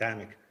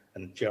pandemic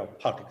and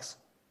geopolitics.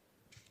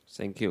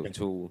 Thank you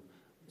to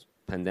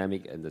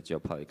pandemic and the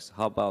geopolitics.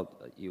 How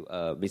about you,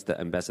 Mr.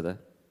 Ambassador?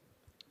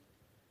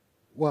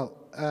 Well,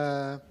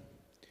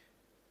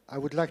 I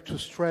would like to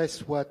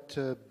stress what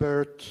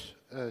Bert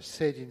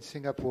said in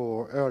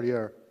Singapore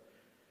earlier.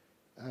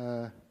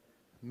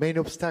 Main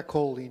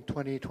obstacle in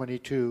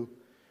 2022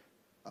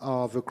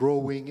 are the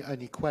growing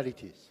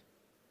inequalities.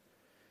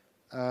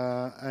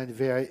 And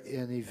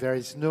if there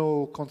is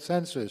no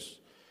consensus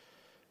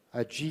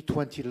at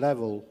G20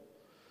 level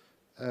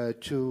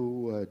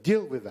to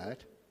deal with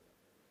that,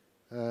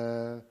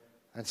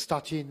 and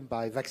starting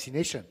by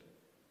vaccination.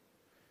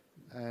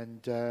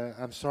 And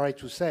I'm sorry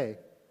to say,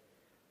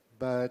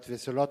 but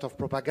there's a lot of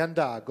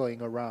propaganda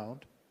going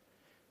around.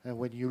 And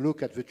when you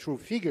look at the true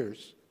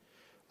figures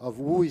of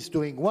who is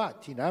doing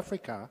what in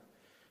Africa,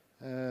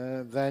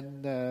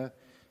 then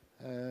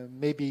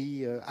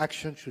maybe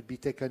action should be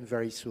taken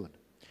very soon.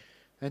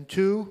 And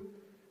two,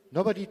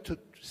 nobody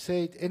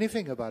said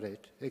anything about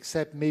it,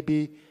 except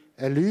maybe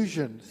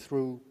allusion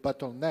through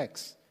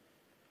bottlenecks.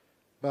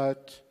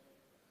 But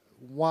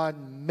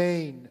one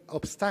main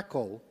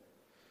obstacle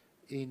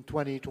in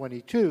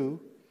 2022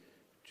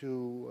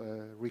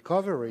 to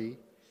recovery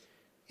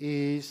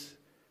is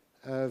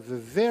the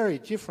very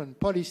different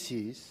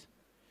policies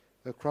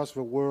across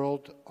the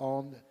world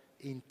on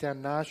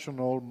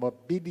international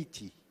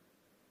mobility.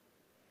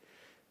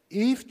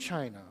 If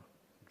China,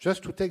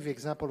 just to take the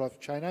example of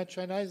China,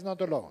 China is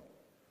not alone,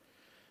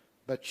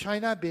 but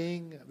China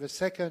being the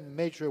second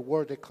major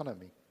world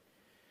economy,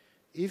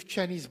 if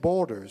Chinese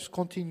borders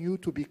continue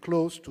to be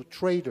closed to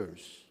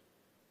traders,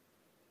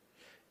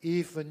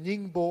 if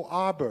Ningbo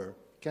Harbor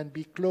can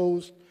be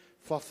closed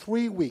for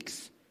 3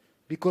 weeks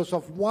because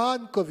of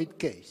one COVID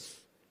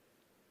case,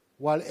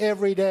 while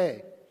every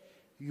day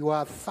you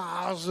have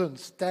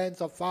thousands,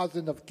 tens of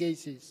thousands of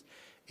cases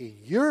in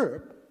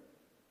Europe,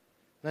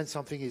 then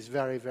something is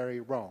very, very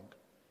wrong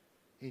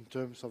in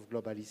terms of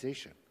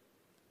globalization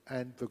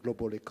and the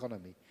global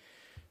economy.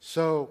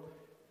 So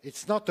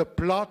it's not a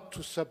plot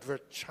to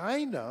subvert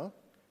China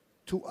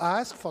to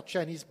ask for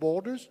Chinese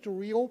borders to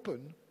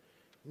reopen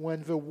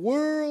when the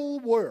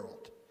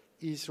world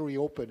is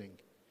reopening.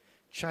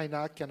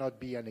 China cannot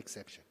be an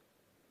exception.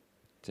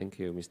 Thank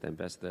you, Mr.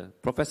 Ambassador.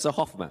 Professor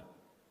Hoffman.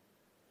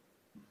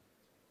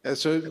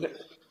 So,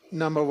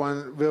 number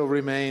one will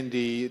remain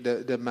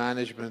the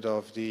management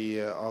of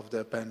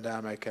the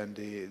pandemic, and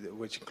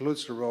which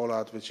includes the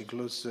rollout, which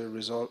includes the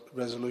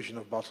resolution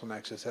of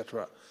bottlenecks,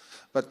 etc.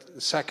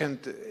 But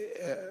second,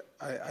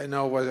 I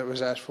know what it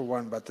was asked for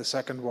one, but the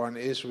second one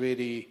is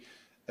really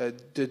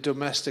the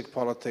domestic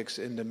politics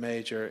in the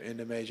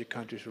major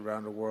countries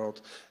around the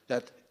world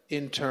that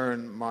in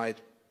turn might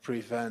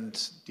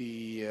prevent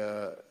the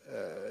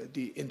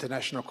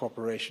international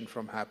cooperation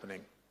from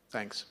happening.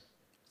 Thanks.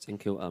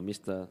 Thank you,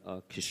 Mr.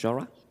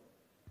 Kishora.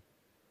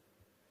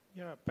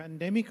 Yeah,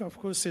 pandemic, of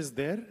course, is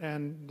there,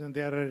 and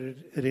there are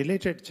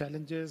related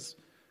challenges,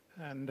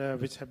 and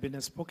which have been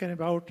spoken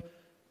about.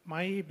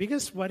 My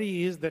biggest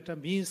worry is that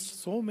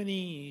amidst so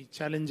many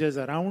challenges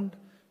around,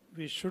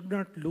 we should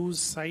not lose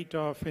sight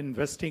of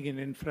investing in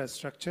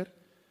infrastructure,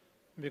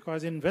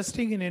 because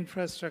investing in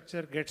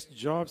infrastructure gets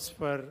jobs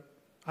for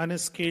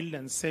unskilled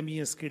and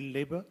semi-skilled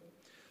labor.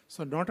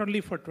 So not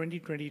only for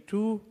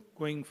 2022,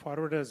 going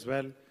forward as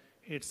well,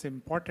 it's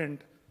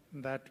important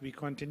that we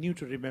continue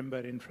to remember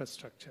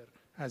infrastructure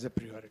as a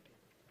priority.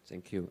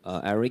 Thank you.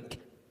 Eric?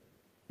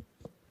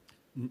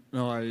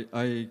 No,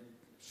 I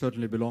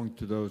certainly belong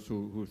to those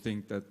who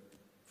think that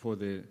for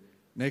the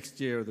next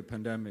year, the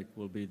pandemic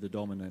will be the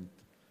dominant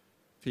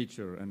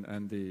feature.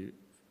 And the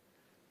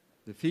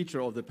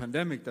feature of the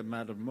pandemic that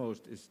mattered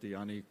most is the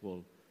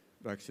unequal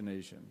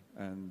vaccination.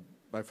 And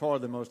by far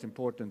the most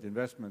important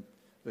investment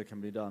that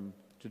can be done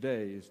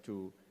today is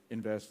to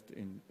invest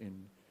in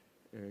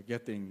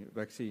getting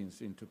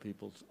vaccines into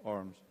people's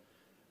arms.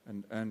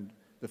 And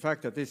the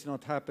fact that this is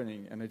not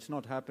happening, and it's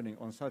not happening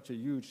on such a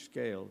huge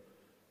scale,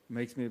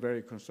 makes me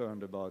very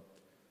concerned about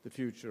the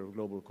future of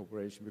global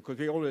cooperation, because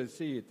we already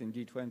see it in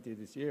G20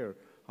 this year,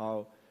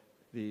 how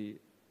the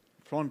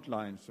front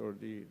lines or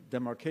the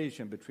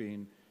demarcation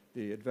between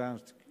the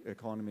advanced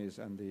economies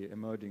and the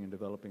emerging and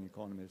developing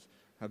economies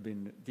have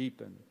been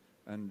deepened.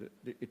 And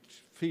it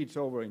feeds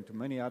over into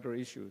many other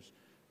issues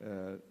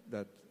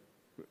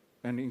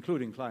and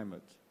including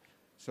climate.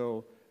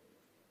 So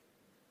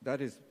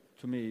that is,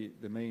 to me,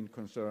 the main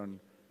concern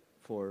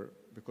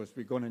because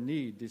we're going to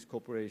need this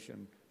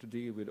cooperation to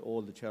deal with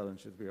all the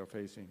challenges we are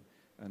facing.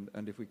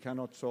 And if we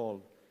cannot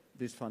solve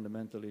this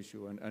fundamental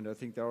issue, and I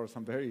think there are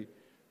some very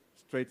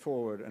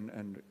straightforward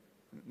and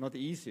not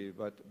easy,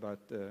 but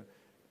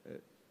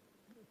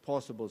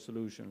possible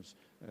solutions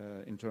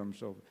in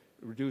terms of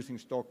reducing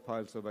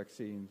stockpiles of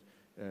vaccines,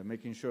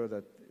 making sure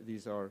that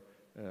these are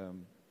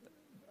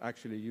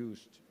actually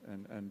used,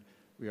 and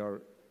we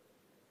are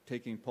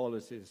taking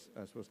policies,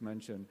 as was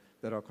mentioned,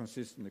 that are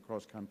consistent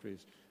across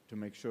countries to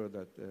make sure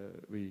that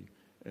we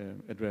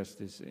address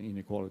this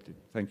inequality.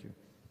 Thank you.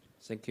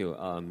 Thank you.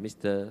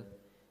 Mr.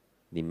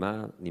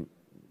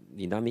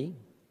 Ninami?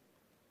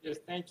 Yes,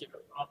 thank you.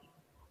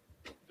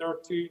 There are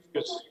two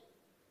issues.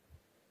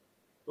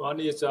 One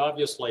is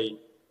obviously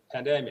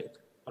pandemic,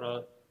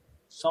 but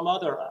some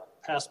other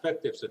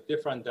perspectives are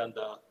different than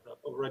the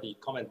already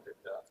commented.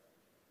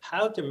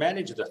 How to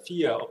manage the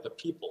fear of the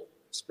people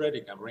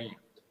spreading around.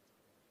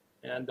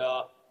 And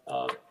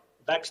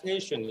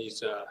vaccination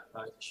is a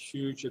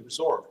huge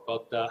result,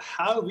 but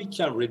how we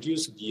can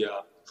reduce the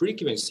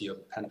frequency of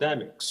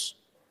pandemics.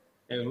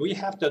 And we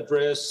have to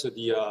address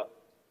the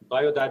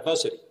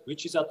biodiversity,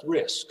 which is at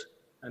risk.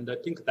 And I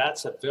think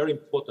that's a very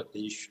important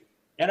issue.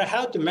 And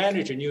how to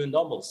manage a new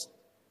normalcy.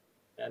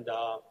 And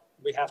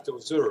we have to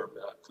observe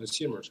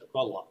consumers as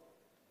well.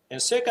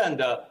 And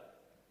second,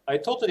 I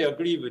totally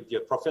agree with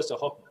Professor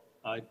Hoffman.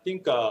 I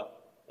think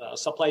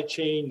supply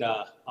chain,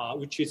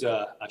 which is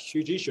a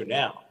huge issue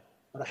now,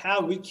 but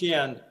how we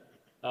can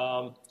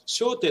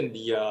shorten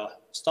the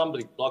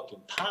stumbling block in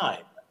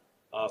time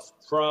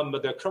from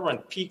the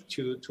current peak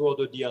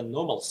toward the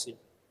normalcy.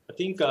 I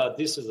think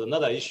this is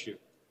another issue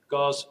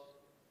because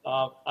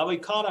our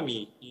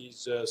economy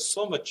is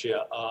so much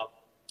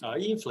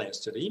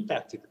influenced and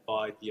impacted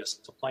by the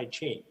supply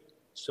chain.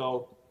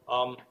 So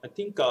I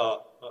think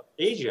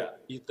Asia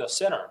is the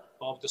center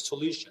of the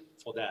solution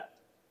for that.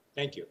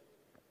 Thank you.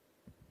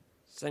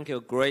 Thank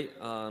you. Great.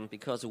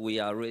 Because we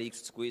are really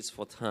squeezed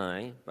for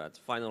time, but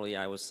finally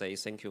I would say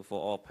thank you for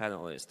all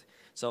panelists.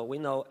 So we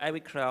know every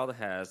crowd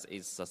has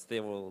its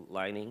silver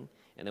lining,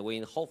 and we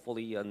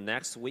hopefully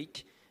next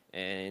week,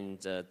 and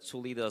two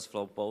leaders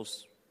from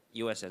both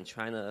U.S. and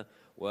China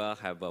will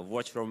have a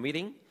virtual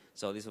meeting.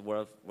 So this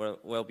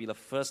will be the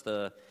first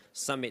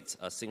summit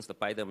since the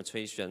Biden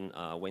administration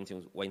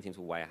went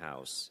into White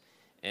House.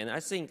 And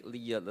I think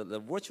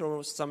the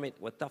virtual summit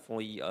will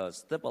definitely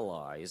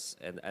stabilize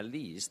and at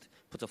least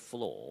put a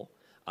floor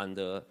on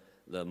the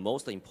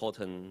most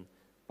important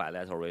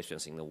bilateral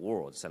relations in the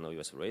world,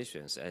 Sino-US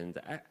relations. And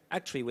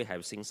actually, we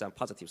have seen some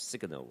positive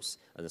signals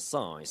and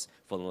signs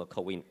from the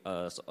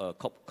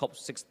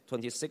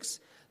COP26,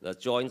 the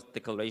joint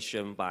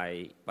declaration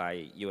by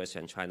US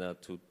and China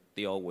to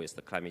deal with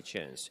the climate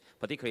change.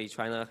 Particularly,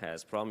 China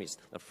has promised,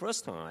 the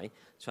first time,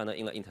 China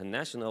in the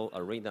international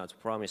arena to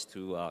promise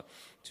to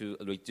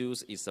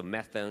reduce its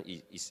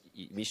methane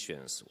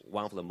emissions,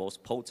 one of the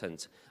most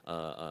potent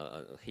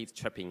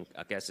heat-trapping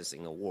gases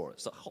in the world.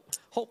 So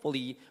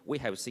hopefully, we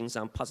have seen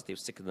some positive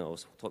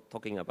signals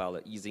talking about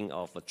the easing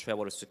of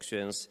travel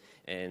restrictions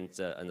and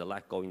the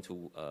like going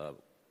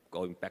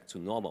back to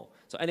normal.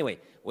 So anyway,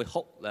 we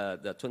hope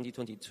the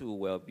 2022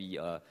 will be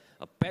a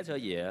better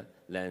year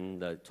than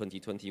the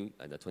 2020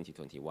 and the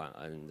 2021.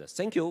 And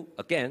thank you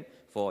again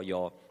for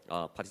your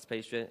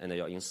participation and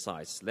your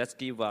insights. Let's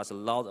give us a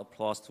loud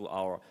applause to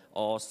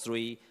all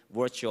three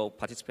virtual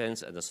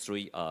participants and the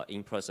three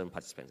in-person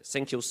participants.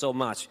 Thank you so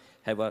much.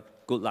 Have a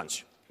good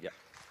lunch. Yeah.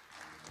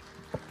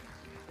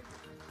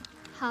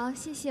 好，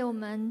谢谢我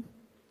们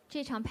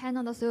这场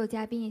panel 的所有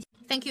嘉宾。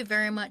Thank you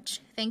very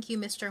much. Thank you,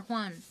 Mr.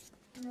 Huan.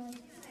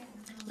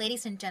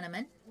 Ladies and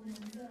gentlemen,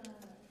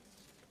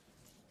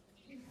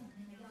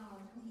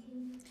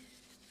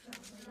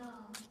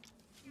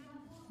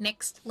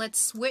 next let's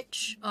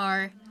switch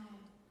our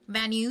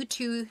venue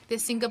to the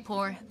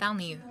Singapore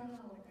venue.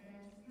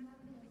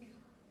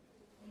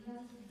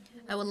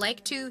 I would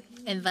like to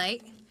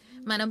invite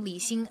Madam Li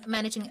Xing,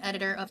 Managing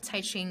Editor of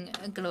Caixin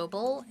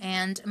Global,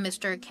 and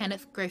Mr.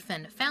 Kenneth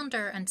Griffin,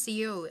 Founder and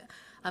CEO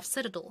of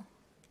Citadel,